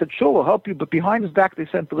 And they said, "Sure, we'll help you." But behind his back, they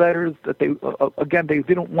sent letters that they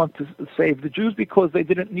didn't want to save the Jews because they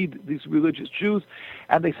didn't need these religious Jews.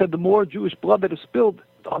 And they said the more Jewish blood that is spilled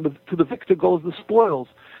to the victor goes the spoils.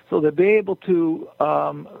 So they'll be able to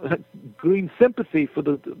glean sympathy for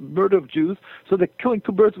the murder of Jews. So they're killing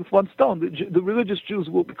two birds with one stone. The religious Jews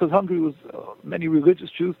will, because Hungary was many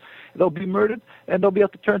religious Jews, they'll be murdered, and they'll be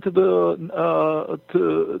able to turn to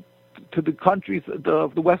the countries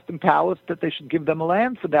of the Western powers that they should give them a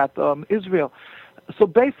land for that, Israel. So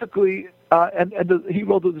basically, he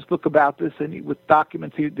wrote this book about this, and with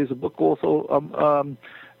documents. There's a book also,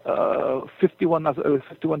 51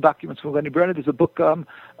 Documents from Lenny Brenner. There's a book,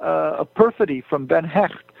 A Perfidy from Ben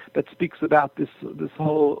Hecht, that speaks about this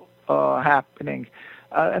whole happening.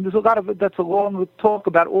 And there's a lot of it. That's a long talk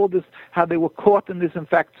about all this, how they were caught in this. In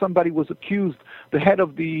fact, somebody was accused, the head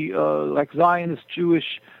of the Zionist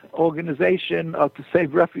Jewish organization to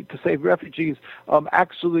save refugees.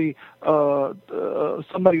 Actually,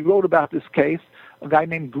 somebody wrote about this case, a guy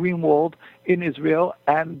named Greenwald in Israel,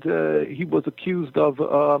 and he was accused of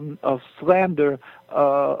slander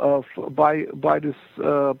by this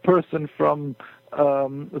person from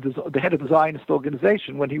the head of the Zionist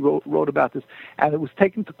organization when he wrote about this, and it was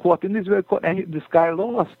taken to court in Israel court, and this guy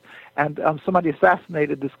lost, and somebody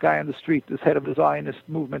assassinated this guy on the street, this head of the Zionist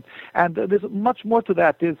movement. And there's much more to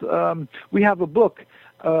that. We have a book,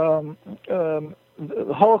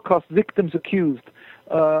 Holocaust Victims Accused.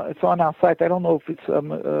 It's on our site. I don't know if it's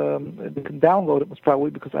you can download it most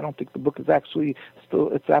probably, because I don't think the book is actually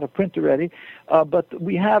it's out of print already. But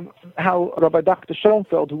we have how Rabbi Dr.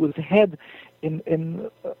 Schoenfeld, who was head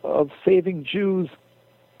of saving Jews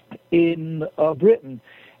in Britain,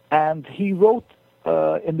 and he wrote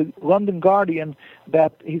in the London Guardian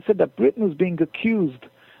that he said that Britain was being accused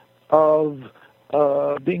of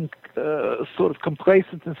being sort of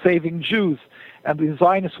complacent in saving Jews, and the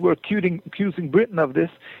Zionists were accusing Britain of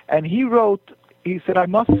this. And he said, "I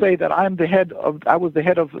must say that I was the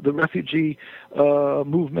head of the refugee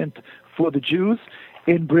movement for the Jews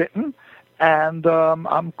in Britain." And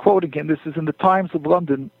I'm quoting him. This is in the Times of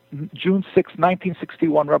London, June 6,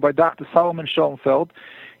 1961. Rabbi Dr. Solomon Schoenfeld.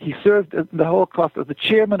 He served in the Holocaust as the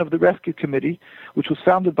chairman of the Rescue Committee, which was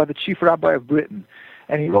founded by the chief rabbi of Britain.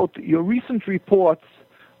 And he wrote, "Your recent reports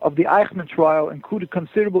of the Eichmann trial included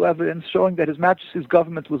considerable evidence showing that His Majesty's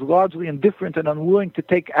government was largely indifferent and unwilling to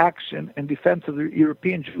take action in defense of the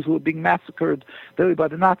European Jews who were being massacred daily by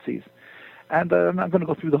the Nazis." And I'm not going to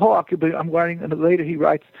go through the whole argument, but I'm writing, and later he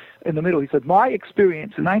writes in the middle, he said, "My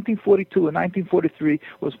experience in 1942 and 1943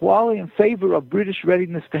 was wholly in favor of British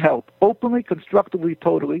readiness to help, openly, constructively,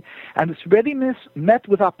 totally, and this readiness met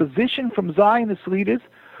with opposition from Zionist leaders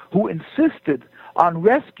who insisted on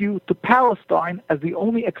rescue to Palestine as the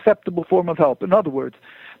only acceptable form of help." In other words,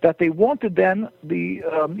 that they wanted then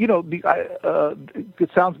it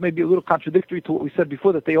sounds maybe a little contradictory to what we said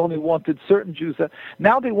before, that they only wanted certain Jews.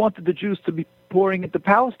 Now they wanted the Jews to be pouring into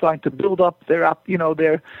Palestine to build up their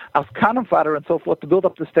Afghanistan and so forth, to build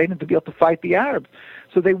up the state and to be able to fight the Arabs.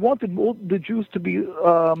 So they wanted all the Jews to be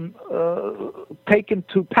taken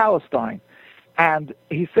to Palestine. And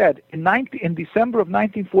he said, in December of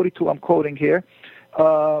 1942, I'm quoting here,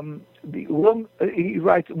 he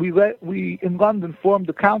writes, we in London formed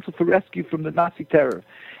the Council for Rescue from the Nazi Terror.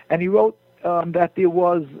 And he wrote that there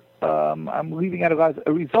was, I'm leaving out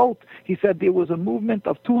a result, he said there was a movement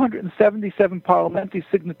of 277 parliamentary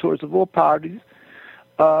signatories of all parties.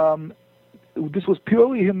 This was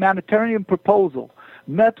purely a humanitarian proposal,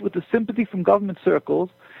 met with the sympathy from government circles,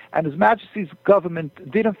 and His Majesty's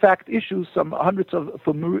government did in fact issue some hundreds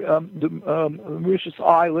for the Mauritius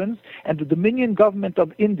Islands and the Dominion government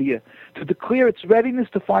of India to declare its readiness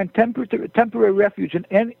to find temporary refuge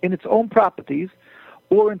in its own properties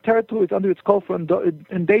or in territories under its call for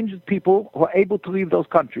endangered people who are able to leave those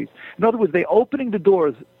countries. In other words, they're opening the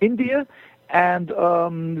doors. India and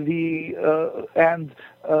the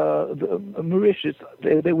Mauritius,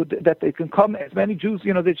 that they can come as many Jews.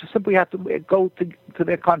 They just simply have to go to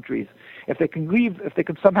their countries if they can leave, if they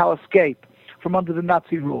can somehow escape from under the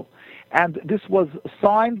Nazi rule. And this was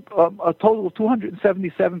signed a total of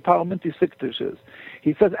 277 parliamentary signatures.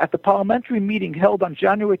 He says at the parliamentary meeting held on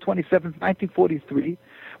January 27, 1943,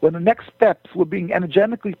 when the next steps were being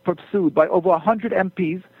energetically pursued by over 100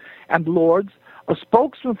 MPs and lords, a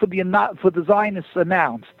spokesman for the Zionists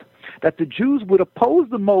announced that the Jews would oppose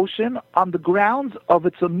the motion on the grounds of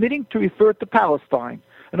its omitting to refer to Palestine.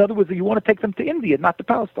 In other words, you want to take them to India, not to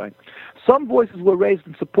Palestine. Some voices were raised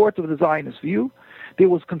in support of the Zionist view. There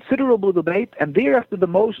was considerable debate, and thereafter the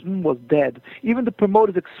motion was dead. Even the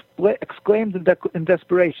promoters exclaimed in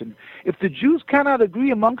desperation, "If the Jews cannot agree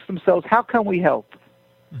amongst themselves, how can we help?"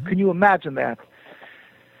 Mm-hmm. Can you imagine that?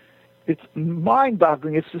 It's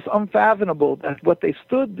mind-boggling. It's just unfathomable that what they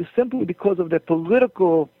stood is simply because of their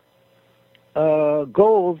political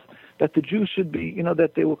goals, that the Jews should be,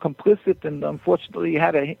 that they were complicit and unfortunately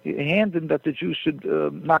had a hand in that the Jews should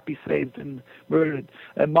not be saved and murdered.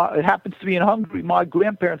 And it happens to be in Hungary. My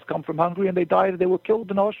grandparents come from Hungary and they were killed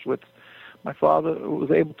in Auschwitz. My father was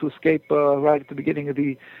able to escape right at the beginning of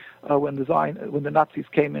when the Nazis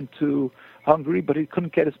came into Hungary, but he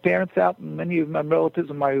couldn't get his parents out. And many of my relatives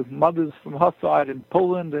and my mother's from her side in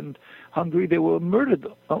Poland and Hungary, they were murdered.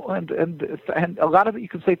 And a lot of it you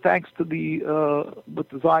can say thanks to with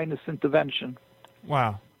the Zionist intervention.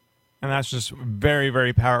 Wow. And that's just very,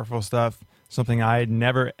 very powerful stuff. Something I had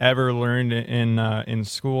never, ever learned in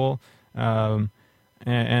school. And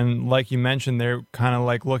like you mentioned, they're kind of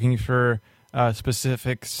like looking for a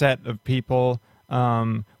specific set of people.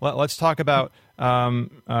 Let's talk about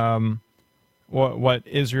what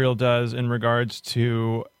Israel does in regards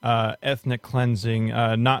to ethnic cleansing,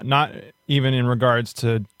 not even in regards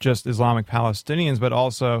to just Islamic Palestinians, but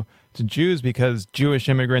also to Jews, because Jewish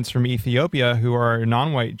immigrants from Ethiopia who are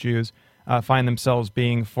non-white Jews find themselves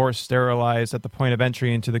being forced sterilized at the point of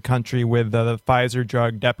entry into the country with the Pfizer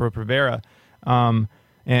drug Depo-Provera.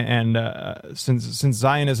 Since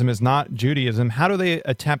Zionism is not Judaism, how do they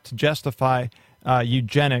attempt to justify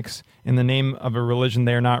eugenics in the name of a religion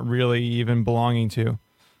they're not really even belonging to?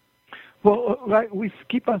 Well, right, we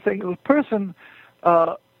keep on saying the person,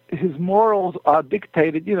 his morals are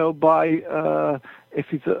dictated, by if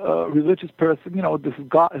he's a religious person, this is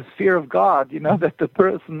God, his fear of God, that the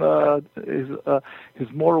person is his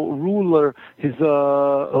moral ruler, his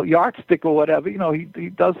yardstick or whatever. He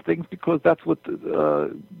does things because that's what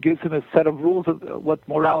gives him a set of rules of what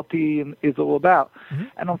morality is all about. Mm-hmm.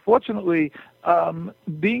 And unfortunately,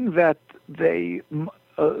 being that they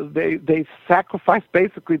sacrificed,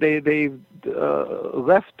 basically they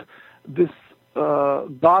left this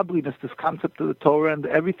godliness, this concept of the Torah, and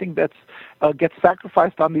everything that's gets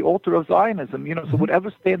sacrificed on the altar of Zionism. So whatever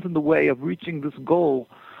stands in the way of reaching this goal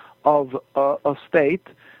of a state,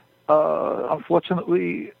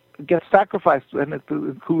 unfortunately, gets sacrificed, and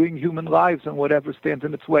including human lives and whatever stands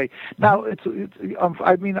in its way. Now,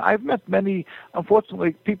 I've met many,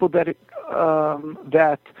 unfortunately, people that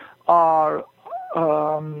are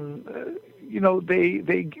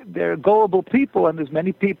they're gullible people, and there's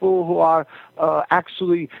many people who are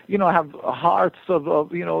actually have hearts of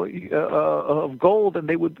gold, and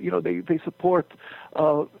they would they support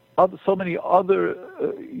so many other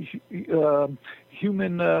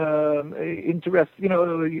human interest,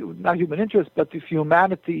 not human interest, but if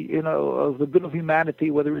humanity, of the good of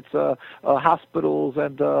humanity, whether it's hospitals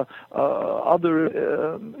and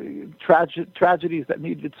other tragedies that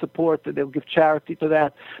needed support, that they'll give charity to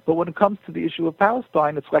that. But when it comes to the issue of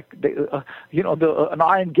Palestine, it's like an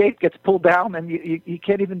iron gate gets pulled down, and you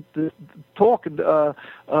can't even talk and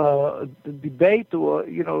debate or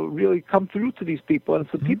really come through to these people. And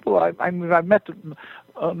so people, I've met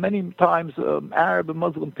many times Arab and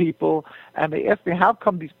Muslim people, and they ask me, how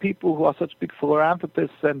come these people who are such big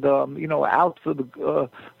philanthropists and out for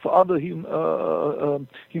other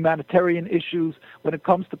humanitarian issues when it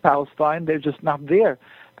comes to Palestine, they're just not there.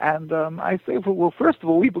 And I say, well, first of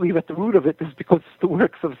all, we believe at the root of it is because it's the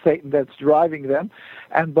works of Satan that's driving them,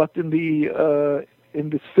 but in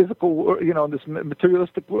this physical world, in this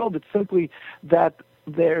materialistic world, it's simply that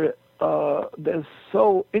they're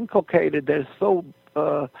so inculcated, they're so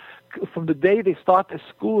from the day they start their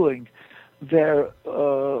schooling, their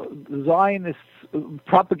Zionist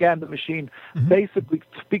propaganda machine basically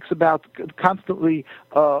speaks about constantly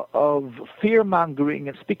of fear-mongering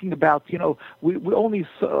and speaking about, we only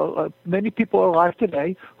many people are alive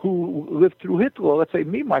today who lived through Hitler. Let's say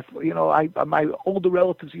me, my older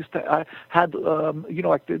relatives used to had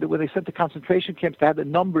when they sent to concentration camps, they had the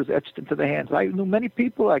numbers etched into their hands. I knew many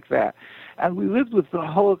people like that, and we lived with the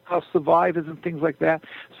Holocaust survivors and things like that.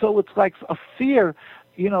 So it's like a fear,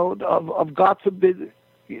 of God forbid,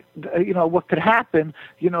 what could happen,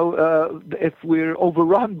 if we're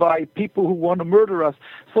overrun by people who want to murder us.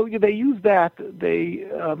 So they use that. They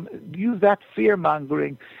use that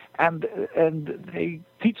fear-mongering, and they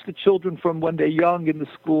teach the children from when they're young in the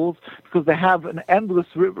schools, because they have an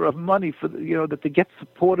endless river of money for that they get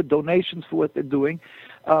supported donations for what they're doing,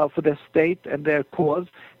 for their state and their cause,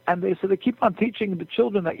 and they keep on teaching the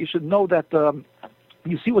children that you should know that.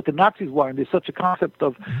 You see what the Nazis were, and there's such a concept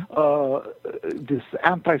of this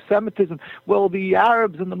anti-Semitism. Well, the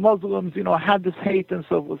Arabs and the Muslims, had this hate and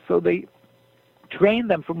so forth. So they train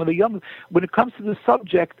them from when they're young. When it comes to the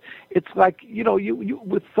subject, it's like, you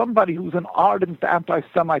with somebody who's an ardent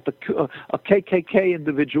anti-Semite, a KKK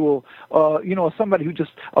individual, somebody who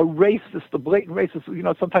just a racist, a blatant racist.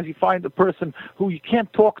 Sometimes you find a person who you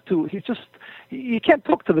can't talk to. You can't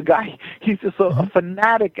talk to the guy. He's just a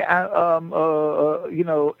fanatic, Aryan,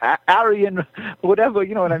 whatever,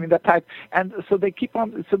 what I mean, that type. And so they keep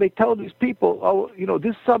on, so they tell these people,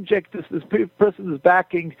 this subject, this person is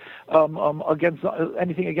backing against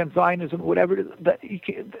anything against Zionism, whatever it is, that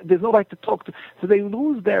there's no right to talk to. So they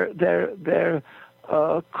lose their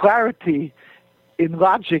clarity in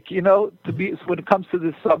logic, to be when it comes to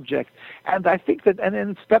this subject. And I think that, and then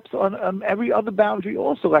it steps on every other boundary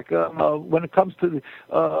also, like when it comes to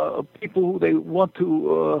people who they want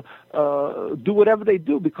to do whatever they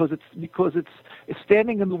do because it's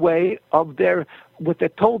standing in the way of what they're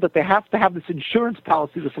told, that they have to have this insurance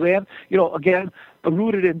policy, this land, again,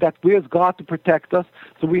 rooted in that where's God to protect us.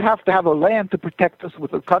 So we have to have a land to protect us,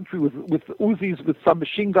 with a country with Uzis, with some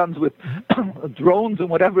machine guns, with drones and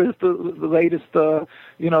whatever is the latest,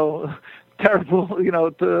 terrible,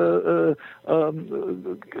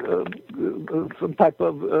 some type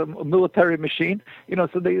of military machine.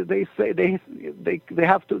 So they say they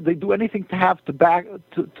have to, they do anything to back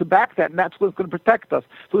that, and that's what's going to protect us.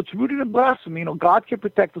 So it's rooted in blasphemy. God can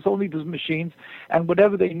protect us only these machines, and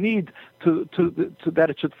whatever they need to that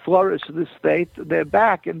it should flourish, this state, they're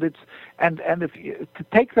back, and if to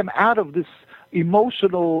take them out of this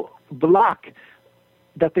emotional block,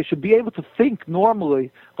 that they should be able to think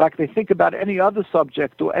normally, like they think about any other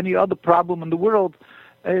subject or any other problem in the world.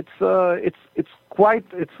 It's a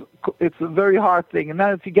very hard thing. And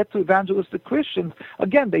now if you get to evangelistic Christians,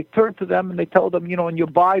 again, they turn to them and they tell them, in your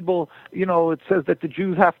Bible, it says that the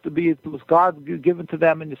Jews have to be, it was God given to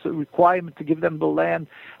them, and it's a requirement to give them the land.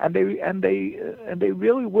 And they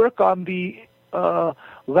really work on the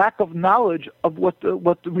lack of knowledge of what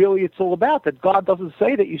really it's all about. That God doesn't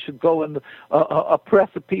say that you should go and oppress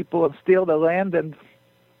the people and steal their land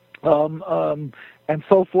and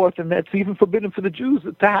so forth, and it's even forbidden for the Jews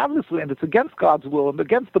to have this land. It's against God's will and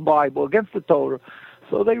against the Bible, against the Torah.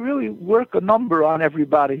 So they really work a number on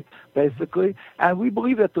everybody, basically. And we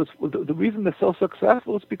believe that the reason they're so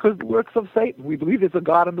successful is because of the works of Satan. We believe there's a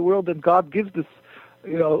God in the world, and God gives this,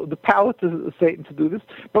 the power to Satan to do this.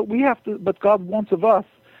 But God wants of us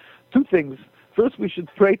two things. First, we should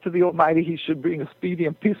pray to the Almighty. He should bring a speedy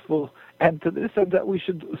and peaceful end to this, and that we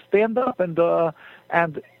should stand up and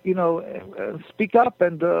speak up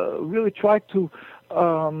and really try to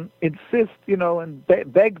insist, and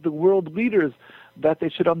beg the world leaders that they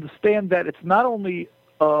should understand that it's not only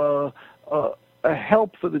a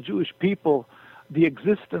help for the Jewish people, the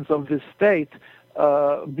existence of this state.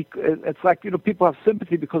 It's like, people have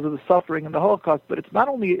sympathy because of the suffering and the Holocaust, but it's not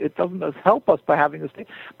only, it doesn't help us by having a state,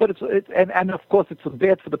 but and of course it's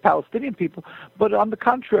bad for the Palestinian people, but on the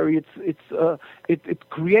contrary, it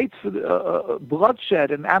creates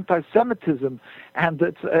bloodshed and anti-Semitism, and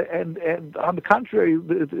on the contrary,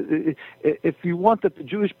 if you want that the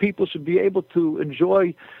Jewish people should be able to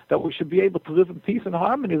enjoy, that we should be able to live in peace and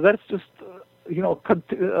harmony, let's just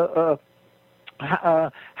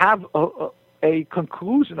have a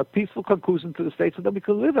conclusion, a peaceful conclusion to the state, so that we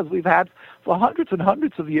could live as we've had for hundreds and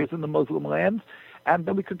hundreds of years in the Muslim lands, and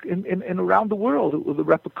then we could, in around the world, the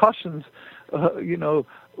repercussions,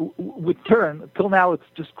 would turn. Till now, it's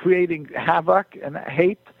just creating havoc and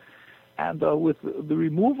hate, and with the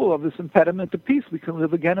removal of this impediment to peace, we can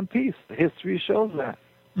live again in peace. History shows that.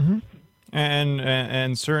 Mm-hmm.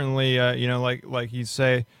 And certainly, like you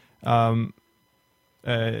say,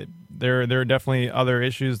 there are definitely other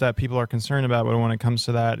issues that people are concerned about, but when it comes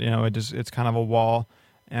to that, it's kind of a wall,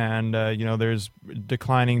 and there's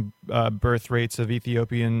declining birth rates of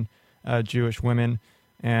Ethiopian Jewish women,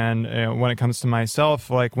 and when it comes to myself,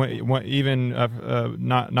 like even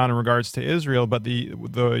not in regards to Israel, but the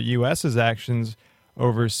U.S.'s actions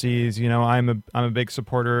overseas, I'm a big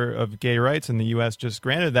supporter of gay rights, and the U.S. just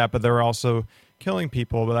granted that, but they're also killing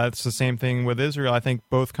people. But that's the same thing with Israel. I think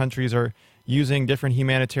both countries are using different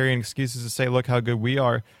humanitarian excuses to say, look how good we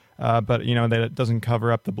are, but that it doesn't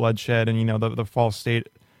cover up the bloodshed and the false state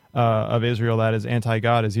of Israel that is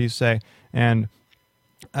anti-God, as you say. And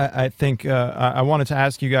I think I wanted to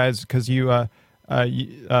ask you guys, because the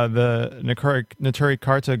Neturei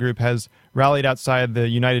Karta group has rallied outside the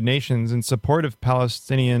United Nations in support of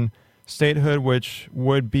Palestinian statehood, which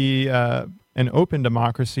would be an open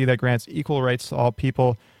democracy that grants equal rights to all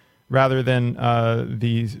people, rather than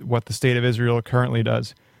what the state of Israel currently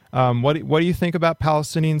does. What do you think about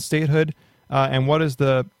Palestinian statehood, and what is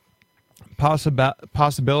the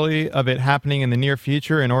possibility of it happening in the near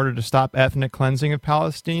future in order to stop ethnic cleansing of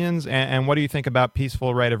Palestinians? And what do you think about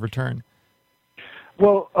peaceful right of return?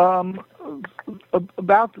 Well, of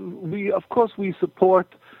course we support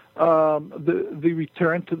the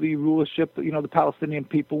return to the rulership. The Palestinian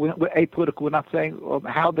people. We're apolitical. We're not saying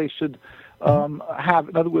how they should have,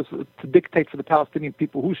 in other words, to dictate for the Palestinian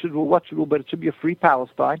people who should rule, what should rule, but it should be a free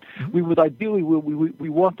Palestine. Mm-hmm. We would ideally, we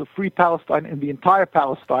want a free Palestine in the entire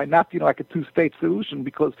Palestine, not like a two-state solution,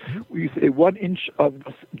 because we say 1 inch of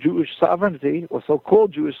Jewish sovereignty, or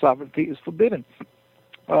so-called Jewish sovereignty, is forbidden.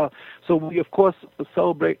 So we, of course,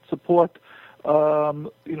 support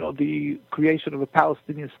the creation of a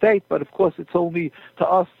Palestinian state, but of course it's only to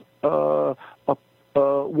us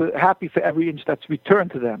we're happy for every inch that's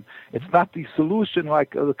returned to them. It's not the solution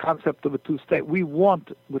like the concept of a two-state. We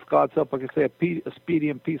want, with God's help, like I say, a speedy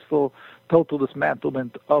and peaceful total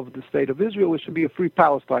dismantlement of the state of Israel, which should be a free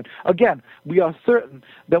Palestine. Again, we are certain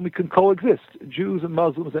that we can coexist. Jews and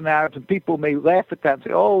Muslims and Arabs, and people may laugh at that and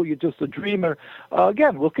say, oh, you're just a dreamer.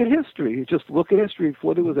 Again, look at history. Just look at history.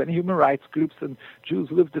 Before there was any human rights groups and Jews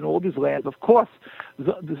lived in all these lands, of course,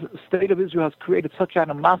 the state of Israel has created such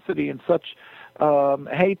animosity and such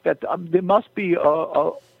hate that there must be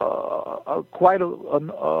quite a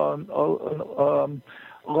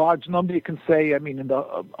large number, you can say, in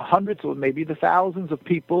the hundreds or maybe the thousands of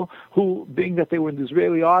people who, being that they were in the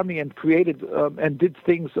Israeli army and created and did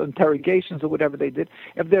things, interrogations or whatever they did,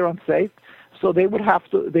 if they're unsafe, so they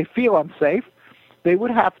feel unsafe, they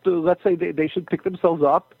would have to, let's say they should pick themselves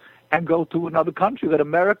up and go to another country, that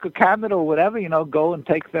America, Canada, or whatever, go and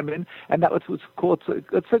take them in, and that was what's called.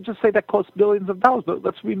 Let's just say that costs billions of dollars. But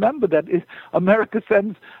let's remember that America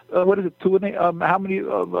sends how many? I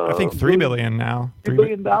think $3 billion now. $3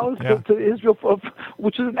 billion to Israel,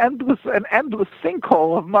 which is an endless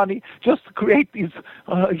sinkhole of money just to create these,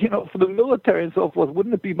 for the military and so forth.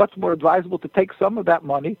 Wouldn't it be much more advisable to take some of that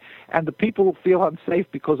money, and the people who feel unsafe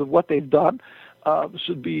because of what they've done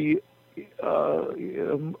should be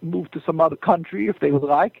move to some other country if they would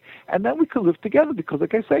like, and then we can live together, because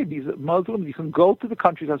like I say, these Muslims, you can go to the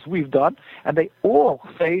countries as we've done, and they all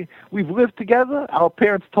say we've lived together. Our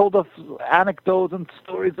parents told us anecdotes and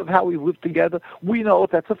stories of how we've lived together. We know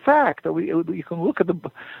that's a fact. You can look at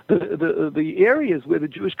the areas where the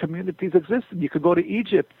Jewish communities existed. You could go to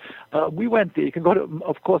Egypt. We went there. You can go to,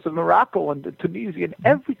 of course, Morocco and Tunisia. In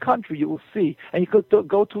every country you will see, and you could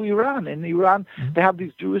go to Iran. In Iran, they have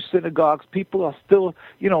these Jewish synagogues. People are still,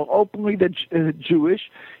 openly Jewish.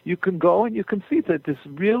 You can go and you can see that this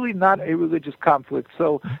is really not a religious conflict.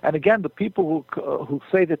 So, and again, the people who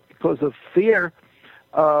say that because of fear,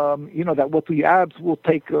 that what the Arabs will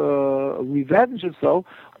take revenge and so,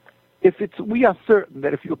 we are certain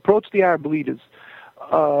that if you approach the Arab leaders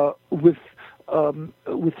with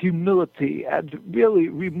humility and really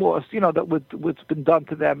remorse, that what's been done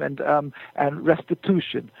to them, and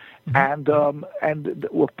restitution, and a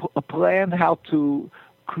plan how to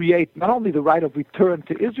create not only the right of return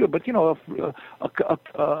to Israel, but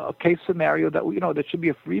a case scenario that that should be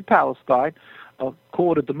a free Palestine.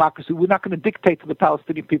 call it a democracy. We're not going to dictate to the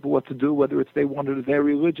Palestinian people what to do, whether it's they wanted their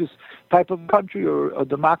religious type of country or a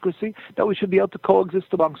democracy, that we should be able to coexist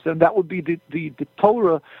amongst them. That would be the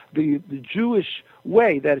Torah, the Jewish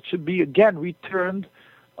way, that it should be, again, returned.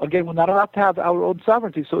 Again, we're not allowed to have our own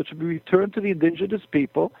sovereignty, so it should be returned to the indigenous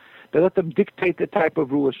people. They let them dictate the type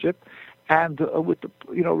of rulership. And with the,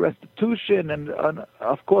 restitution, and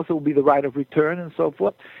of course it will be the right of return and so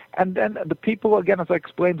forth. And then the people, again, as I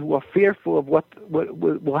explained, who are fearful of what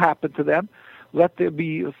will happen to them, let there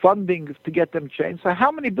be funding to get them changed. So how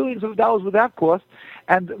many billions of dollars would that cost?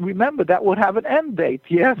 And remember, that would have an end date,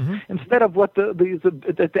 yes? Instead of what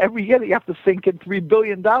every year you have to sink in $3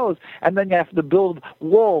 billion, and then you have to build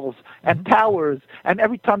walls and towers, and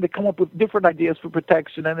every time they come up with different ideas for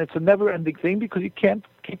protection, and it's a never-ending thing because you can't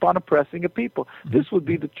keep on oppressing a people. This would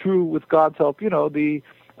be the true, with God's help, the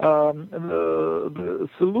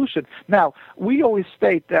solution. Now, we always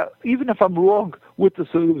state that even if I'm wrong with the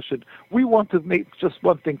solution, we want to make just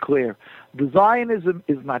one thing clear. The Zionism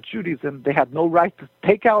is not Judaism. They have no right to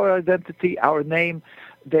take our identity, our name.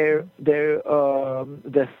 They're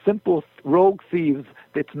simple rogue thieves.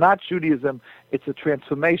 It's not Judaism. It's a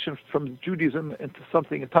transformation from Judaism into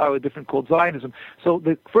something entirely different called Zionism. So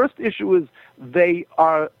the first issue is they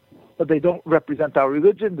don't represent our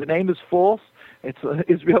religion. The name is false. It's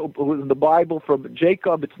Israel in the Bible from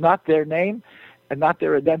Jacob. It's not their name and not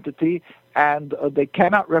their identity, and they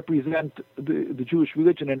cannot represent the Jewish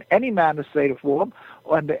religion in any manner, state, or form,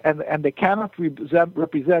 and they cannot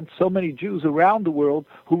represent so many Jews around the world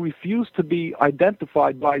who refuse to be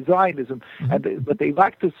identified by Zionism. But they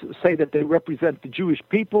like to say that they represent the Jewish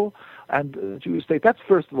people and the Jewish state. That's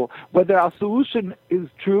first of all. Whether our solution is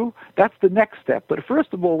true, that's the next step. But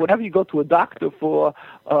first of all, whenever you go to a doctor for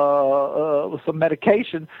some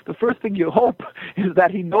medication, the first thing you hope is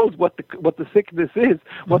that he knows what the sickness is,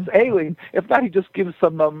 what's ailing. If not, he just gives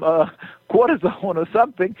some cortisone or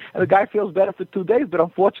something, and the guy feels better for 2 days, but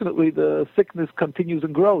unfortunately the sickness continues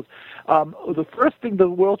and grows. The first thing the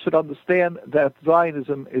world should understand, that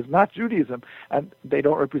Zionism is not Judaism, and they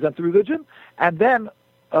don't represent the religion, and then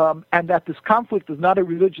and that this conflict is not a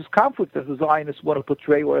religious conflict, as the Zionists want to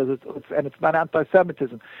portray, and it's not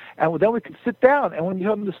anti-Semitism. And then we can sit down, and when you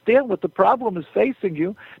understand what the problem is facing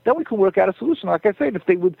you, then we can work out a solution. Like I said, if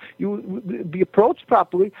you would be approached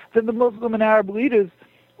properly, then the Muslim and Arab leaders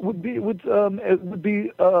would be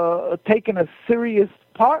taken as serious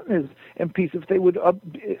partners in peace. If they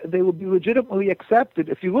would be legitimately accepted.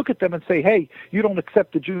 If you look at them and say, "Hey, you don't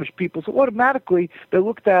accept the Jewish people," so automatically they're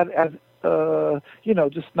looked at as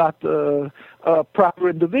just not proper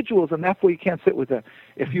individuals, and therefore you can't sit with them.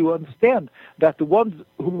 If you understand that the ones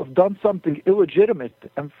who have done something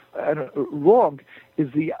illegitimate and wrong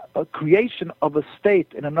is the creation of a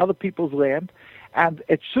state in another people's land, and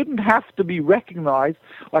it shouldn't have to be recognized,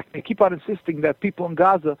 like they keep on insisting that people in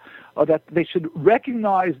Gaza, that they should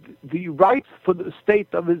recognize the rights for the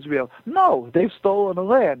state of Israel. No, they've stolen the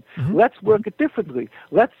land. Let's work it differently.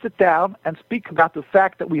 Let's sit down and speak about the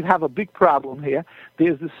fact that we have a big problem here.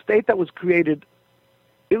 There's this state that was created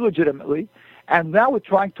illegitimately, and now we're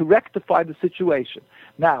trying to rectify the situation.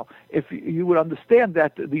 Now, if you would understand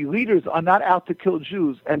that the leaders are not out to kill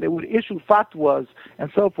Jews, and they would issue fatwas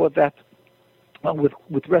and so forth that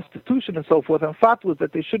with restitution and so forth, and fatwas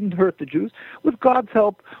that they shouldn't hurt the Jews. With God's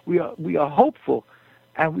help, we are hopeful,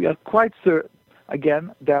 and we are quite certain,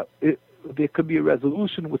 again, that there could be a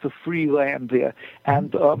resolution with a free land there.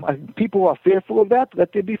 And people are fearful of that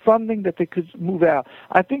there be funding, that they could move out.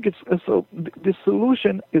 I think so. The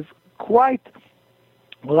solution is quite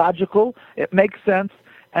logical. It makes sense,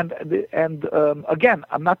 and again,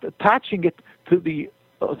 I'm not attaching it to the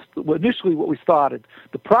initially what we started.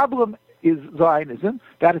 The problem is Zionism.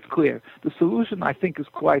 That is clear. The solution, I think, is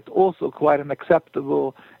quite an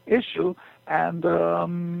acceptable issue, and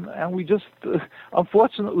we just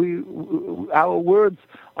unfortunately our words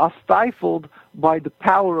are stifled by the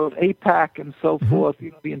power of AIPAC and so forth.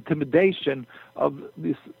 The intimidation of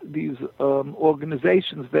these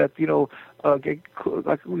organizations that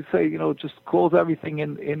like we say, just calls everything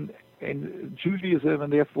in Judaism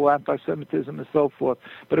and therefore anti-Semitism and so forth.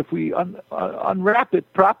 But if we unwrap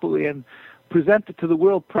it properly and present it to the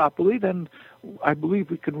world properly, then I believe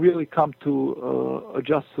we can really come to a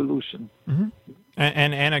just solution.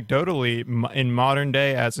 And anecdotally, in modern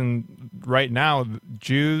day, as in right now,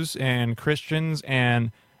 Jews and Christians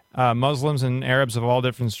and Muslims and Arabs of all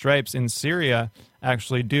different stripes in Syria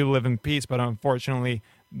actually do live in peace, but unfortunately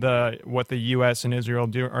what the U.S. and Israel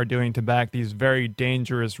are doing to back these very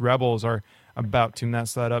dangerous rebels are about to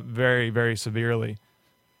mess that up very, very severely.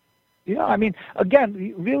 Yeah, I mean,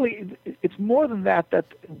 again, really, it's more than that, that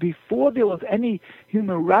before there was any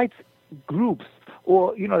human rights groups,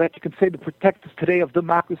 or, that you can say the protectors today of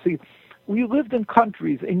democracy, we lived in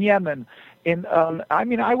countries, in Yemen,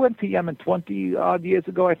 I went to Yemen 20-odd years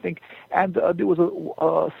ago, I think, and there was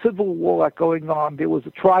a civil war going on. There was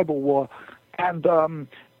a tribal war, and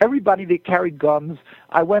everybody, they carried guns.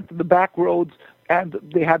 I went to the back roads, and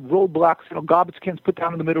they had roadblocks, garbage cans put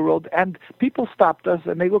down in the middle road, and people stopped us,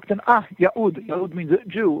 and they looked and, Yahud. Yahud means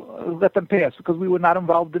Jew. Let them pass, because we were not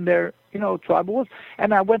involved in their, tribal wars.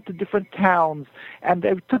 And I went to different towns, and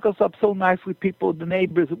they took us up so nicely, people, the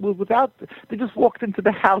neighbors. They just walked into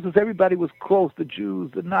the houses. Everybody was close, the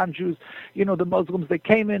Jews, the non-Jews, the Muslims. They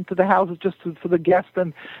came into the houses just for the guests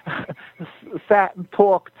and sat and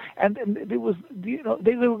talked. And there was, they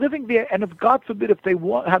were living there, and if God forbid, if they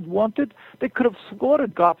had wanted, they could have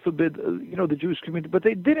slaughtered, God forbid, the Jewish community, but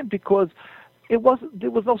they didn't, because there was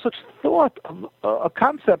no such thought of a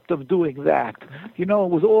concept of doing that. It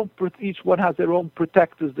was all, each one has their own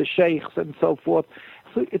protectors, the sheikhs and so forth.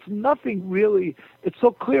 So it's nothing really, it's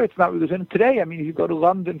so clear it's not religion. And today, if you go to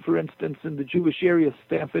London, for instance, in the Jewish area,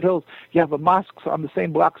 Stamford Hills, you have a mosque on the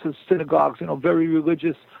same blocks as synagogues, very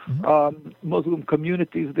religious Muslim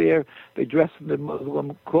communities there. They dress in the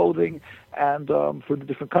Muslim clothing, and for the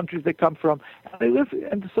different countries they come from. And they live,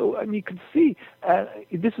 and so, you can see,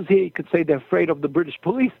 this is here, you could say they're afraid of the British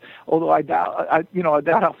police, although I doubt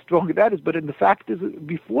how strong that is. But the fact is,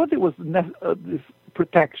 before there was this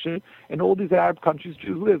protection in all these Arab countries,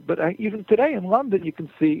 Jews live. But even today in London, you can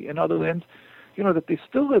see in other lands, that they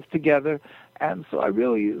still live together. And so I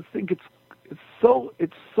really think it's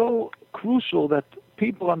so crucial that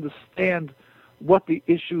people understand what the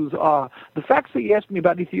issues are. The facts that you asked me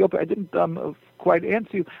about Ethiopia, I didn't quite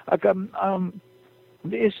answer you. Like the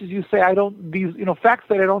issues you say, facts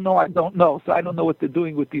that I don't know. So I don't know what they're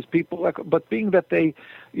doing with these people. But being that they,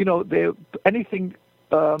 they're anything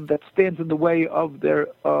that stands in the way of their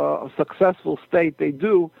successful state, they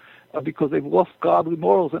do, because they've lost godly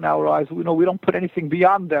morals in our eyes. We don't put anything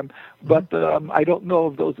beyond them, but I don't know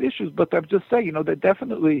of those issues. But I'm just saying, they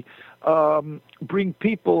definitely bring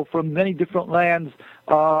people from many different lands,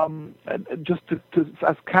 and just to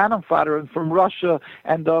as cannon fodder, and from Russia,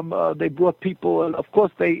 and they brought people, and of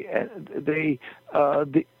course they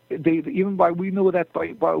even we knew that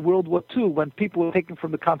by World War II, when people were taken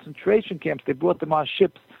from the concentration camps, they brought them on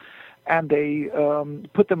ships, and they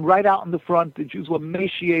put them right out in the front. The Jews were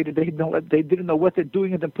emaciated; they didn't know what they're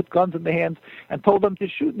doing, and then put guns in their hands and told them to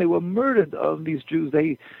shoot. And they were murdered. These Jews,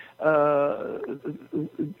 they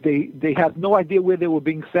had no idea where they were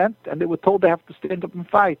being sent, and they were told they have to stand up and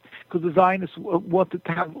fight, because the Zionists wanted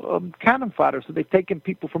to have cannon fodder. So they've taken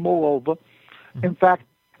people from all over. In fact.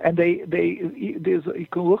 And you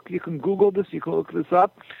can Google this, you can look this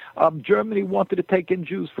up. Germany wanted to take in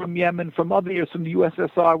Jews from Yemen, from other areas, from the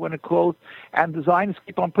USSR when it closed, and the Zionists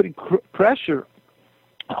keep on putting pressure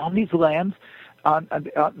on these lands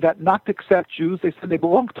that not to accept Jews. They said they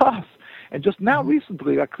belong to us. And just now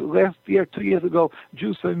recently, like last year, 2 years ago,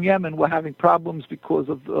 Jews from Yemen were having problems because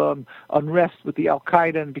of unrest with the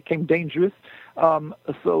Al-Qaeda, and became dangerous.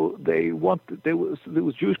 So there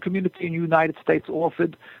was Jewish community in the United States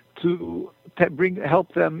offered to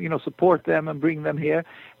help them, support them and bring them here.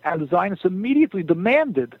 And the Zionists immediately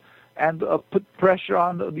demanded and put pressure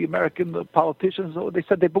on the American politicians. So they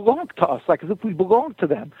said they belong to us, like as if we belong to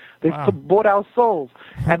them. They've bought our souls.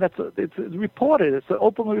 And it's reported. It's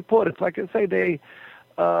openly reported. It's like I say, they,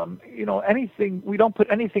 anything, we don't put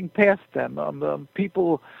anything past them.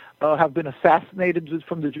 People have been assassinated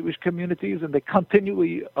from the Jewish communities, and they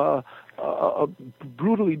continually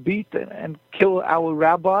brutally beat and kill our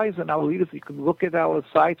rabbis and our leaders. You can look at our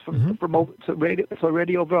sites from over, it's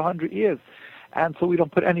already over 100 years. And so we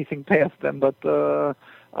don't put anything past them, but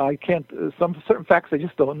I can't. Some certain facts I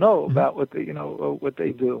just don't know about what they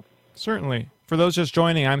do. Certainly. For those just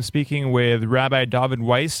joining, I'm speaking with Rabbi Dovid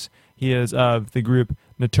Weiss. He is of the group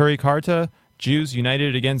Neturei Karta, Jews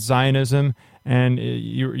United Against Zionism, and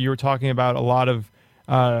you were talking about a lot of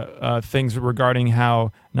things regarding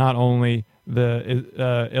how not only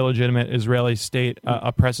the illegitimate Israeli state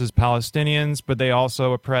oppresses Palestinians, but they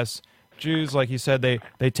also oppress Jews. Like you said,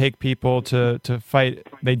 they take people to fight.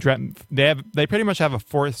 They pretty much have a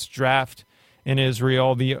forced draft in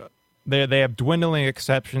Israel. They have dwindling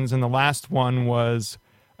exceptions, and the last one was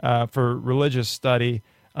for religious study.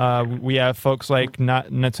 We have folks like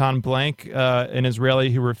Natan Blank, an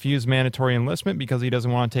Israeli who refused mandatory enlistment because he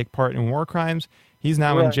doesn't want to take part in war crimes. He's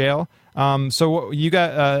now in jail. So you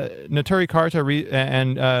got Neturei Karta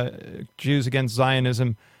and Jews Against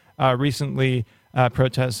Zionism recently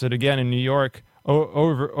protested again in New York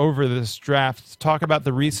over this draft. Talk about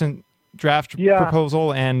the recent draft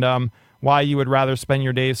proposal and why you would rather spend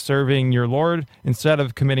your days serving your Lord instead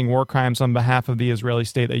of committing war crimes on behalf of the Israeli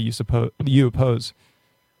state that you oppose.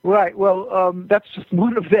 Right. Well, that's just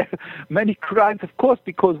one of their many crimes, of course,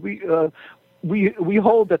 because we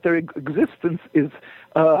hold that their existence is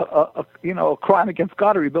a crime against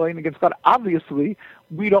God, a rebellion against God. Obviously,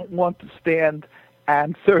 we don't want to stand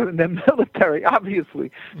and serve in the military,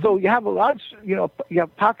 obviously. So you have a large, you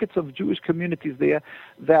have pockets of Jewish communities there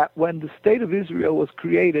that when the state of Israel was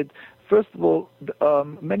created, first of all,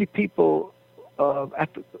 many people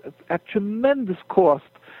at tremendous cost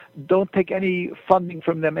don't take any funding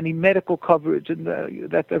from them, any medical coverage, and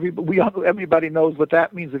that everybody knows what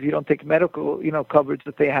that means if you don't take medical, coverage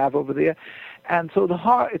that they have over there. And so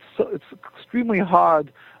it's extremely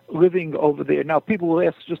hard living over there. Now, people will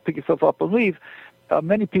ask, just pick yourself up and leave.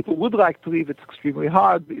 Many people would like to leave. It's extremely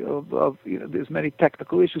hard. There's many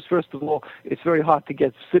technical issues. First of all, it's very hard to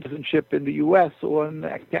get citizenship in the U.S. or in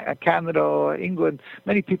Canada or England.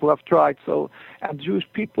 Many people have tried. And Jewish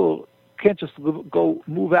people can't just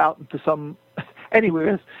move out into some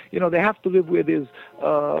anywhere. They have to live where there's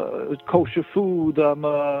kosher food,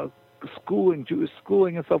 schooling, Jewish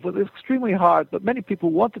schooling and so forth. It's extremely hard, but many people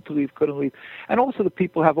wanted to leave, couldn't leave. And also the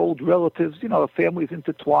people have old relatives, families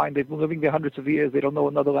intertwined. They've been living there hundreds of years. They don't know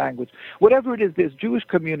another language. Whatever it is, there's Jewish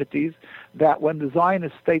communities that when the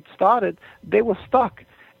Zionist state started, they were stuck.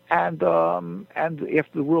 And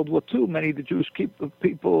after World War II, many of the Jewish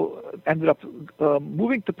people ended up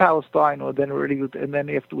moving to Palestine, and then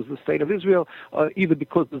afterwards the state of Israel, either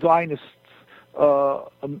because the Zionists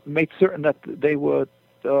made certain that they were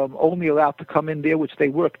only allowed to come in there, which they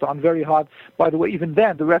worked on very hard. By the way, even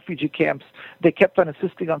then, the refugee camps, they kept on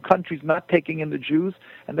insisting on countries not taking in the Jews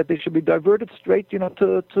and that they should be diverted straight,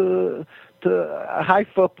 to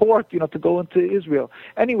Haifa port, to go into Israel.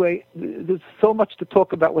 Anyway, there's so much to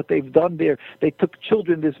talk about what they've done there. They took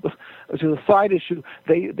children. This is a side issue.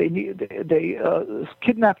 They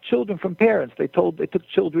kidnapped children from parents. They took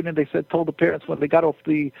children and told the parents when they got off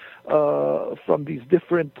from these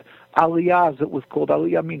different aliyahs, it was called.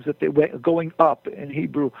 Aliyah means that they were going up in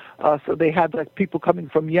Hebrew. So they had people coming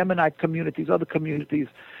from Yemenite communities, other communities,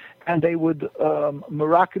 and they would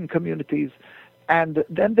Moroccan communities. And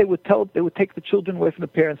then they would take the children away from the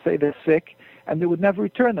parents, say they're sick, and they would never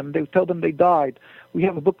return them. They would tell them they died. We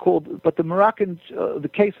have a book called, the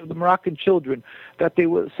case of the Moroccan children, that they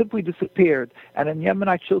were simply disappeared. And in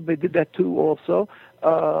Yemenite children, they did that too also.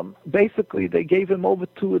 Basically, they gave him over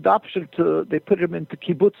to adoption. They put him into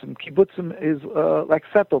kibbutzim. Kibbutzim is like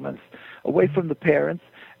settlements away from the parents,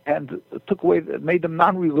 and made them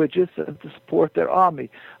non-religious and to support their army.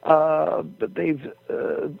 But they've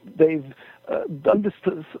done this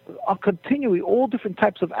continually, all different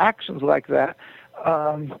types of actions like that.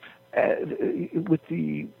 With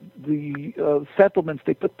the settlements,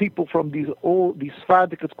 they put people from these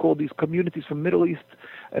Sephardic, it's called, these communities from Middle East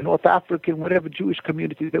and North Africa and whatever Jewish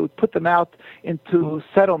communities. They would put them out into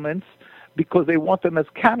settlements because they want them as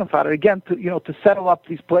cannon fodder again to settle up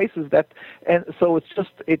these places and so it's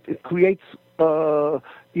just it creates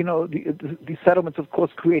these settlements, of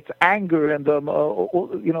course, creates anger, and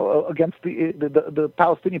against the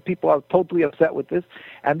Palestinian people are totally upset with this,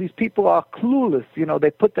 and these people are clueless.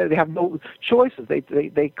 They have no choices.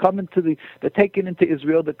 They come they're taken into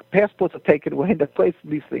Israel. The passports are taken away, and they're placed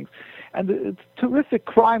in these things, and terrific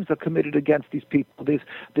crimes are committed against these people.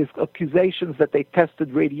 There's accusations that they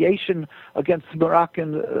tested radiation against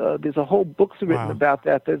Moroccan. There's a whole books written about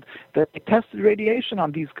that they tested radiation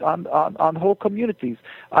on these on whole communities.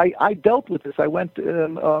 I dealt with this. I went,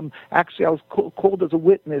 actually, I was called as a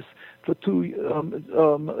witness for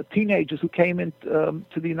two teenagers who came in to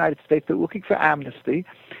the United States. They were looking for amnesty,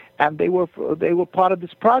 and they were part of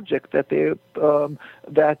this project that there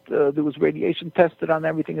was radiation tested on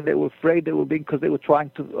everything, and they were afraid because they were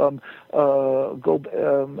trying to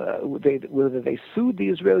whether they sued the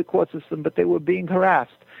Israeli court system, but they were being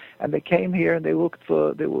harassed, and they came here and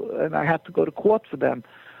and I had to go to court for them.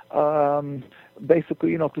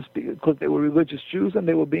 Basically, to speak, because they were religious Jews and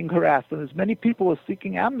they were being harassed. And as many people are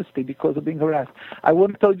seeking amnesty because of being harassed. I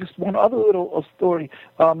want to tell you just one other little story.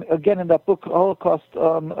 Again, in that book, Holocaust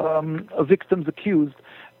Victims Accused,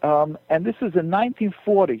 and this is in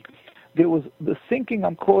 1940. There was the sinking,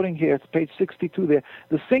 I'm quoting here, it's page 62 there,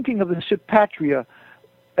 the sinking of the ship Patria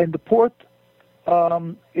in the port.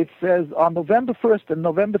 It says on November 1st and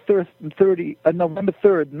November 3rd,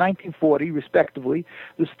 1940, respectively,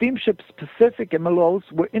 the steamships Pacific and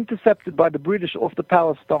Melos were intercepted by the British off the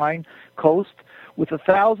Palestine coast with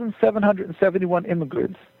 1,771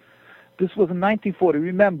 immigrants. This was in 1940.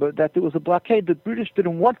 Remember that there was a blockade. The British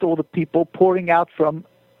didn't want all the people pouring out from,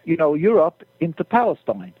 Europe into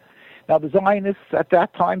Palestine. Now, the Zionists at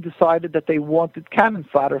that time decided that they wanted cannon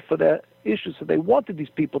fodder for their issue, so they wanted these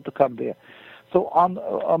people to come there. So on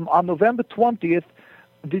November 20th,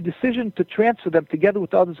 the decision to transfer them together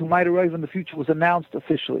with others who might arrive in the future was announced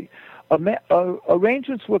officially.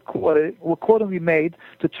 Arrangements were accordingly made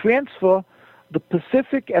to transfer the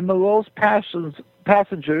Pacific and the Rose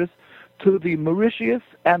passengers to the Mauritius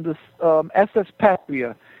and the SS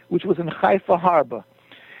Patria, which was in Haifa Harbor.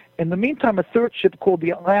 In the meantime, a third ship called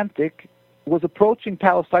the Atlantic was approaching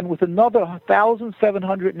Palestine with another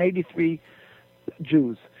 1,783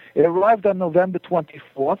 Jews. It arrived on November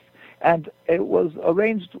 24th, and it was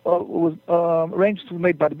arranged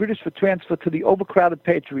made by the British for transfer to the overcrowded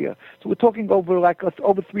Patria. So we're talking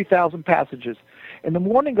over 3,000 passengers. In the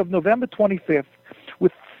morning of November 25th,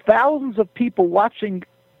 with thousands of people watching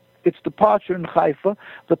its departure in Haifa,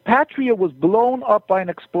 the Patria was blown up by an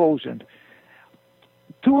explosion.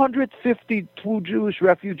 252 Jewish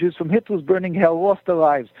refugees from Hitler's burning hell lost their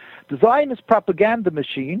lives. The Zionist propaganda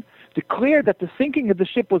machine declared that the sinking of the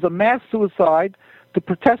ship was a mass suicide to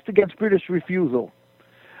protest against British refusal.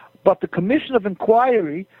 But the Commission of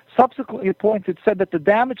Inquiry, subsequently appointed, said that the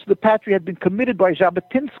damage to the Patria had been committed by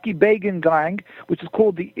Jabotinsky Begin gang, which is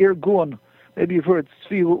called the Irgun, maybe you've heard,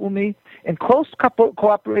 Tzvi Umi, in close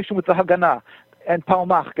cooperation with the Haganah and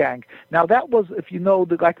Palmach gang. Now that was, if you know,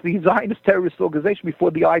 the Zionist terrorist organization before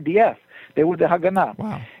the IDF. They were the Haganah.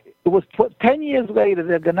 Wow. It was 10 years later,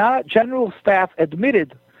 the Haganah General Staff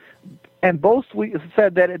admitted and boastfully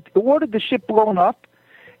said that it ordered the ship blown up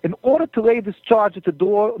in order to lay this charge at the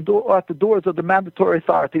doors of the mandatory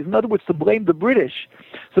authorities. In other words, to blame the British.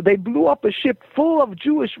 So they blew up a ship full of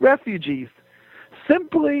Jewish refugees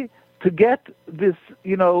simply to get this,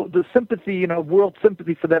 the sympathy, world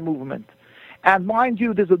sympathy for their movement. And mind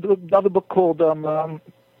you, there's another book called Ben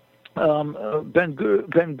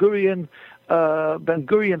Gurion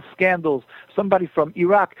Scandals. Somebody from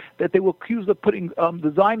Iraq that they were accused of putting.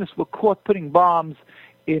 The Zionists were caught putting bombs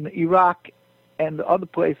in Iraq and other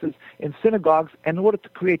places in synagogues in order to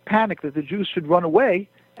create panic that the Jews should run away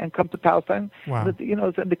and come to Palestine. Wow. That,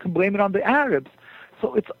 and they can blame it on the Arabs.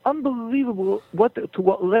 So it's unbelievable to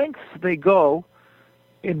what lengths they go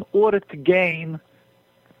in order to gain,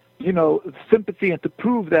 sympathy and to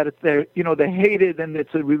prove that they're hated and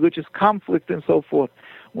it's a religious conflict and so forth.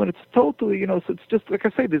 When it's totally, so it's just like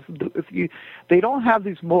I say, they don't have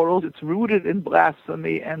these morals. It's rooted in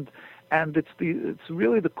blasphemy and it's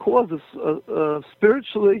really the cause of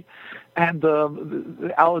spiritually and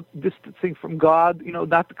our distancing from God.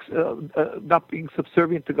 Not being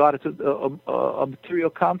subservient to God. It's a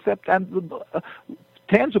material concept and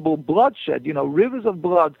tangible bloodshed, rivers of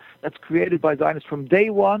blood that's created by Zionists from day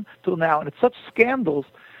one till now. And it's such scandals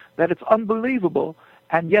that it's unbelievable.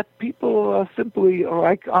 And yet people simply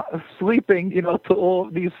are sleeping, to all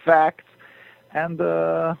these facts. And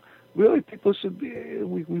really people should be,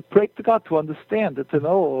 we pray to God to understand it, to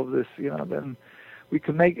know all of this, then we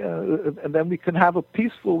can make, and then we can have a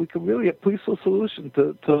peaceful solution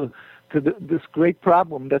to this great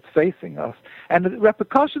problem that's facing us. And the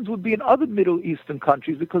repercussions would be in other Middle Eastern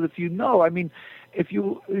countries, because if you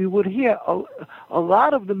would hear, a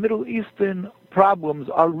lot of the Middle Eastern problems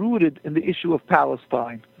are rooted in the issue of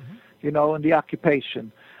Palestine, and the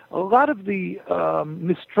occupation. A lot of the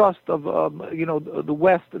mistrust of, the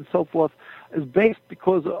West and so forth is based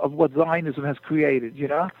because of what Zionism has created,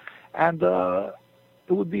 and it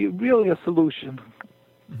would be really a solution.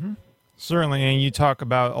 Mm-hmm. Certainly, and you talk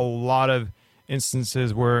about a lot of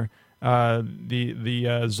instances where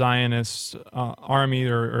the Zionist army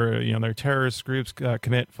or their terrorist groups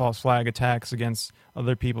commit false flag attacks against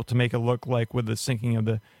other people to make it look like with the sinking of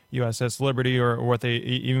the USS Liberty, or what they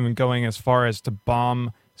even going as far as to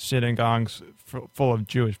bomb synagogues full of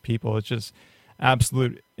Jewish people. It's just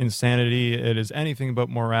absolute insanity. It is anything but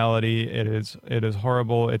morality. It is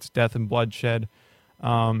horrible. It's death and bloodshed.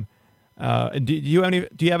 Do you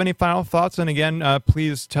have any final thoughts? And again,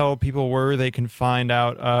 please tell people where they can find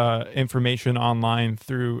out information online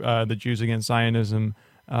through the Jews Against Zionism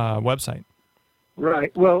website.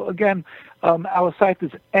 Right. Well, again, our site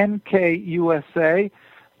is NKUSA,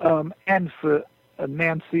 N for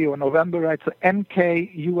Nancy or November, right? So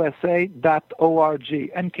NKUSA.org,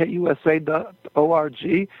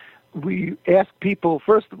 NKUSA.org. We ask people,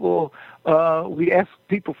 first of all, we ask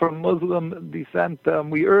people from Muslim descent,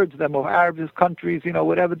 we urge them, or Arab countries,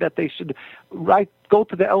 whatever, that they should go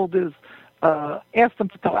to the elders, ask them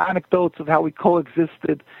to tell anecdotes of how we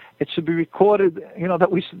coexisted. It should be recorded,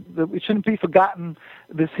 that we shouldn't be forgotten,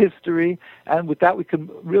 this history, and with that we can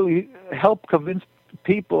really help convince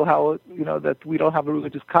people how, that we don't have a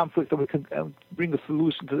religious conflict, and we can bring a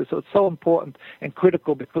solution to this. So it's so important and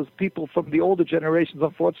critical, because people from the older generations,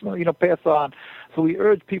 unfortunately, pass on. So we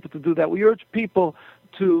urge people to do that. We urge people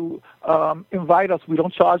to invite us. We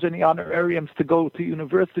don't charge any honorariums to go to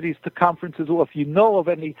universities, to conferences, or if you know of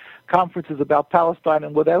any conferences about Palestine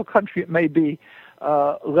and whatever country it may be,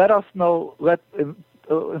 let us know.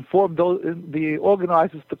 Inform the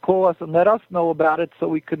organizers to call us and let us know about it, so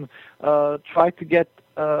we can try to get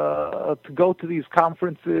to go to these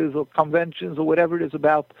conferences or conventions or whatever it is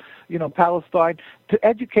about, Palestine, to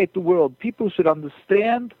educate the world. People should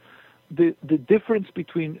understand the difference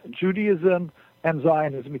between Judaism and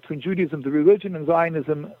Zionism, between Judaism, the religion, and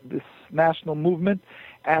Zionism, this national movement.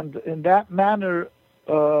 And in that manner,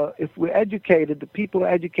 if we're educated, the people are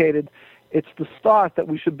educated, it's the start that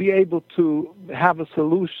we should be able to have a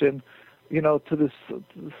solution, to this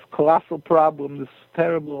colossal problem, this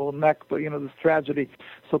terrible Nakba, this tragedy.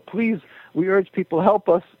 So please, we urge people, help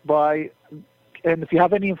us and if you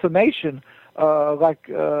have any information, like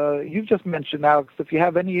you just mentioned, Alex, if you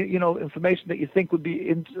have any, information that you think would be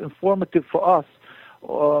informative for us,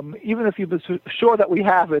 even if you're sure that we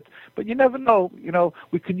have it, but you never know,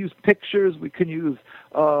 we can use pictures, we can use,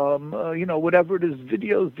 whatever it is,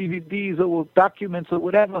 videos, DVDs, or documents, or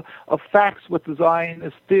whatever, of facts, what the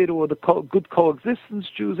Zionists did, or the good coexistence,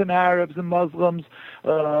 Jews and Arabs and Muslims,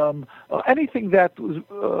 anything that was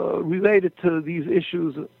related to these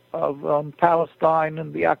issues of Palestine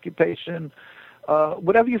and the occupation.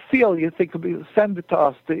 Whatever you feel, you think could be, send it to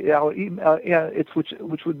us. Our email,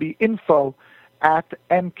 which would be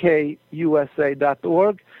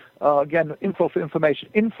info@nkusa.org. Again, info for information,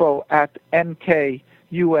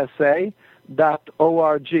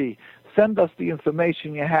 info@nkusa.org. Send us the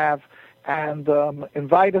information you have, and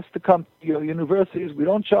invite us to come to your universities. We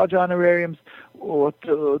don't charge honorariums, or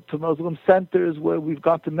to Muslim centers, where we've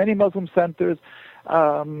gone to many Muslim centers,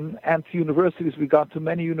 and to universities. We've gone to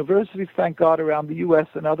many universities, thank God, around the U.S.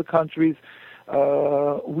 and other countries.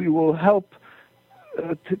 We will help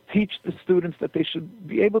to teach the students that they should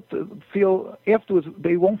be able to feel afterwards,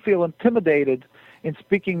 they won't feel intimidated in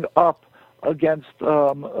speaking up against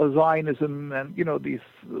Zionism and, these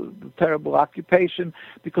terrible occupation,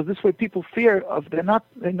 because this way people fear of, they're not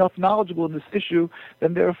enough knowledgeable in this issue,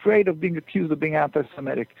 then they're afraid of being accused of being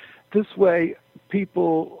anti-Semitic. This way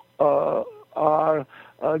people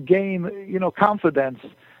gain, confidence,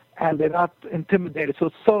 and they're not intimidated.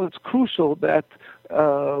 So it's crucial that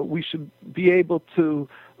we should be able to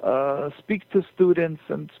speak to students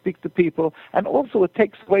and speak to people. And also it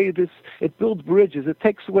takes away it builds bridges. It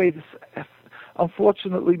takes away this,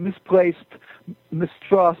 unfortunately, misplaced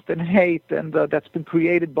mistrust and hate, and that's been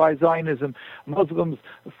created by Zionism. Muslims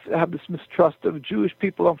have this mistrust of Jewish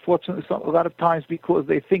people, unfortunately, a lot of times, because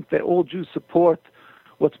they think that all Jews support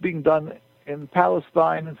what's being done in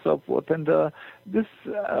Palestine and so forth. And this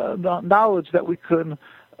knowledge that we can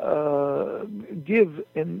give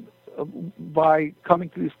by coming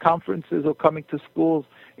to these conferences or coming to schools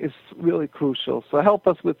is really crucial. So help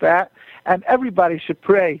us with that. And everybody should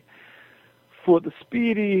pray for the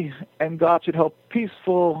speedy, and God should help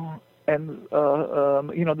peaceful and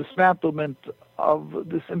dismantlement of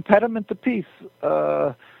this impediment to peace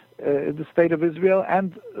in the state of Israel.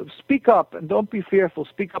 And speak up, and don't be fearful.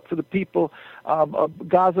 Speak up for the people of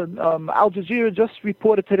Gaza. Al Jazeera just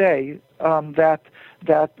reported today that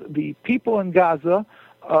the people in Gaza,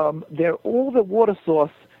 all the water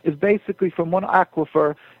source is basically from one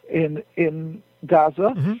aquifer in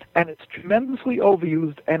Gaza, and it's tremendously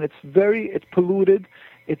overused, and it's polluted.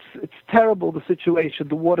 It's terrible, the situation,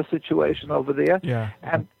 the water situation over there. Yeah.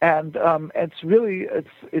 And it's really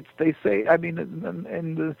they say, I mean,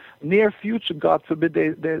 in the near future, God forbid,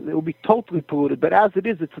 they will be totally polluted. But as it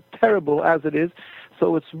is, it's terrible as it is.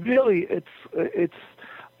 So it's really it's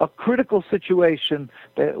a critical situation,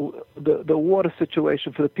 the water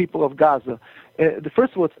situation for the people of Gaza.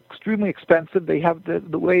 First of all, it's extremely expensive. They have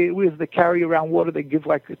the way it is, they carry around water. They give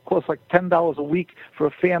it costs like $10 a week for a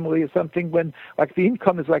family or something, when the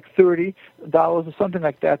income is like $30 or something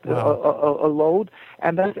like that. Wow. a load.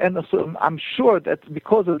 So I'm sure that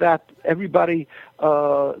because of that, everybody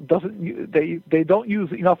they don't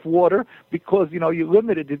use enough water, because you're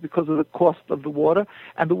limited because of the cost of the water,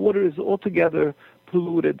 and the water is altogether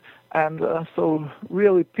polluted. And so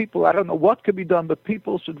really people, I don't know what could be done, but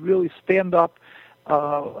people should really stand up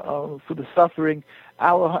for the suffering.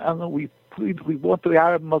 We want the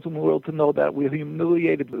Arab Muslim world to know that we're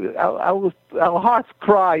humiliated. Our hearts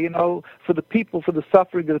cry, for the people, for the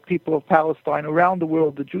suffering of the people of Palestine around the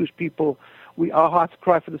world, the Jewish people. Our hearts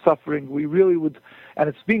cry for the suffering. We really would, and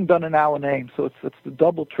it's being done in our name. So it's the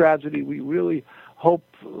double tragedy. We really hope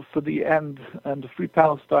for the end and the free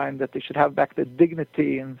Palestine, that they should have back their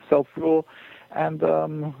dignity and self-rule, and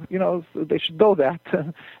they should know that.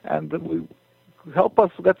 And we help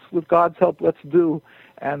us. With God's help, let's do.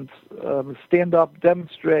 And stand up,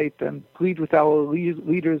 demonstrate, and plead with our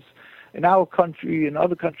leaders in our country and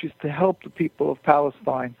other countries to help the people of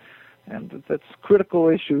Palestine. And that's critical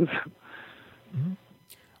issues. Mm-hmm.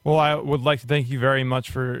 Well, I would like to thank you very much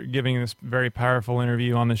for giving this very powerful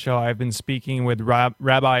interview on the show. I've been speaking with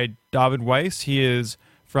Rabbi Dovid Weiss. He is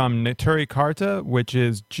from Neturei Karta, which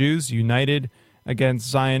is Jews United Against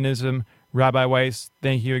Zionism. Rabbi Weiss,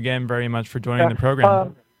 thank you again very much for joining the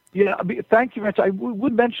program. Thank you, Rich. I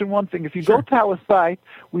would mention one thing. If you go to our site,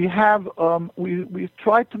 we have we've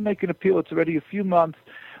tried to make an appeal. It's already a few months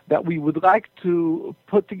that we would like to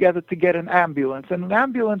put together to get an ambulance. And an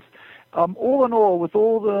ambulance, all in all, with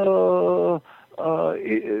all the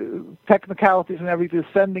technicalities and everything,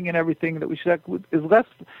 sending and everything that we should is less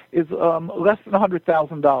than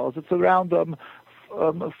 $100,000. It's around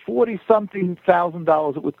 $40-something thousand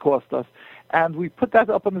it would cost us. And we put that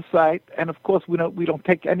up on the site, and of course we don't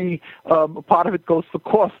take any part of it goes for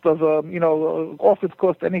cost of office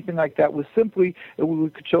cost, anything like that. We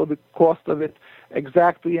could show the cost of it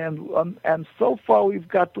exactly, and so far we've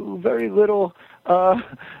got very little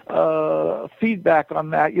feedback on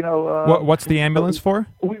that. What's the ambulance for?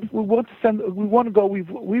 We want to send. We want to go.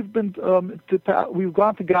 We've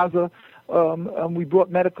gone to Gaza. And we brought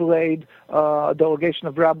medical aid, a delegation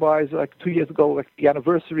of rabbis, like 2 years ago, like the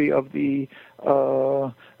anniversary of the,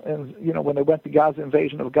 when they went to Gaza,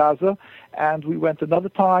 invasion of Gaza, and we went another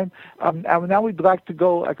time. And now we'd like to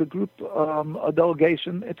go, like a group, a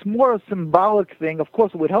delegation. It's more a symbolic thing. Of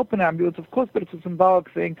course, it would help an ambulance, of course, but it's a symbolic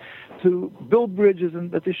thing to build bridges,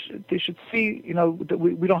 and that they should see, that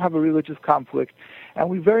we don't have a religious conflict. And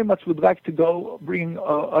we very much would like to go bring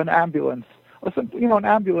an ambulance. An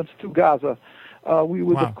ambulance to Gaza. We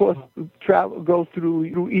would, of course, go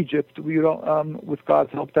through Egypt. We don't, with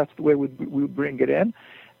God's help, that's the way we would bring it in,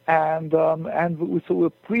 and so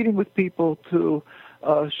we're pleading with people to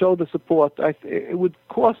show the support. It would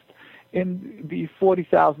cost in the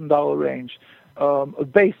 $40,000 range.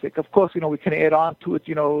 Basic, of course, we can add on to it,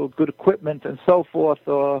 good equipment and so forth,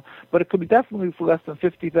 but it could be definitely for less than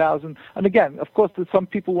 $50,000. And again, of course, some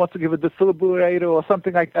people want to give a defibrillator or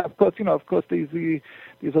something like that. Of course,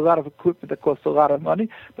 there's a lot of equipment that costs a lot of money,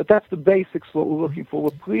 but that's the basics what we're looking for.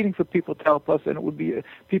 We're pleading for people to help us, and it would be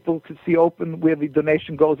people could see open where the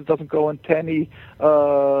donation goes. It doesn't go into any,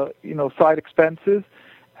 side expenses.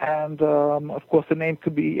 And, of course, the name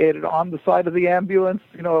could be added on the side of the ambulance,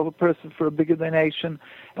 of a person for a bigger donation.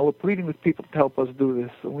 And we're pleading with people to help us do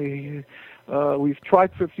this. And we've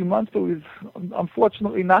tried for a few months, but we've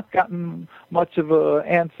unfortunately not gotten much of an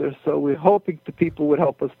answer. So we're hoping the people would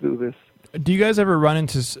help us do this. Do you guys ever run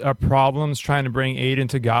into problems trying to bring aid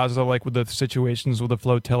into Gaza, like with the situations with the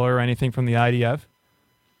flotilla or anything from the IDF?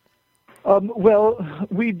 Well,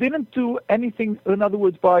 we didn't do anything. In other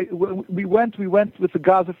words, we went with the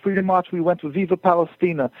Gaza Freedom March. We went with Viva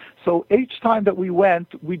Palestina. So each time that we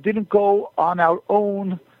went, we didn't go on our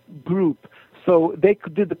own group. So they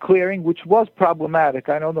did the clearing, which was problematic.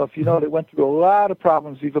 I don't know if you know, they went through a lot of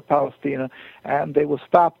problems, Viva Palestina, and they were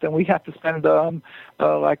stopped, and we had to spend 2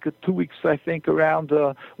 weeks, I think, around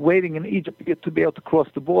waiting in Egypt to be able to cross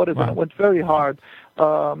the borders, and it went very hard.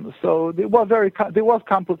 So there was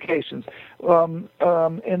complications.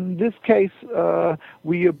 In this case,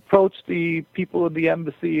 we approached the people in the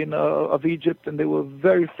embassy of Egypt, and they were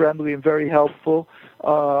very friendly and very helpful.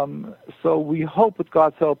 So we hope, with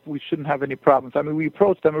God's help, we shouldn't have any problems. I mean, we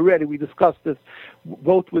approached them already. We discussed this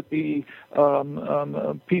both with the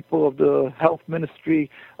people of the health ministry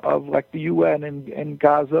of, like, the UN in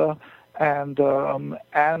Gaza, and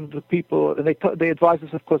the people, and they advised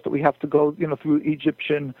us, of course, that we have to go, through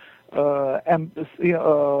Egyptian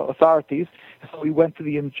authorities. So we went to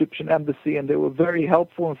the Egyptian embassy, and they were very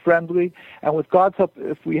helpful and friendly. And with God's help,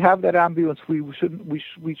 if we have that ambulance, we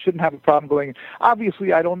shouldn't have a problem going in.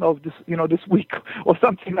 Obviously, I don't know if this week or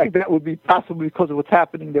something like that would be possible because of what's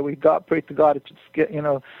happening there. Pray to God it should get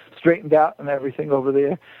straightened out and everything over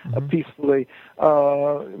there peacefully.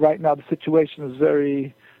 Right now, the situation is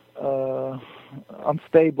very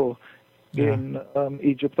unstable. in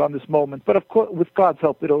Egypt on this moment. But of course, with God's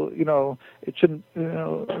help, it'll, it shouldn't,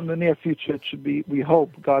 in the near future, it should be, we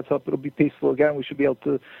hope, God's help, it'll be peaceful again. We should be able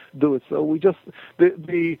to do it. So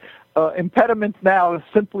the impediment now is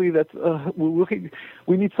simply that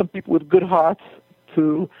we need some people with good hearts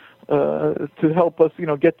to help us,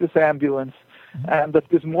 get this ambulance. And if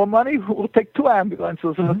there's more money, we'll take 2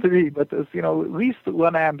 ambulances or 3, but there's, at least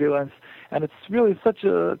 1 ambulance. And it's really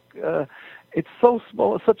it's so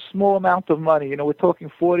small, such small amount of money. We're talking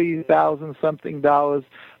 $40,000 something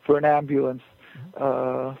for an ambulance.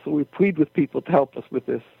 So we plead with people to help us with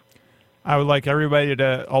this. I would like everybody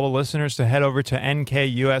all the listeners to head over to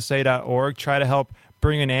nkusa.org, try to help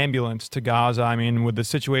bring an ambulance to Gaza. I mean, with the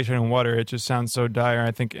situation in water, it just sounds so dire.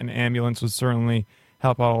 I think an ambulance would certainly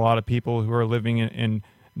help out a lot of people who are living in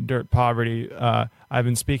dirt poverty. I've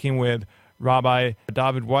been speaking with Rabbi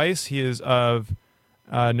Dovid Weiss. He is of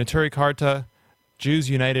Neturei Karta, Jews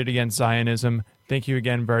United Against Zionism. Thank you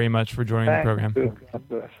again very much for joining the program. God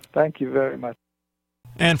bless. Thank you very much.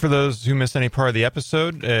 And for those who missed any part of the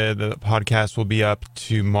episode, the podcast will be up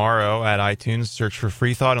tomorrow at iTunes. Search for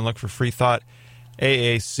Free Thought and look for Free Thought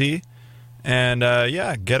AAC. And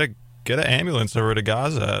get an ambulance over to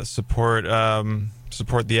Gaza. Support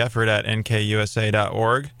the effort at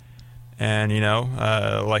nkusa.org.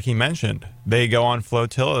 And, like he mentioned, they go on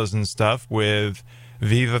flotillas and stuff with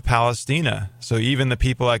Viva Palestina. So even the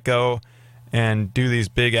people that go and do these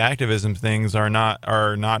big activism things are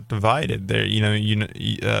not divided.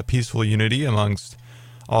 They're, peaceful unity amongst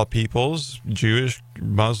all peoples, Jewish,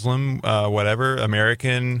 Muslim, whatever,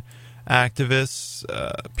 American activists,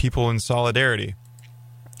 people in solidarity,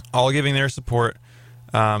 all giving their support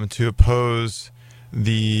to oppose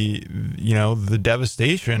the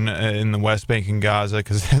devastation in the West Bank and Gaza,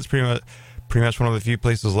 because that's pretty much one of the few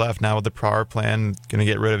places left now with the power plan, going to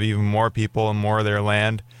get rid of even more people and more of their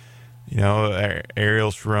land.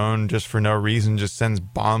 Ariel Sharon, just for no reason, just sends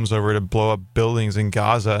bombs over to blow up buildings in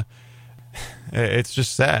Gaza. It's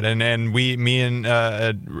just sad. And me and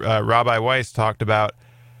Rabbi Weiss talked about,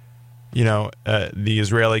 the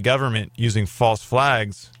Israeli government using false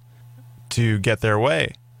flags to get their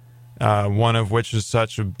way. One of which is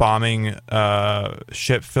such a bombing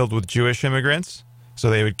ship filled with Jewish immigrants. So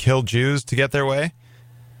they would kill Jews to get their way.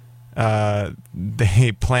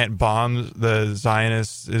 They plant bombs. The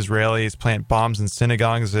Zionist Israelis plant bombs in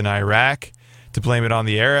synagogues in Iraq to blame it on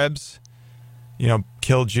the Arabs.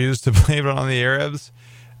 Kill Jews to blame it on the Arabs.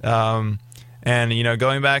 And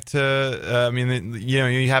going back to,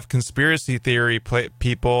 you have conspiracy theory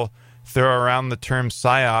people throw around the term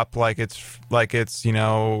psyop like it's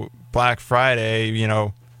Black Friday.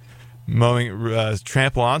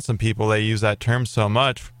 Trample on some people. They use that term so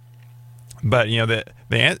much. But the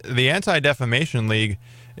Anti-Defamation League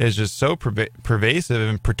is just so pervasive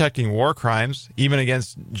in protecting war crimes, even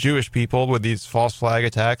against Jewish people, with these false flag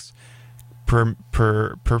attacks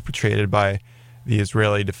perpetrated by the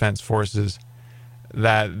Israeli Defense Forces,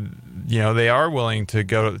 that they are willing to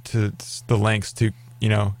go to the lengths to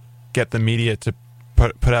get the media to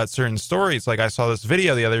put out certain stories. Like I saw this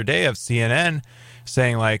video the other day of CNN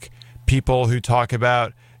saying like people who talk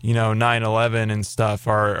about 9/11 and stuff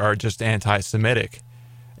are just anti-Semitic.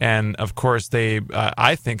 And of course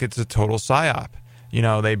I think it's a total psyop.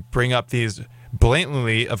 They bring up these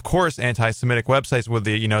blatantly, of course, anti-Semitic websites with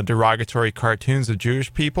the, derogatory cartoons of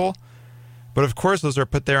Jewish people. But of course those are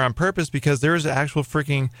put there on purpose because there's an actual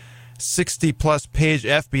freaking 60-plus page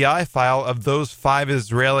FBI file of those 5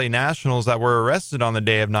 Israeli nationals that were arrested on the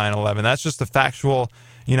day of 9/11. That's just a factual,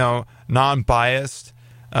 non-biased,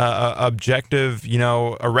 objective,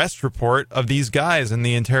 arrest report of these guys and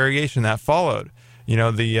the interrogation that followed.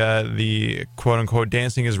 The quote-unquote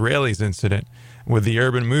dancing Israelis incident with the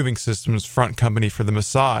Urban Moving Systems front company for the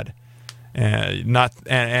Mossad.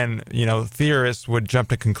 Theorists would jump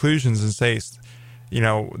to conclusions and say,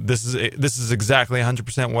 this is exactly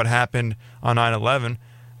 100% what happened on 9/11.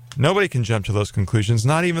 Nobody can jump to those conclusions,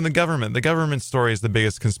 not even the government. The government story is the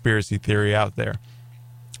biggest conspiracy theory out there.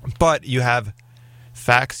 But you have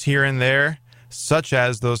facts here and there, such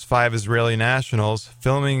as those 5 Israeli nationals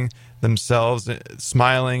filming themselves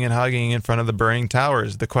smiling and hugging in front of the burning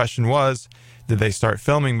towers. The question was, did they start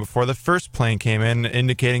filming before the first plane came in,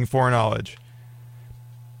 indicating foreknowledge?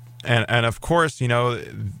 And of course, the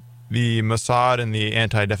Mossad and the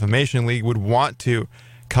Anti-Defamation League would want to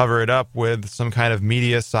cover it up with some kind of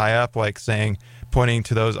media psyop, like pointing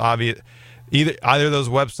to those obvious, either those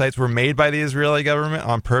websites were made by the Israeli government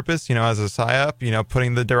on purpose, as a psyop,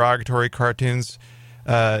 putting the derogatory cartoons,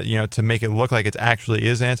 to make it look like it actually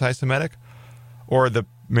is anti-Semitic, or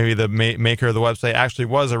maybe the maker of the website actually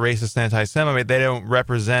was a racist anti-Semite. They don't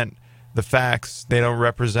represent the facts, they don't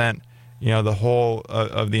represent, the whole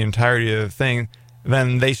of the entirety of the thing,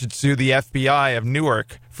 then they should sue the FBI of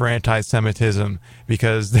Newark for anti-Semitism,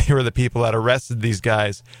 because they were the people that arrested these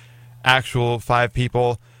guys. Actual 5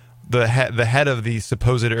 people. The head of the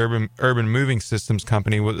supposed urban moving systems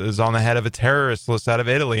company was on the head of a terrorist list out of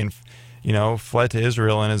Italy, and fled to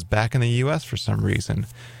Israel and is back in the U.S. for some reason.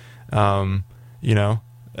 Look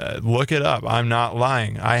it up. I'm not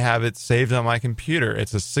lying. I have it saved on my computer.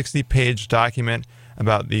 It's a 60-page document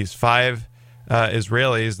about these 5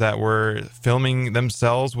 Israelis that were filming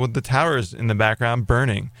themselves with the towers in the background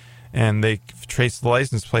burning. And they traced the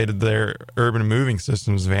license plate of their urban moving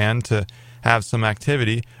systems van to have some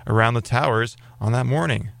activity around the towers on that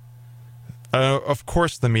morning. Of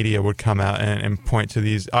course the media would come out and point to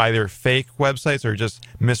these either fake websites or just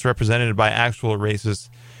misrepresented by actual racists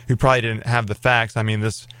who probably didn't have the facts. I mean,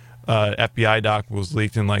 this FBI doc was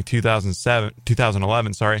leaked in like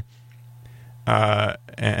 2011,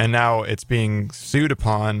 and now it's being sued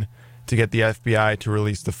upon to get the FBI to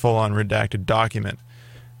release the full-on redacted document.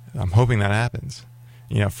 I'm hoping that happens.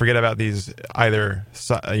 Forget about these either,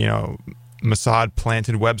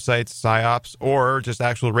 Mossad-planted websites, psyops, or just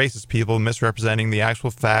actual racist people misrepresenting the actual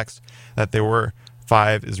facts that there were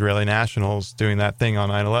 5 Israeli nationals doing that thing on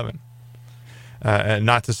 9/11. And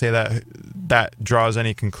not to say that draws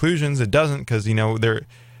any conclusions. It doesn't, because,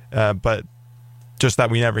 but just that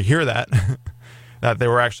we never hear that, that there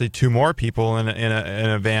were actually 2 more people in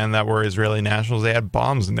a van that were Israeli nationals. They had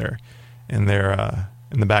bombs in the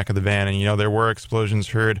back of the van, and there were explosions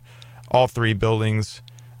heard all 3 buildings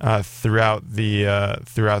throughout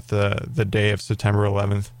the day of September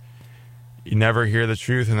 11th. You never hear the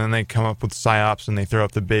truth, and then they come up with psyops and they throw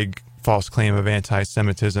up the big false claim of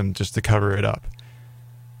anti-Semitism just to cover it up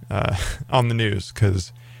on the news,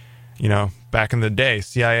 because back in the day,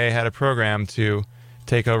 CIA had a program to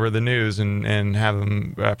take over the news and have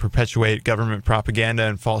them perpetuate government propaganda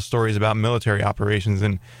and false stories about military operations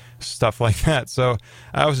and stuff like that. So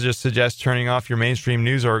I would just suggest turning off your mainstream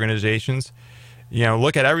news organizations.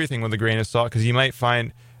 Look at everything with a grain of salt, because you might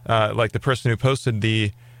find, like the person who posted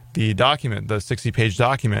the document, the 60-page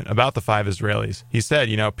document about the 5 Israelis. He said,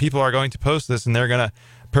 people are going to post this and they're going to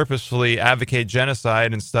purposefully advocate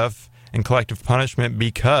genocide and stuff and collective punishment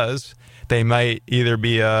because they might either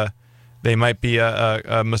be a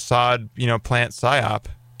Mossad, plant psyop,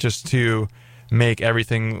 just to make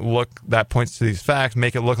everything look that points to these facts,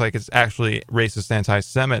 make it look like it's actually racist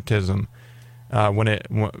anti-Semitism,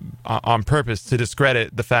 on purpose to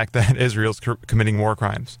discredit the fact that Israel's committing war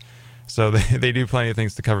crimes. So they do plenty of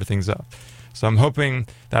things to cover things up. So I'm hoping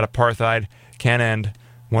that apartheid can end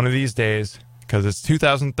one of these days, because it's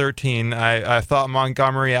 2013. I thought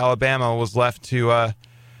Montgomery, Alabama was left to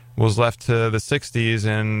the 60s,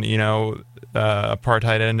 and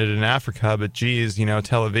apartheid ended in Africa. But geez,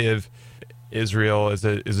 Tel Aviv, Israel is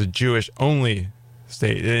a Jewish-only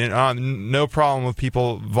state. And, no problem with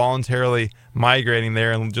people voluntarily migrating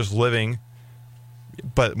there and just living.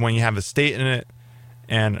 But when you have a state in it,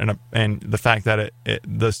 and the fact that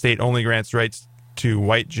the state only grants rights to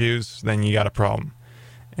white Jews, then you got a problem.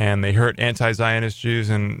 And they hurt anti-Zionist Jews,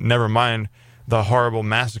 and never mind the horrible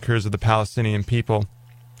massacres of the Palestinian people.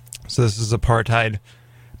 So this is Apartheid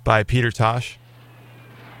by Peter Tosh.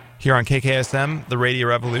 Here on KKSM, the Radio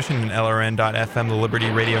Revolution, and LRN.FM, the Liberty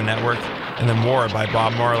Radio Network, and then More by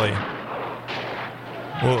Bob Marley.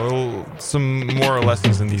 Well, some more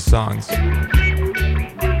lessons in these songs.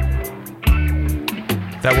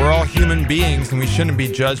 That we're all human beings and we shouldn't be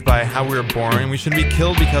judged by how we were born, and we shouldn't be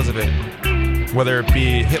killed because of it. Whether it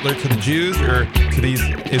be Hitler to the Jews or to these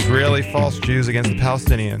Israeli false Jews against the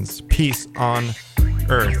Palestinians. Peace on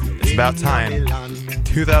earth. It's about time.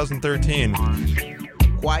 2013.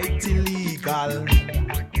 Quite illegal.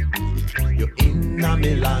 You're in a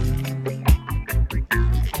Milan.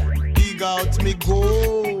 Dig out me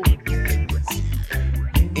gold.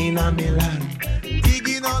 In a Milan.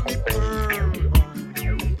 Digging out me pearl.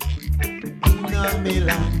 In a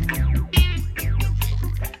Milan.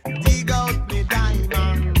 Dig out me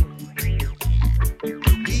diamond.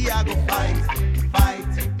 We are gonna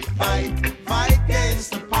fight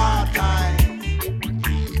against apartheid.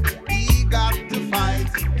 We got to fight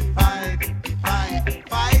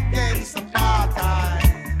against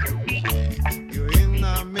apartheid. You're in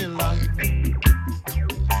a Milan,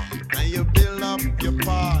 and you build up your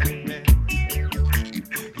parliament.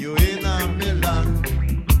 You're in a Milan,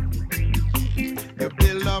 you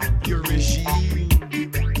build up your regime.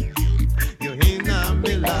 You're in a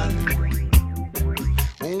Milan,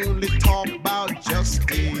 only talk about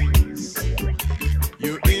justice.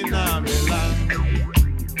 You're in a Milan,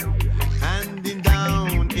 handing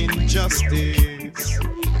down injustice. justice.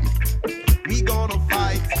 We gonna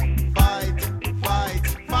fight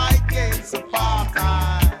against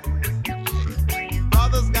apartheid.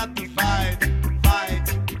 Brothers got to fight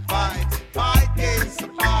against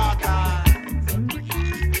apartheid.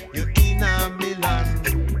 You in a Milan,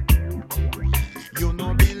 you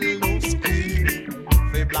no build no school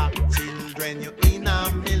for black children. You in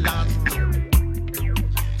a Milan,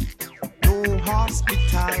 no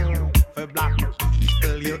hospital for black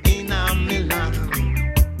people. You in a Milan,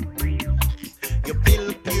 you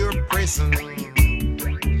build pure prison.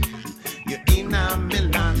 You in a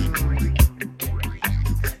Milan,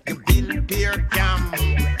 you build pure camp.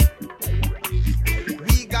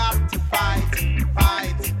 We got to fight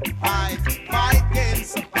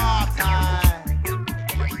against apartheid.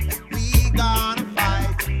 We gonna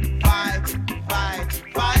fight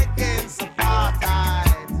against apartheid.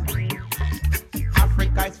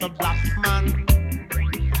 Africa is for black man.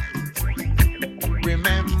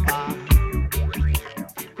 Remember,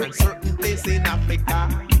 in certain places in Africa,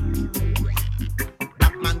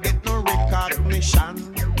 black man get no recognition.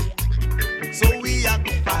 So we have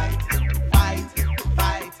to fight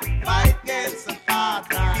against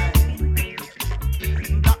apartheid.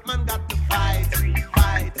 Black man got to fight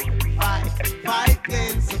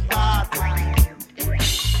against apartheid.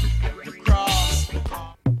 The cross.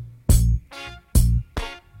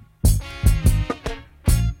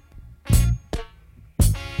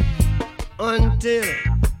 Until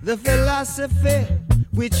the philosophy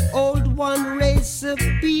which old one race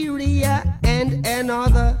superior and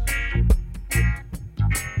another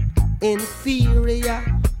inferior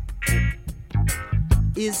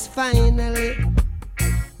is finally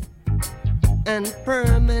and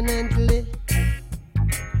permanently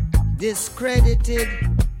discredited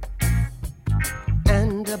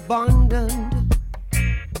and abandoned.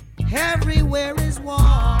 Everywhere is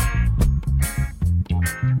war.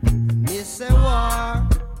 It's a war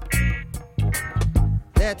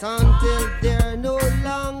that until they're no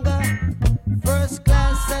longer first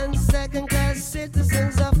class and second class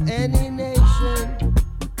citizens of any nation,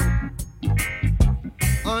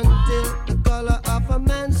 until the color of a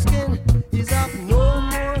man's skin is of no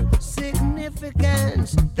more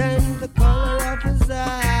significance than the color of his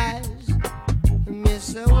eyes.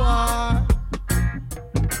 Miss a war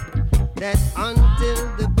that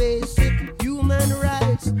until the basic human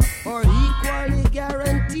rights are equally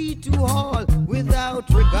guaranteed to all without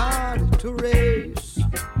regard to race.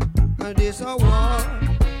 And this a war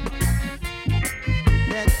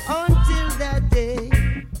that until that day,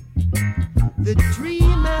 the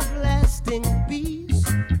dream of lasting peace,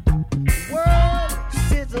 world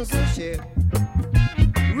citizenship,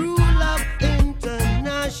 rule of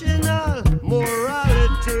international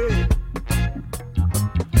morality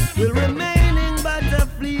will remaining but a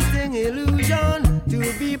fleeting illusion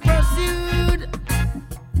to be pursued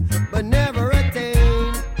but never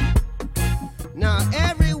attained. Now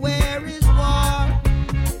everywhere is war,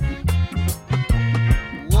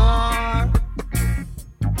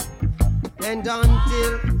 and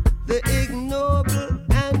until the ignoble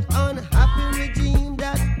and unhappy regime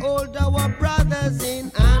that hold our brothers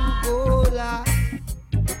in Angola,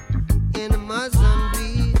 in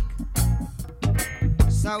Mozambique,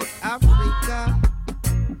 South Africa,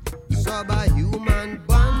 subhuman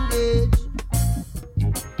bondage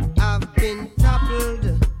have been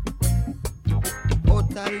toppled,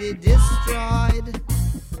 totally destroyed.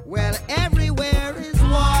 Well, everywhere is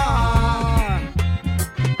war.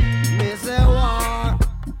 Miss a war.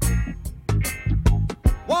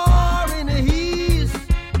 War in the east,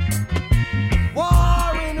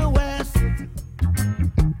 war in the west,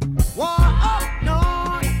 war up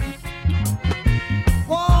north,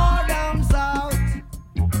 war down south,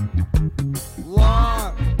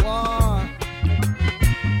 war,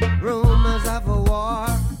 rumors of a war,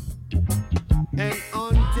 and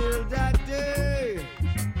until that day,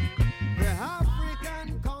 the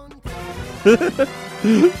African continent.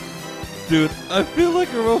 Dude, I feel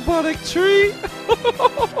like a robotic tree.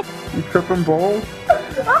 You tripping balls?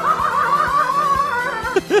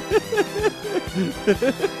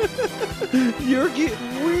 You're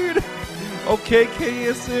getting weird. Okay,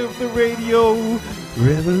 KSM, the radio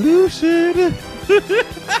revolution.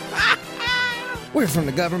 We're from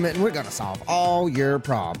the government and we're gonna solve all your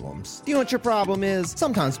problems. Do you know what your problem is?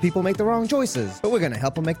 Sometimes people make the wrong choices, but we're gonna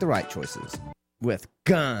help them make the right choices. With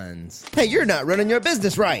guns. Hey, you're not running your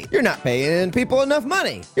business right. You're not paying people enough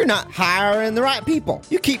money. You're not hiring the right people.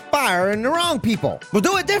 You keep firing the wrong people. Well,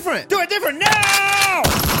 do it different. Do it different now!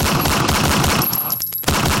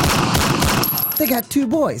 They got two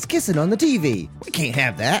boys kissing on the TV. We can't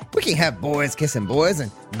have that. We can't have boys kissing boys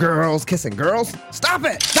and girls kissing girls. Stop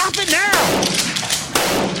it! Stop it now!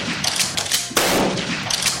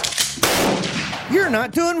 You're not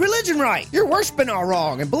doing religion right. You're worshiping all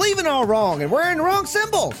wrong and believing all wrong and wearing the wrong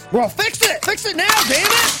symbols. Well, fix it! Fix it now, damn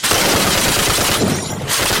it!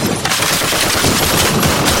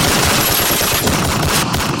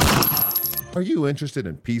 Are you interested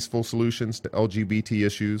in peaceful solutions to LGBT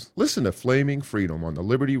issues? Listen to Flaming Freedom on the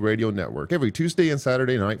Liberty Radio Network every Tuesday and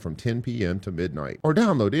Saturday night from 10 p.m. to midnight. Or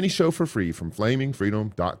download any show for free from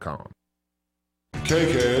flamingfreedom.com.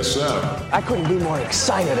 KKSM. I couldn't be more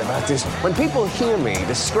excited about this. When people hear me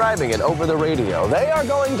describing it over the radio, they are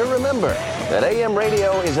going to remember that AM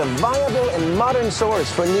radio is a viable and modern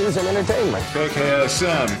source for news and entertainment.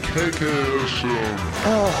 KKSM. KKSM.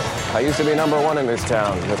 Oh, I used to be number one in this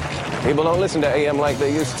town, but people don't listen to AM like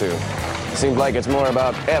they used to. It seems like it's more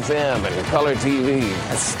about FM and color TV.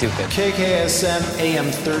 That's stupid. KKSM AM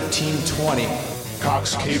 1320.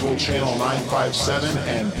 Cox Cable Channel 957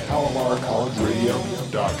 and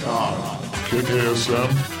PalomarCollegeRadio.com.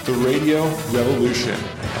 KKSM, the radio revolution.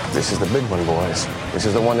 This is the big one, boys. This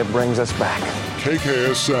is the one that brings us back.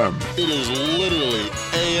 KKSM. It is literally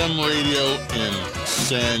AM radio in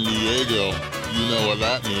San Diego. You know what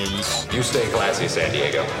that means. You stay classy, San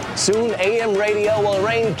Diego. Soon AM radio will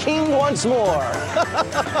reign king once more.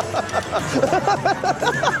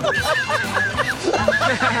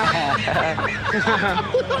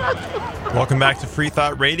 Welcome back to Free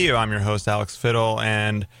Thought Radio. I'm your host, Alex Fiddle,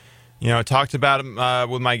 and I talked about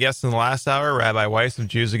with my guest in the last hour, Rabbi Weiss of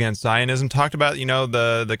Jews Against Zionism, talked about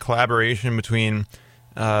the collaboration between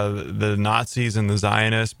the Nazis and the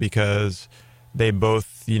Zionists, because they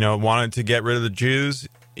both wanted to get rid of the Jews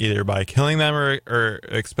either by killing them or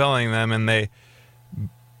expelling them, and the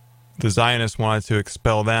Zionists wanted to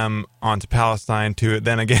expel them onto Palestine to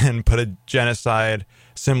then again put a genocide,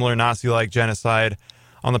 similar Nazi-like genocide,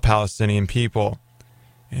 on the Palestinian people.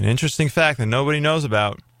 An interesting fact that nobody knows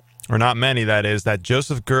about, or not many, that is, that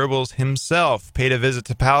Joseph Goebbels himself paid a visit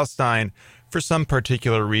to Palestine for some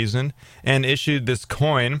particular reason and issued this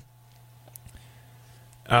coin.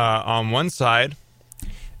 On one side,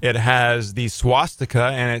 it has the swastika,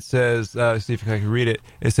 and it says, let's see if I can read it.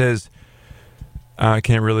 It says, I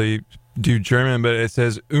can't really do German, but it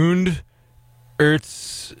says, Und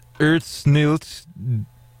Erznilt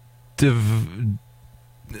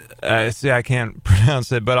see, I can't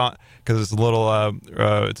pronounce it, but because it's a little,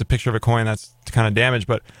 it's a picture of a coin that's kind of damaged.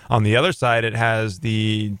 But on the other side, it has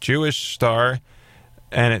the Jewish star,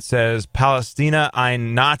 and it says, Palästina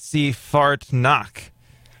ein Nazi fahrt nach.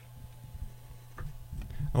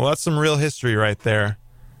 Well, that's some real history right there.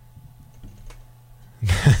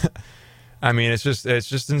 I mean, it's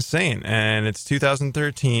just insane, and it's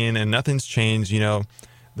 2013, and nothing's changed.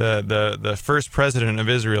 The first president of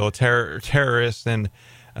Israel, a terrorist, and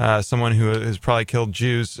someone who has probably killed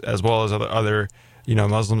Jews as well as other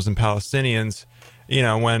Muslims and Palestinians.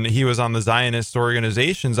 When he was on the Zionist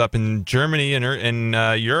organizations up in Germany and in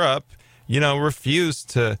Europe, refused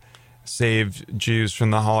to save Jews from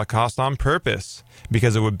the Holocaust on purpose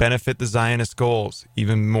because it would benefit the Zionist goals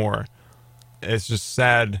even more. It's just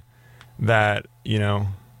sad that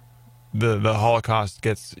the Holocaust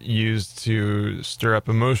gets used to stir up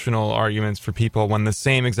emotional arguments for people when the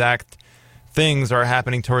same exact things are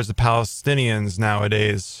happening towards the Palestinians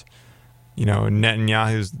nowadays.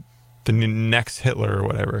 Netanyahu's the next Hitler or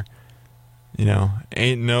whatever.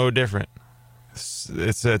 Ain't no different.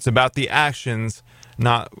 It's about the actions,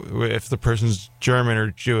 not if the person's German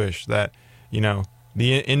or Jewish, that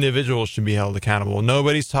the individual should be held accountable.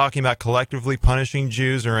 Nobody's talking about collectively punishing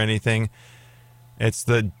Jews or anything. It's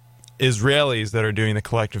the Israelis that are doing the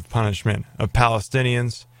collective punishment of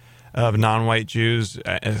Palestinians, of non-white Jews,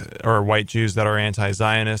 or white Jews that are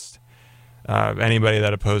anti-Zionist, anybody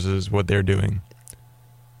that opposes what they're doing.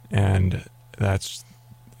 And that's,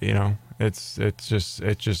 it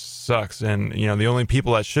just sucks. And, the only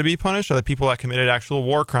people that should be punished are the people that committed actual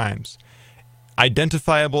war crimes.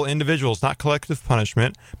 Identifiable individuals, not collective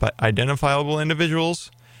punishment, but identifiable individuals,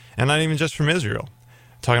 and not even just from Israel.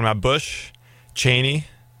 Talking about Bush, Cheney,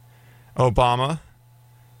 Obama,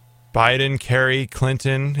 Biden, Kerry,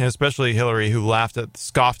 Clinton, and especially Hillary, who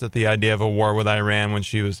scoffed at the idea of a war with Iran when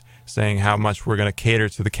she was saying how much we're going to cater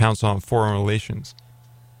to the Council on Foreign Relations.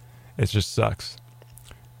 It just sucks.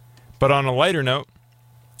 But on a lighter note,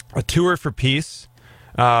 a tour for peace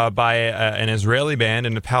by an Israeli band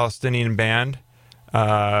and a Palestinian band,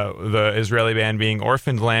 the Israeli band being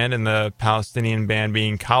Orphaned Land and the Palestinian band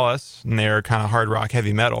being Kalas, and they're kind of hard rock,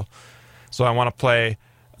 heavy metal. So I want to play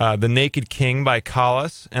The Naked King by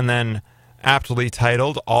Kalas, and then aptly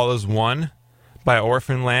titled All Is One by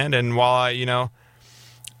Orphan Land. And while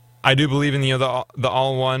I do believe in the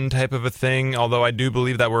all one type of a thing, although I do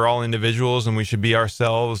believe that we're all individuals and we should be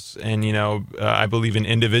ourselves, and I believe in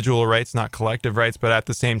individual rights, not collective rights, but at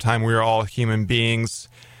the same time we're all human beings.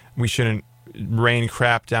 We shouldn't rain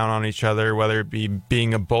crap down on each other, whether it be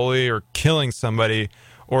being a bully or killing somebody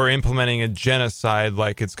or implementing a genocide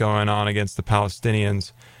like it's going on against the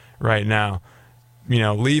Palestinians right now.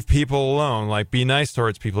 Leave people alone, like be nice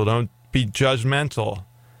towards people, don't be judgmental.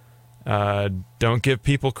 Don't give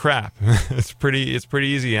people crap. It's pretty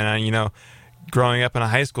easy. And growing up in a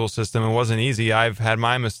high school system, it wasn't easy. I've had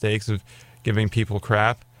my mistakes of giving people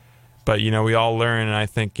crap, but we all learn. And I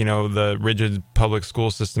think the rigid public school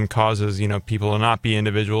system causes people to not be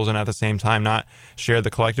individuals and at the same time not share the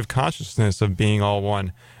collective consciousness of being all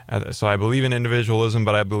one. So I believe in individualism,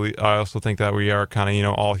 but I also think that we are kind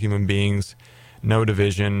of all human beings, no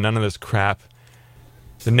division, none of this crap.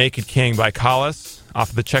 The Naked King by Collis off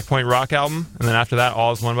of the Checkpoint Rock album, and then after that,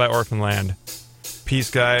 All Is One by Orphan Land.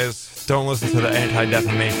 Peace, guys. Don't listen to the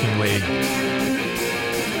Anti-Defamation League.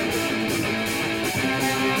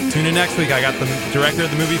 Tune in next week. I got the director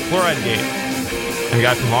of the movie Fluoride Gate, and the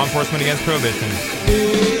guy from Law Enforcement Against Prohibition.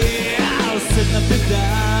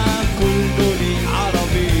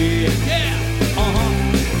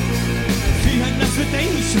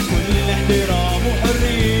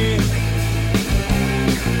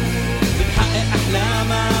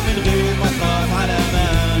 أحلامها من غير ما تخاف على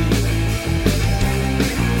أمان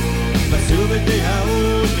بس هو بدي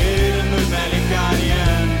أقول غير إنه الملك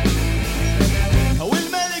عريان هو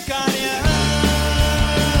الملك عريان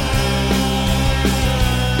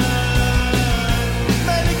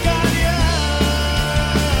ملك عريان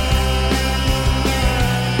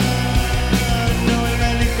هو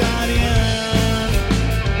الملك عريان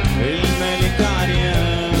الملك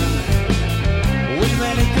عريان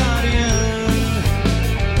والملك عريان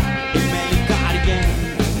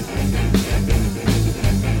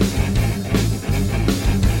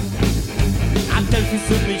في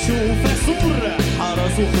السر يشوف صور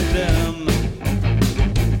حرس وخدام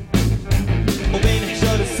وبين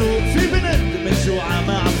حجار السوق في بنت مجوعة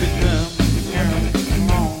ما عم بتنام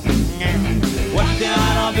وحدة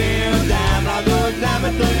عربية قدام رعدو قدام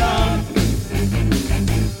الطيران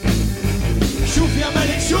شوف يا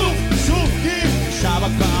ملك شوف كيف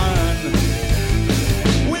شعبك جعان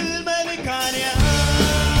والملك عريان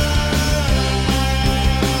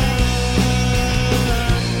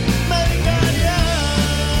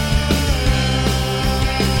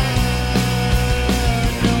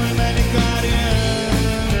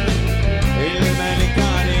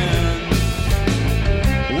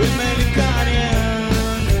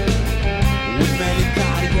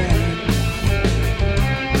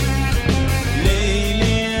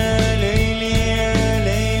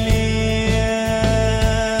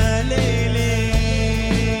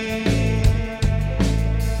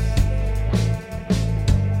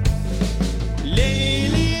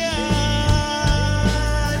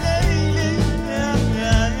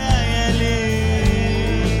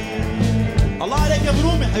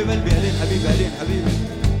حبيبي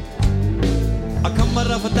كم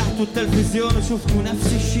مرة فتحتوا التلفزيون وشفتوا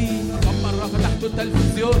نفس الشيء كم مرة فتحتوا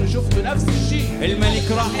التلفزيون وشفتوا نفس الشيء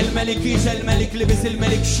الملك راح الملك اجا الملك لبس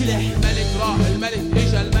الملك شلح الملك راح الملك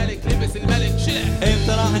اجا الملك لبس الملك شلح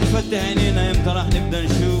امتى راح نفتح عينينا امتى راح نبدا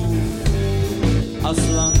نشوف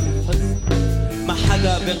اصلا ما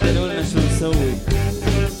حدا بيقدر يقولنا شو نسوي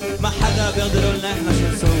ما حدا بيقدر يقولنا احنا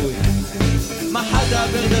شو نسوي ما حدا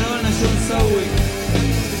بيقدر يقولنا شو نسوي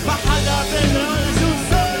ما حدا بيقدر يقولنا شو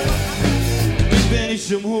نسوي من بين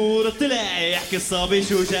الجمهور طلع يحكي الصبي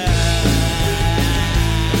شجاع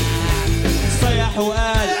صيح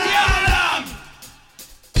وقال يعلم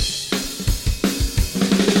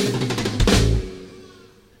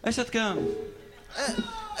ايش كان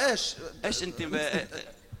ايش انت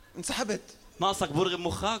انسحبت ناقصك برغي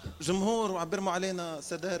بمخك جمهور وعم بيرموا علينا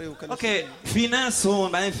سداري وكلام اوكي في ناس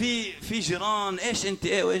هون بعدين في جيران ايش انت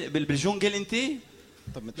ايه بالجونجل انت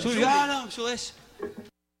طب شو يعلم شو ايش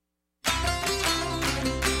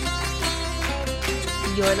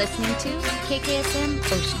You're listening to KKSM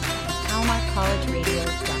Ocean, Almar College Radio.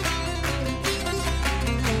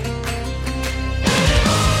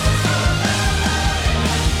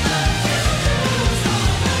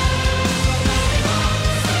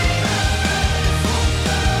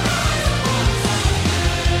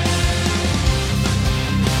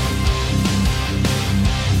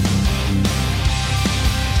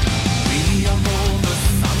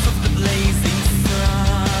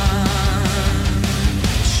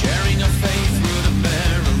 Sharing a faith through the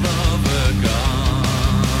barrel of a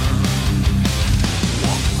gun.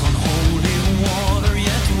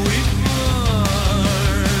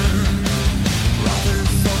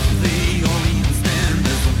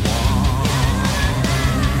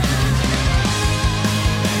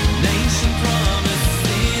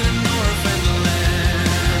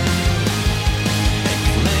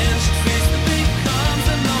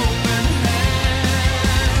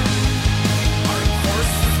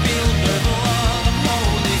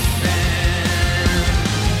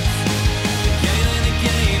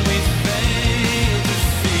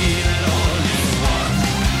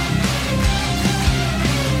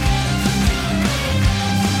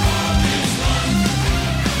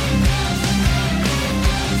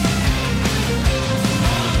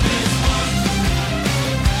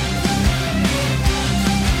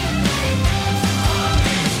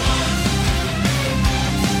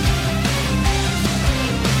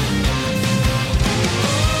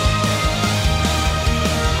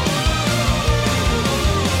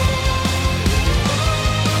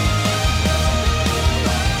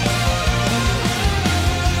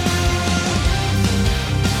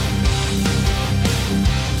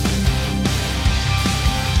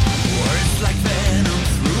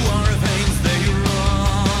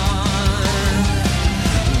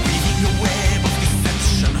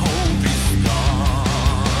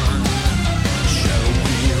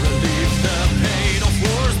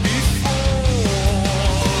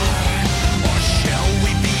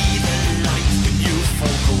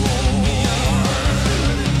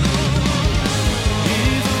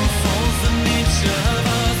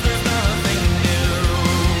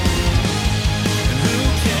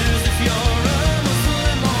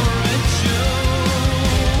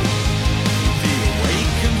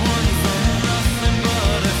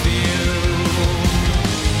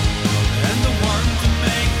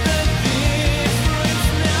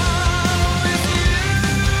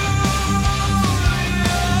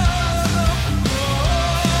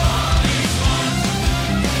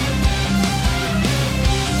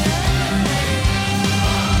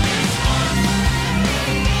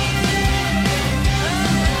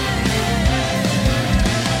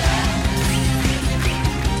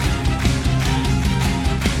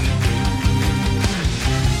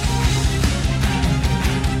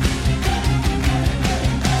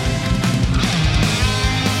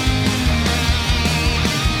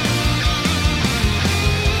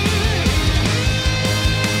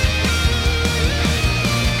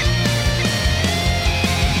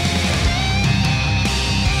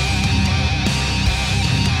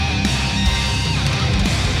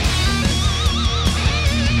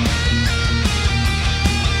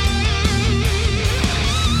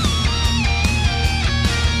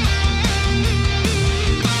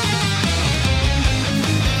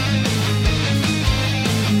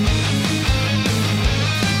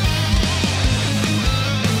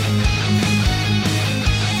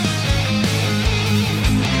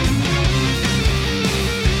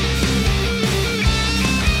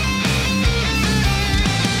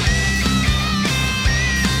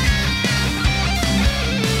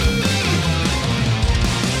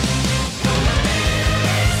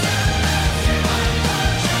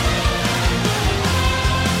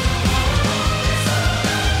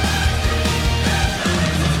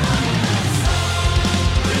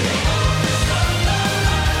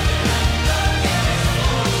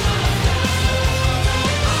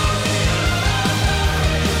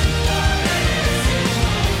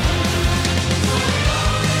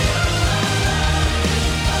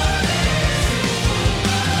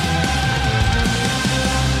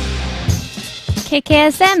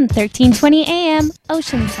 KKSM 1320 AM,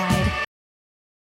 Oceanside.